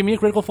 Wait, did you give me a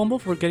critical fumble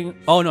for getting?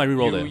 Oh no, I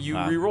rerolled it. You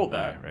re-rolled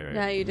that. Right.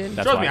 Yeah, you did.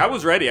 That's Trust me, fine. I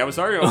was ready. I was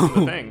sorry I was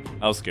the thing.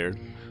 I was scared,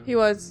 He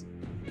was.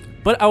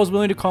 but I was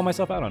willing to call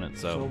myself out on it.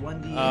 So So,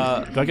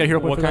 1d. do I get a hero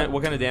point What for kind? that?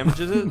 What kind of damage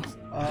is it?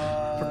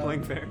 For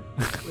playing fair.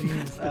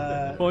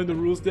 Following the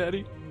rules,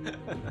 Daddy.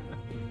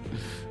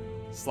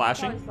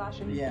 Slashing.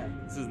 Slashing. Yeah.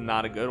 This is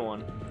not a good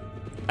one.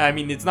 I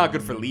mean, it's not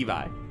good for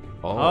Levi.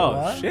 Oh,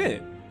 What?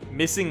 shit.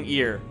 Missing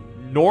ear.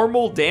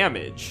 Normal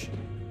damage.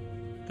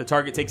 The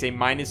target takes a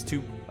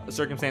 -2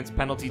 circumstance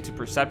penalty to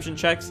perception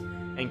checks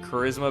and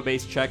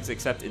charisma-based checks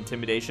except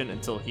intimidation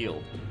until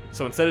healed.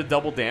 So instead of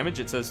double damage,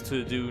 it says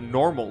to do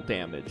normal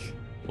damage.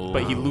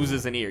 But he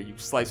loses an ear. You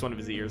slice one of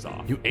his ears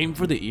off. You aim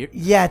for the ear.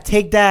 Yeah,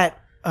 take that.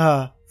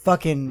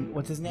 Fucking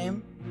what's his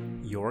name?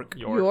 York.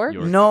 York?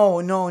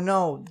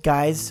 No,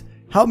 guys,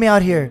 help me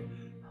out here.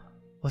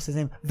 What's his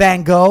name?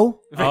 Van Gogh.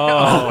 Oh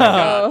my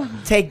god.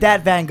 Take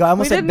that, Van Gogh. I We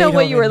almost said didn't know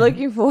what you were Beethoven.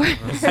 looking for.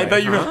 I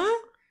thought you were.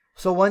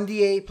 So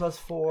 1d8 plus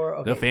 4.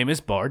 Okay. The famous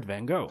bard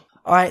Van Gogh.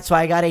 All right, so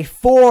I got a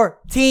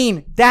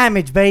 14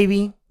 damage,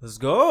 baby. Let's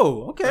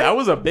go. Okay. That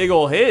was a big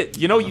ol' hit.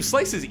 You know, you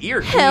slice his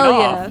ear clean Hell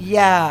off.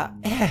 yeah.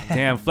 Yeah.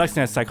 Damn,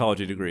 flexing that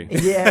psychology degree.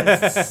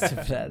 Yes.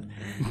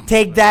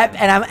 Take that,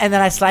 and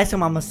then I slice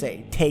him. I'm gonna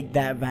say, take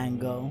that, Van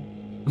Gogh.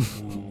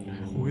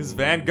 Who is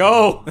Van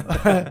Gogh?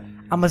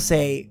 I'm gonna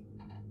say,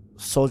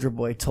 Soldier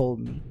Boy told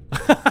me.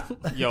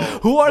 Yo,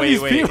 Who are wait,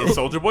 these wait, people? Is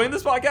Soldier Boy in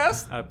this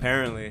podcast?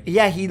 Apparently.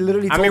 Yeah, he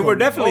literally. I Told mean, we're him.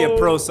 definitely Oh. a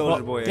pro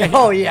Soldier Boy.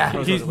 Oh yeah,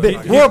 He's-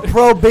 we're a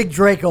pro Big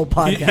Draco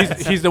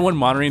podcast. He's the one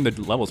monitoring the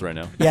levels right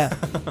now. Yeah,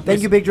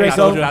 thank you, Big I told you,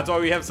 Draco. that's why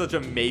we have such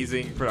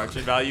amazing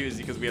production value, is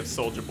because we have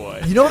Soldier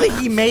Boy. You know that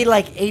he made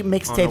like 8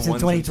 mixtapes in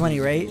ones and 2020,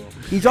 twos. right?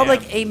 He dropped Yeah.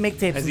 like 8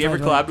 mixtapes. Has in he ever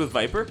 2020. collabed with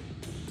Viper?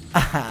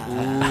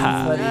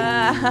 That's funny.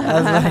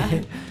 That's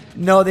funny.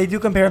 No, they do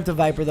compare him to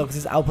Viper though, because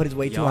his output is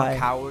way too Y'all high.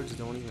 cowards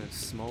don't even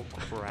smoke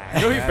crack.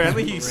 You know, That's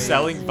apparently he's crazy.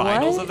 selling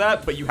vinyls What? of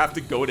that, but you have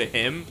to go to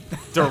him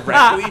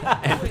directly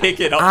and pick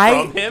it up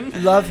I from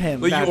him. love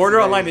him. Like you That's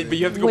order online, amazing. but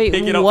you have to go Wait,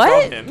 pick it up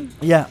what? from him.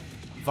 Yeah.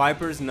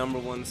 Viper's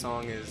 #1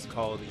 song is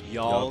called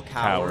 "Y'all Y'all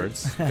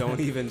Cowards, Cowards. Don't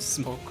Even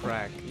Smoke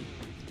Crack."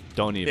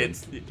 Don't even.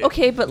 It's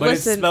Okay, but But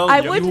it's listen, spelled I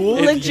would Yule.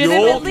 It's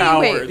legitimately Yule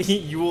wait. Cowards.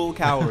 Yule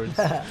Cowards.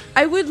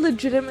 I would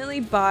legitimately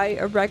buy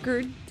a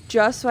record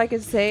just so I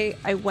could say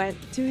I went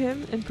to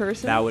him in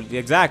person. That would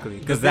exactly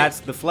because that's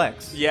the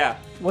flex. yeah.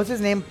 What's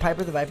his name?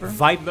 Piper the Viper?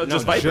 Viper, No,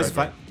 just Viper.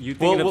 You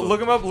Well, thinking of look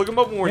him up. Look him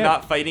up when we're Yeah.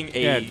 not fighting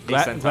a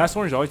centaur. Glass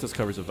Orange always does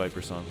covers of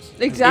Viper songs.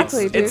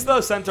 Exactly, dude. It's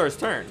the centaur's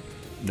turn,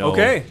 No.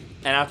 Okay.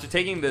 and after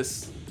taking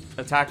this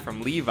attack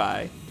from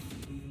Levi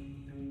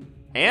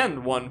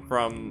and one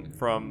from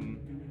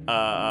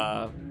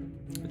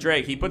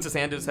Drake, he puts his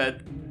hand to his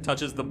head,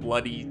 touches the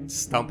bloody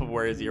stump of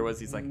where his ear was.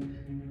 He's like,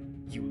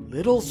 "You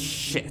little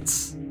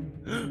shits."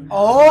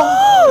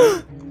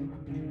 Oh!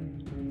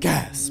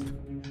 Gasp.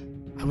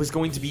 I was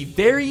going to be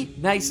very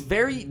nice,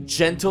 very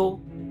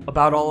gentle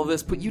about all of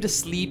this, put you to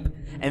sleep,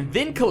 and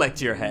then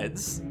collect your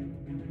heads.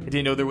 I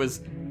didn't know there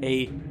was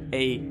a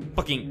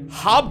fucking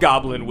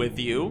hobgoblin with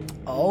you.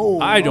 Oh.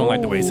 I don't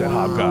like the way you said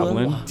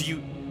hobgoblin.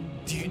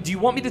 Do you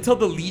want me to tell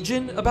the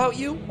Legion about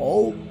you?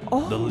 Oh.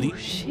 Oh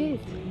shit!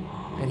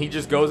 And he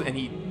just goes and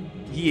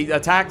he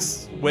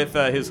attacks with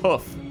his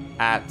hoof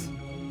at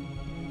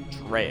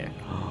Drake.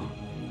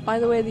 By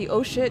the way, the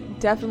oh shit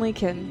definitely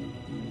can.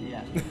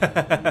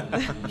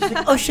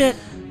 Oh shit.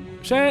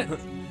 Shit.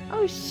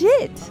 Oh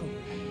shit!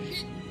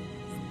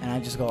 And I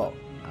just go,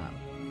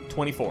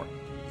 24.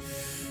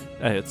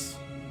 That hits.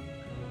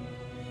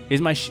 Is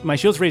my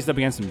shield's raised up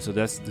against him? So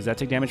does that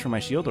take damage from my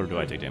shield, or do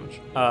I take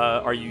damage?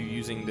 Are you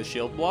using the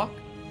shield block?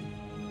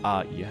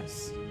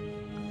 Yes.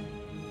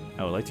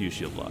 I would like to use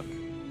shield block.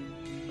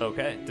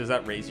 Okay. Does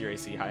that raise your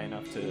AC high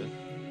enough to?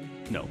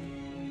 No.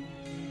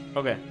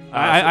 Okay.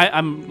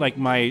 I'm like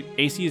my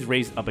AC is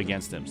raised up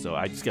against him, so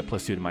I just get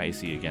 +2 to my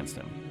AC against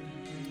him.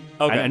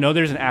 Okay. I know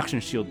there's an action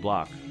shield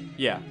block.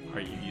 Yeah. Are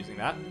you using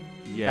that?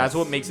 Yes. That's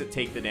what makes it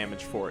take the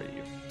damage for you.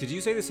 Did you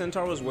say the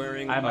centaur was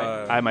wearing?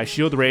 I have my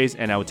shield raised,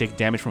 and I would take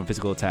damage from a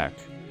physical attack.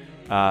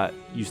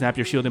 You snap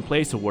your shield in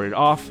place to ward it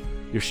off.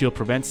 Your shield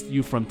prevents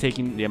you from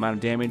taking the amount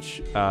of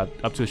damage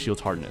up to the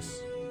shield's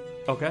hardness.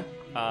 Okay.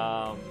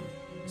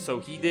 So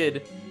he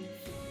did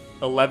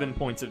 11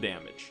 points of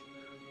damage.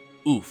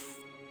 Oof.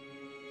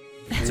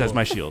 Says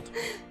my shield.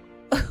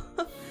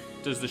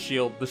 Does the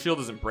shield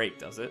doesn't break,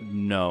 does it?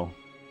 No.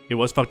 It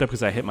was fucked up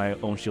because I hit my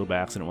own shield by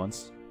accident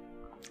once.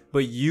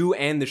 But you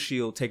and the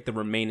shield take the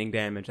remaining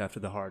damage after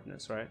the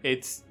hardness, right?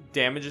 It's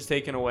damage is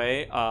taken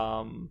away,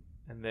 and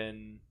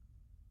then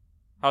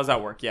how does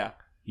that work? Yeah.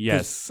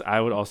 Yes,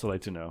 I would also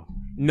like to know.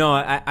 No,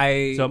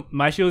 I So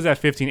my shield is at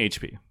 15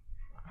 HP.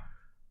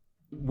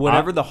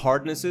 whatever the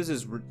hardness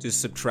is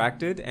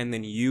subtracted, and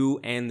then you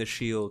and the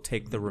shield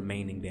take the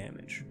remaining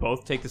damage.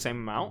 Both take the same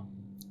amount?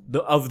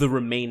 Of the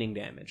remaining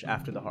damage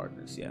after the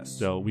hardness, yes.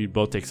 So we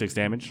both take 6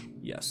 damage.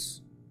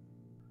 Yes.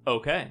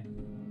 Okay.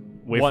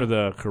 Wait One- for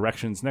the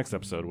corrections next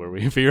episode where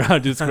we figure out how to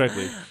do this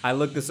correctly. I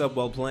looked this up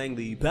while playing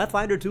the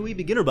Pathfinder 2e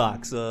beginner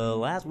box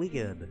last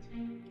weekend.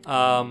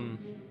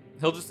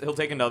 He'll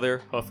take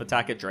another hoof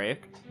attack at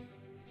Drake.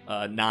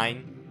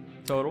 9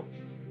 total.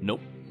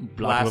 Nope.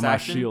 Block Last with my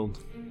action? shield.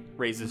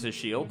 Raises his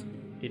shield.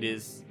 It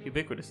is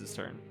Ubiquitous's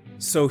turn.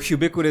 So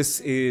Ubiquitous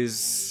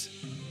is...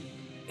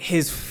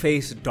 His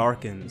face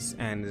darkens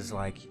and is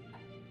like,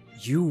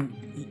 You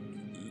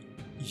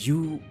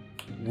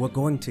were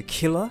going to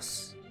kill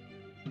us?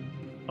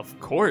 Of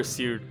course,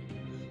 you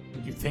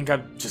think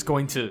I'm just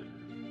going to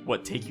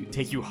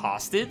take you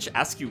hostage?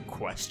 Ask you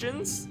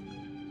questions?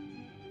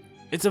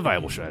 It's a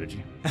viable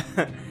strategy.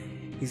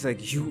 He's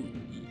like,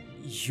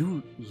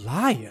 You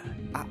liar.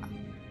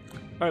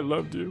 I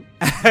loved you.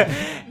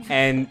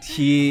 And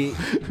he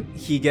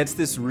gets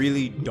this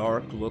really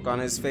dark look on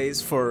his face.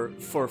 For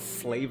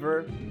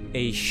flavor,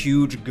 a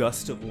huge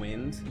gust of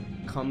wind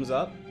comes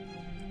up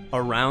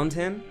around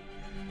him,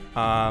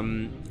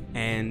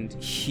 and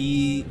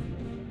he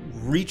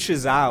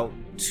reaches out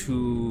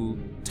to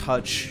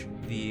touch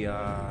the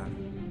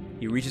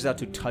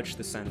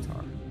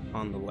centaur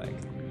on the leg,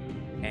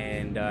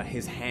 and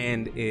his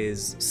hand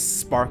is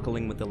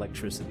sparkling with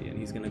electricity, and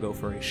he's gonna go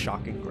for a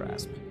shocking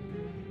grasp.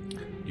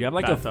 Do you have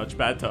like Bad touch.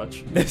 Bad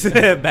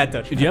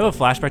touch. Do you have a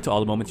flashback to all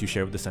the moments you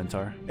shared with the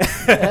centaur?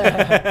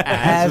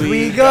 as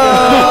we go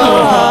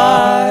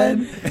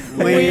on,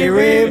 we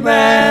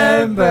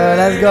remember.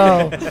 Let's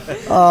go.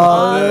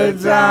 All the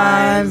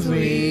times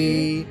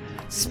we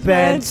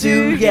spent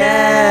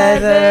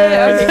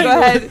together. Okay, go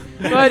ahead.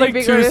 Go ahead, Like 2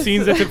 Ubiquitous.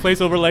 scenes that took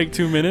place over like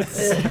 2 minutes.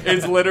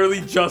 It's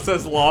literally just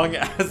as long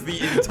as the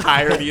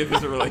entirety of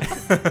this. We're like,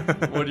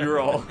 what do you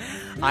roll?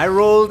 I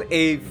rolled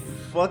a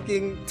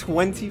fucking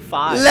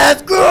 25.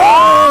 Let's go.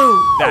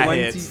 That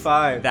hits.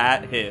 25.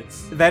 That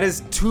hits. That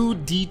is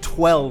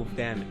 2d12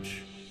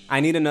 damage.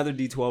 I need another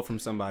d12 from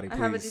somebody, please.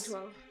 I have a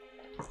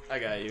D12. I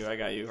got you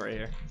right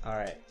here. All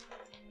right.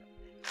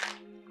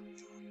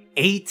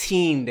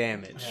 18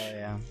 damage.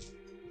 Yeah.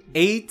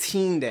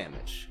 18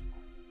 damage.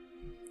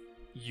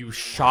 You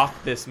shock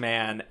this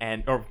man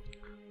or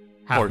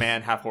half Horse.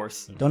 man, half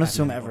horse. Don't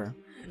assume ever.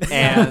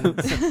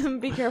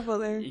 And Be careful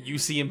there. you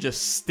see him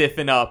just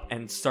stiffen up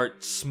and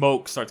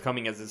smoke starts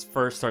coming as his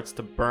fur starts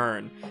to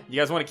burn.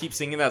 You guys want to keep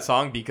singing that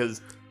song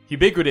because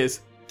Ubiquitous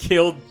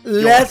killed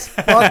Let's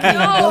fucking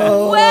No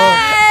go.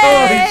 way!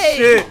 Holy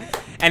shit.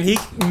 And he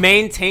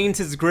maintains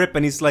his grip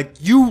and he's like,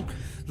 "You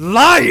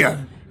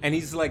liar!" And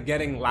he's like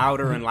getting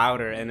louder and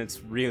louder, and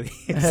it's really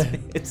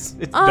it's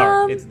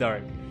dark. It's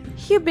dark.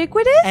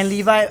 Ubiquitous? And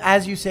Levi,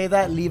 as you say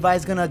that,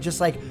 Levi's gonna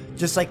just like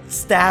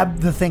stab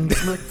the thing.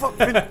 Just be like,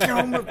 fucking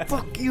kill me,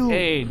 fuck you.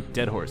 Hey,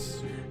 dead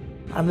horse.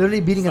 I'm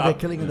literally Stop.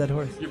 killing a dead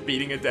horse. You're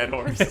beating a dead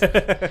horse. Beat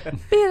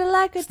it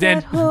like a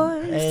Stand- dead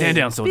horse. Stand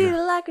down, Beat soldier.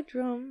 it like a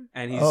drum.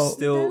 And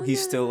Oh.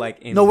 he's still like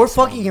in No, we're the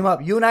song. fucking him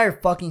up. You and I are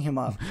fucking him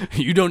up.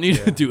 You don't need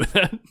to do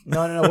that.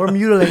 No, we're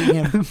mutilating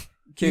him.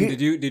 Kim,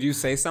 You- did you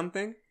say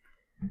something?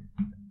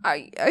 Are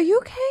you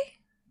okay?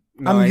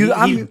 No,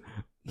 he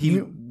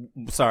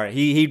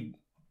he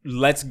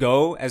lets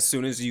go as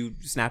soon as you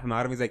snap him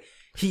out of him. He's like,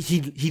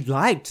 he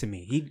lied to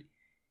me.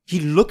 He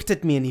looked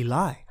at me and he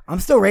lied. I'm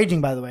still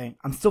raging, by the way.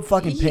 I'm still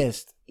fucking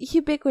pissed.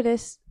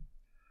 Ubiquitous.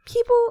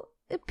 People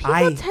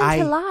tend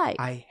to lie.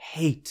 I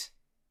hate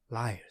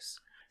liars.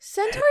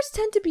 Centaurs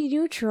tend to be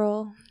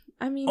neutral.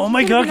 I mean, Oh he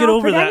my could God, have been get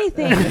over offered that.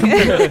 Anything.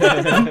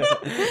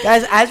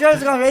 Guys, as you're having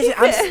this conversation,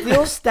 I'm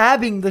still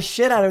stabbing the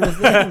shit out of this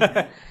thing.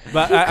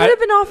 But He could have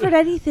been offered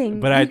anything.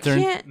 But I You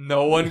turned- can't-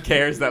 No one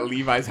cares that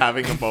Levi's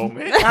having a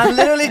moment. I'm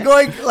literally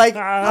going like,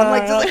 I'm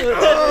like, just like,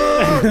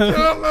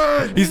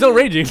 "Oh, he's still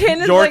raging.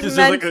 Ken is George like, is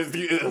men- just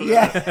like,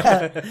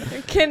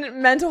 yeah.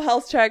 Ken mental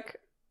health check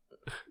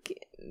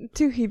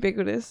to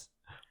Ubiquitous.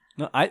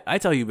 No, I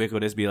tell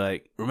Ubiquitous, be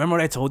like, remember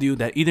what I told you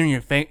that either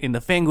in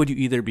the Fangwood you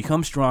either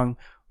become strong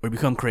or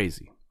become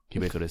crazy.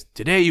 Ubiquitous.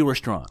 Today you were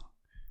strong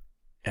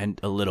and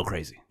a little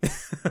crazy.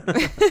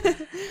 I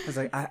was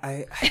like,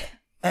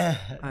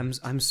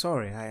 I'm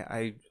sorry.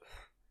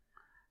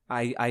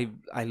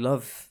 I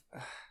love.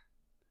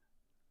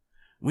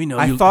 We know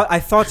I you.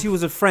 thought he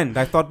was a friend.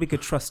 I thought we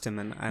could trust him,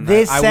 and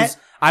This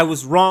I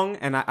was wrong,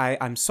 and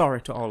I'm sorry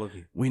to all of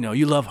you. We know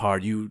you love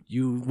hard. You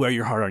wear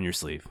your heart on your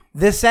sleeve.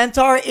 The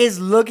centaur is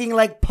looking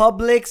like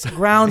Publix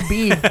ground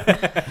beef.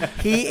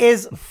 He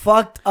is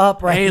fucked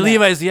up right Hey, now.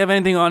 Levi's, do you have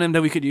anything on him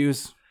that we could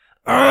use?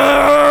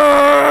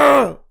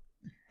 That's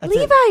it.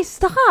 Levi,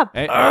 stop.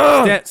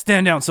 Hey,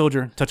 stand down,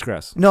 soldier. Touch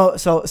grass. No,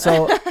 so,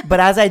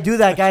 but as I do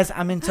that, guys,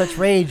 I'm in such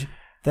rage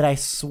that I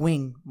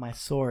swing my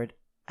sword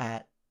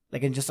at,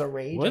 like in just a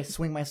rage, I What?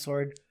 swing my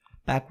sword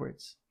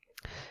backwards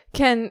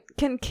Can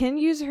Ken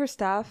use her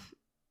staff?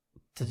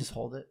 to just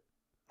hold it.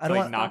 I I don't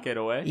like want. knock it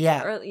away.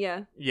 Yeah. Or,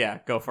 yeah. Yeah,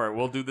 go for it.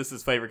 We'll do this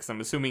as flavor because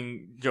I'm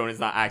assuming Joan is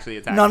not actually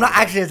attacking. No, I'm not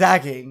actually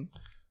attacking.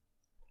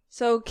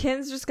 So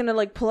Ken's just gonna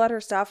like pull out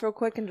her staff real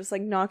quick and just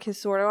like knock his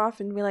sword off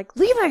and be like,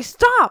 Levi,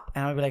 stop.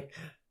 And I'll be like,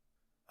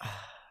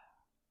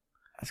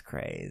 that's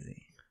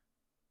crazy.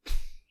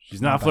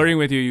 She's not flirting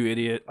with you, you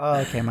idiot. Oh,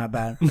 okay, my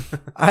bad.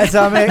 Alright,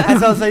 so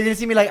so you're gonna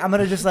see me like, I'm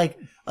gonna just like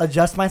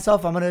adjust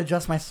myself. I'm gonna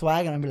adjust my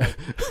swag, and I'm gonna be like,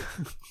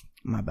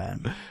 my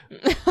bad.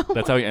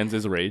 That's how he ends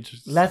his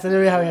rage. That's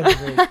literally how he has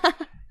to say.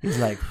 He's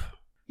like,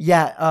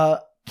 yeah.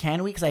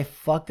 Can we? Because I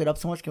fucked it up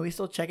so much. Can we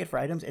still check it for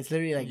items? It's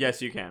literally like,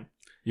 Yes, you can.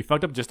 You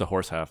fucked up just a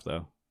horse half,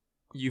 though.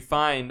 You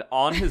find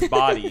on his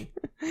body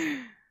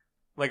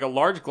like a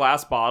large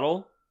glass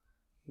bottle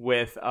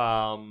with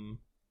kind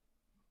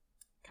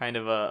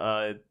of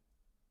a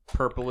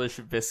purplish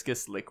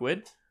viscous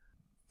liquid.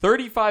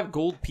 35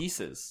 gold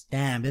pieces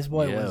damn, this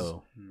boy was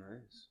Yo.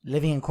 Nice.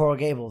 living in Coral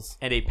Gables.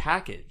 and a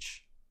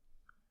package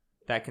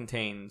that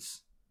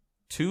contains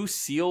one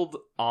sealed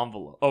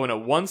envelope,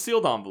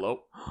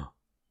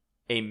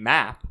 a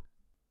map,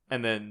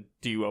 and then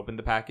do you open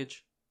the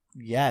package?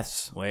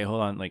 Yes. Wait,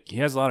 hold on. Like, he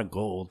has a lot of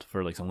gold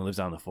for, like, someone who lives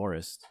out in the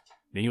forest.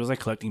 Then he was, like,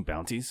 collecting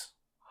bounties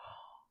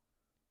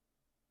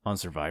on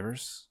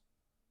survivors.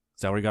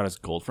 Is that where he got his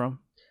gold from?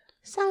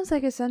 Sounds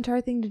like a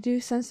centaur thing to do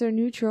since they're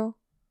neutral.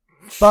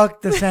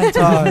 Fuck the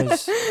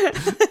centaurs.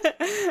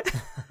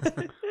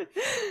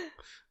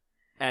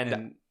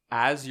 And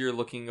as you're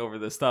looking over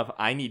this stuff,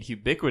 I need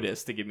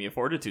Ubiquitous to give me a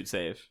fortitude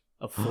save.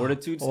 A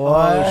fortitude.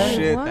 What? Oh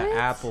shit! What? The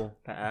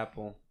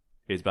apple.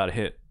 He's about to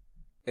hit.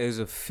 It was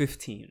a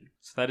 15.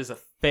 So that is a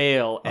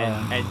fail,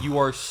 and you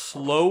are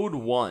slowed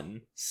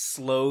one.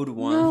 Slowed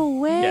one. No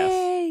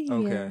way.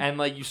 Okay. And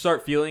like you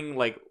start feeling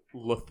like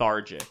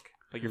lethargic.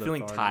 Like you're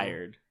feeling Lethargic.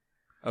 tired.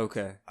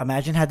 Okay.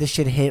 Imagine had this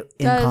shit hit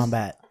in Does-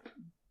 combat.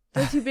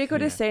 Does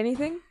Ubiquitous say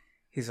anything?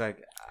 He's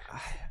like,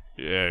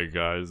 Yeah,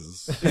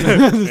 guys.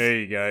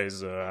 Hey,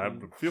 guys.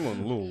 I'm feeling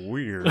a little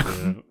weird.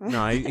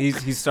 no. He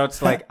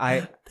starts like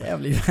Damn, I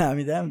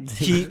mean, damn.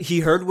 he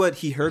heard what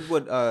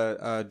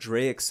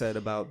Drake said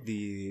about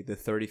the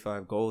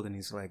 35 gold, and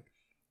he's like,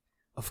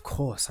 of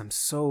course, I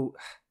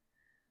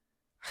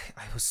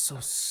was so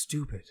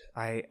stupid.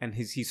 And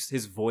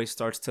his voice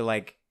starts to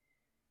like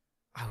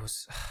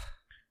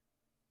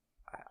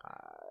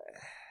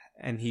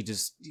and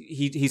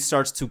he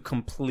starts to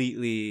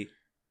completely,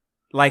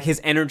 like, his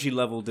energy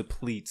level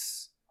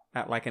depletes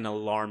at like an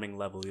alarming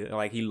level.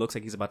 Like he looks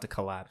like he's about to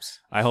collapse.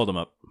 I hold him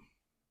up.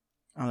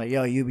 I'm like,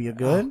 yo, you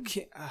good?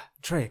 Okay,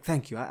 Drake,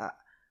 thank you. I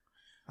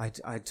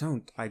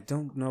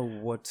don't know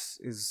what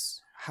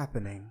is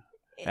happening.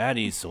 At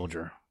ease,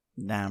 soldier.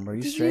 Damn, bro,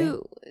 you straight?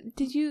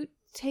 Did you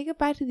take a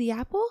bite of the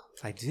apple?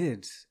 I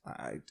did.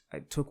 I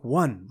took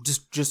one.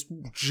 Just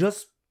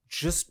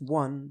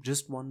one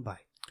bite.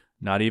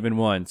 Not even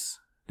once.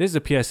 This is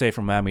a PSA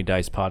from Miami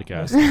Dice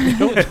podcast.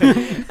 Don't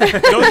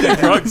do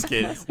drugs,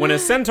 kids. When a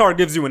centaur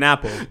gives you an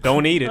apple,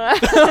 don't eat it.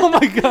 Oh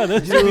my god,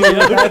 that's Dude,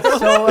 that's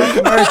so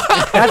merch.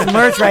 That's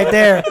merch right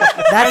there.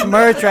 That's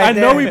merch right I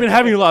there. know we've been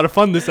having a lot of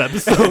fun this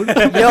episode.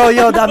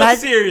 Yo, that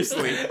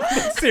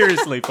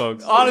Seriously,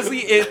 folks. Honestly,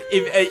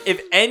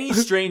 if any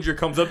stranger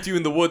comes up to you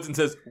in the woods and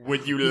says,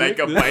 "Would you like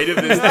a bite of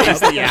this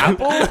tasty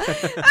apple?"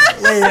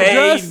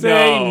 Just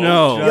say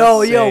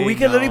no. Yo, we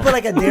could literally put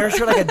like a Dare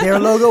shirt, like a Dare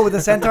logo with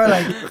a centaur,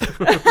 like,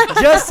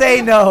 just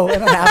say no,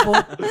 and an apple.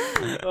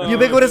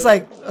 Ubiquitous,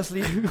 like,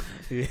 asleep.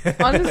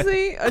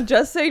 Honestly, a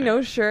Just Say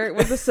No shirt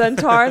with a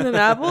centaur and an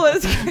apple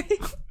is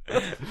great.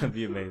 That'd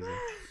be amazing.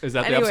 Is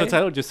that the Anyway. episode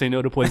title? Just say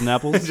no to poison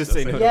apples? Just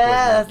say no.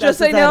 Yeah, Just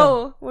Say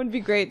No would be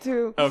great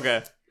too.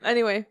 Okay.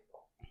 Anyway,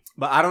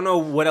 But I don't know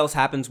what else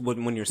happens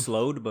when you're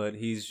slowed. But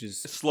he's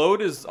just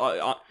Slowed is,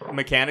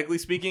 mechanically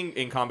speaking,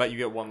 in combat you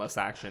get one less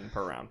action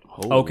per round.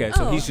 okay.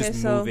 So Oh, he's okay,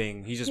 just so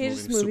moving. He's just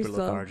he's moving moving super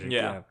slow. lethargic.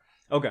 Yeah.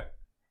 Okay.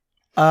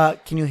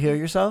 Can you heal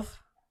yourself?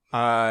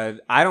 I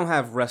don't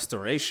have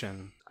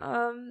restoration.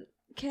 can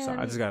So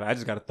I just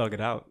gotta thug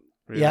it out.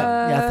 Really.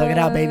 Yeah, thug it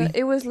out, baby.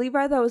 It was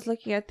Levi that was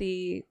looking at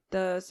the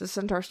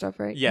centaur stuff,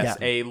 right? Yes,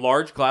 Yeah. a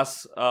large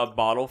glass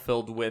bottle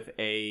filled with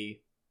a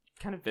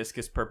kind of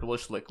viscous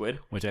purplish liquid,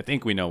 Which I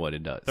think we know what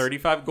it does.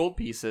 35 gold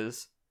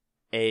pieces,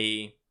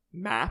 a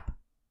map,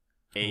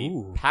 a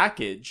Ooh.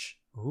 package,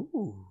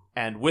 Ooh.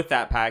 and with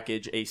that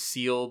package, a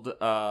sealed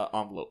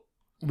envelope.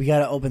 We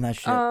gotta open that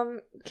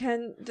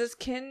shit. Does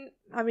Kin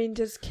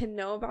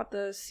know about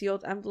the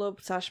sealed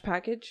envelope /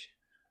 package?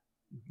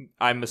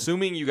 I'm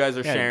assuming you guys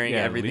are sharing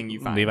everything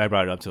you find. Levi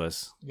brought it up to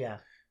us. Yeah.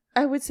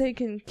 I would say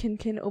can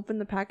open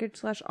the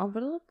package /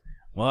 envelope.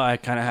 Well, I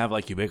kind of have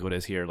like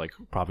Ubiquitous here, like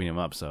propping him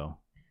up, so.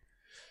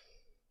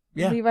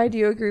 Yeah. Levi, do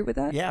you agree with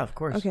that? Yeah, of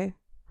course. Okay.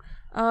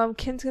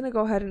 Kin's gonna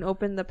go ahead and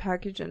open the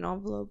package and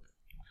envelope.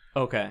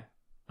 Okay.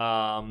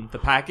 The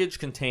package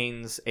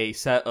contains a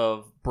set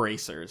of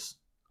bracers,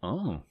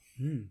 Oh.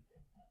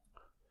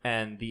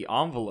 and the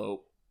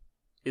envelope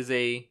is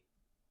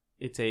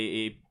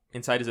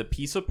inside is a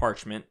piece of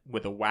parchment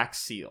with a wax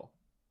seal.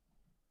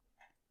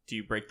 Do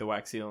you break the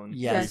wax seal and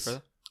Yes. read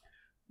further?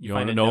 You find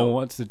want to a know note.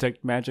 what's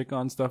detect magic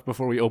on stuff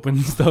before we open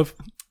stuff?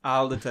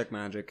 I'll detect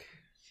magic.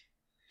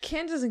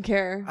 Kin doesn't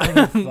care.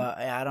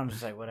 I don't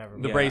just like whatever.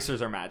 The Yeah.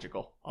 bracers are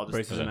magical. I'll just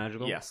Bracers are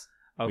magical? Yes.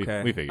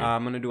 Okay. we figured.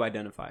 I'm gonna do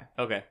identify.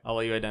 Okay. I'll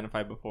let you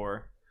identify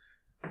before.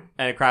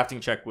 And a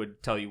crafting check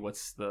would tell you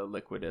what's the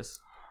liquid is.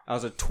 I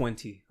was a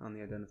 20 on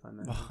the identify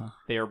magic.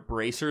 They are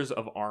bracers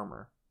of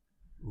armor.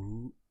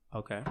 Ooh.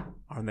 Okay.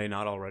 Are they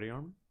not already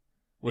armor?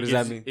 What It does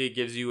gives- that mean? It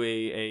gives you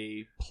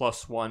a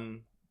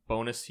 +1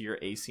 bonus to your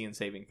AC and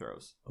saving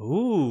throws.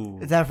 Ooh.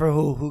 Is that for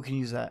who? Who can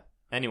use that?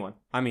 Anyone.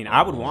 I mean,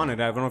 I would want it.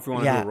 I don't know if you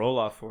want to Yeah. do a roll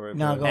off for it.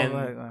 No, but- go And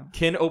ahead.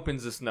 Kin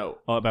opens this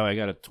note. Oh, by the way, I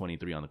got a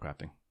 23 on the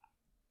crafting.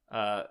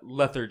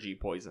 Lethargy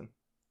poison.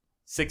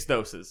 6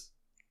 doses.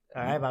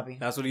 All right, Bobby.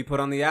 That's what he put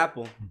on the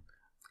apple.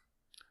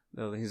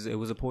 It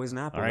was a poison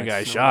apple. All right, like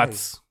guys, Snow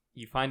shots.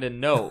 You find a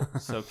note.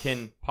 So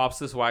Kin pops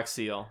this wax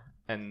seal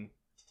and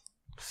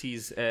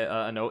sees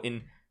a note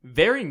in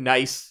very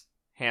nice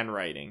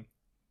handwriting.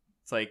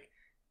 It's like,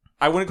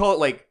 I wouldn't call it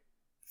like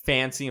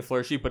fancy and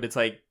flourishy, but it's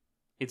like,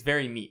 it's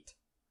very neat.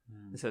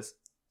 It says,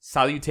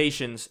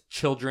 "Salutations,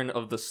 children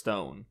of the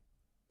stone.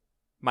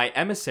 My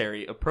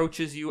emissary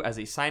approaches you as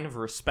a sign of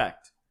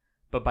respect,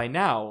 but by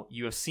now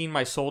you have seen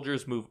my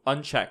soldiers move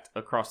unchecked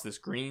across this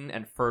green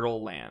and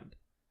fertile land.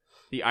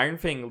 The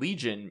Ironfang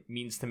Legion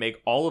means to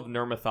make all of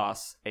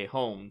Nirmathos a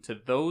home to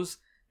those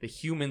the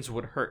humans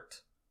would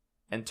hurt,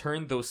 and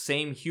turn those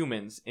same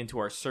humans into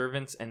our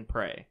servants and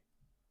prey.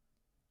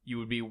 You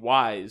would be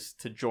wise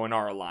to join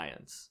our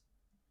alliance.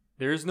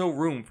 There is no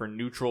room for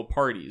neutral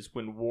parties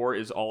when war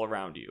is all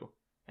around you,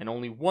 and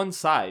only one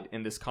side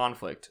in this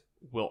conflict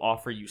will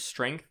offer you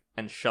strength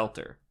and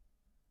shelter.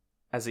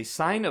 As a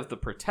sign of the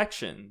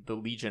protection the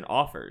Legion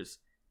offers,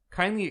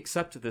 kindly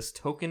accept this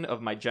token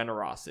of my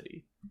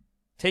generosity.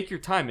 Take your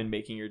time in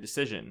making your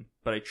decision,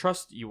 but I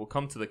trust you will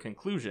come to the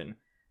conclusion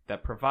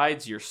that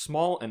provides your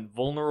small and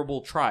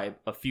vulnerable tribe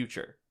a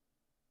future.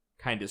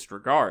 Kindest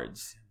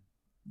regards,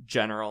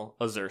 General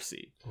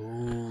Azursi."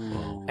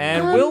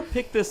 And we'll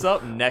pick this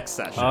up next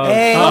session.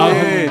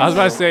 Hey. I was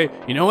about to say,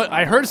 you know what?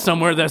 I heard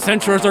somewhere that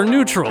centaurs are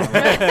neutral. It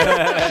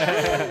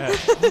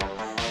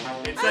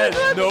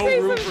says no say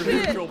room some for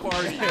shit. neutral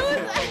parties.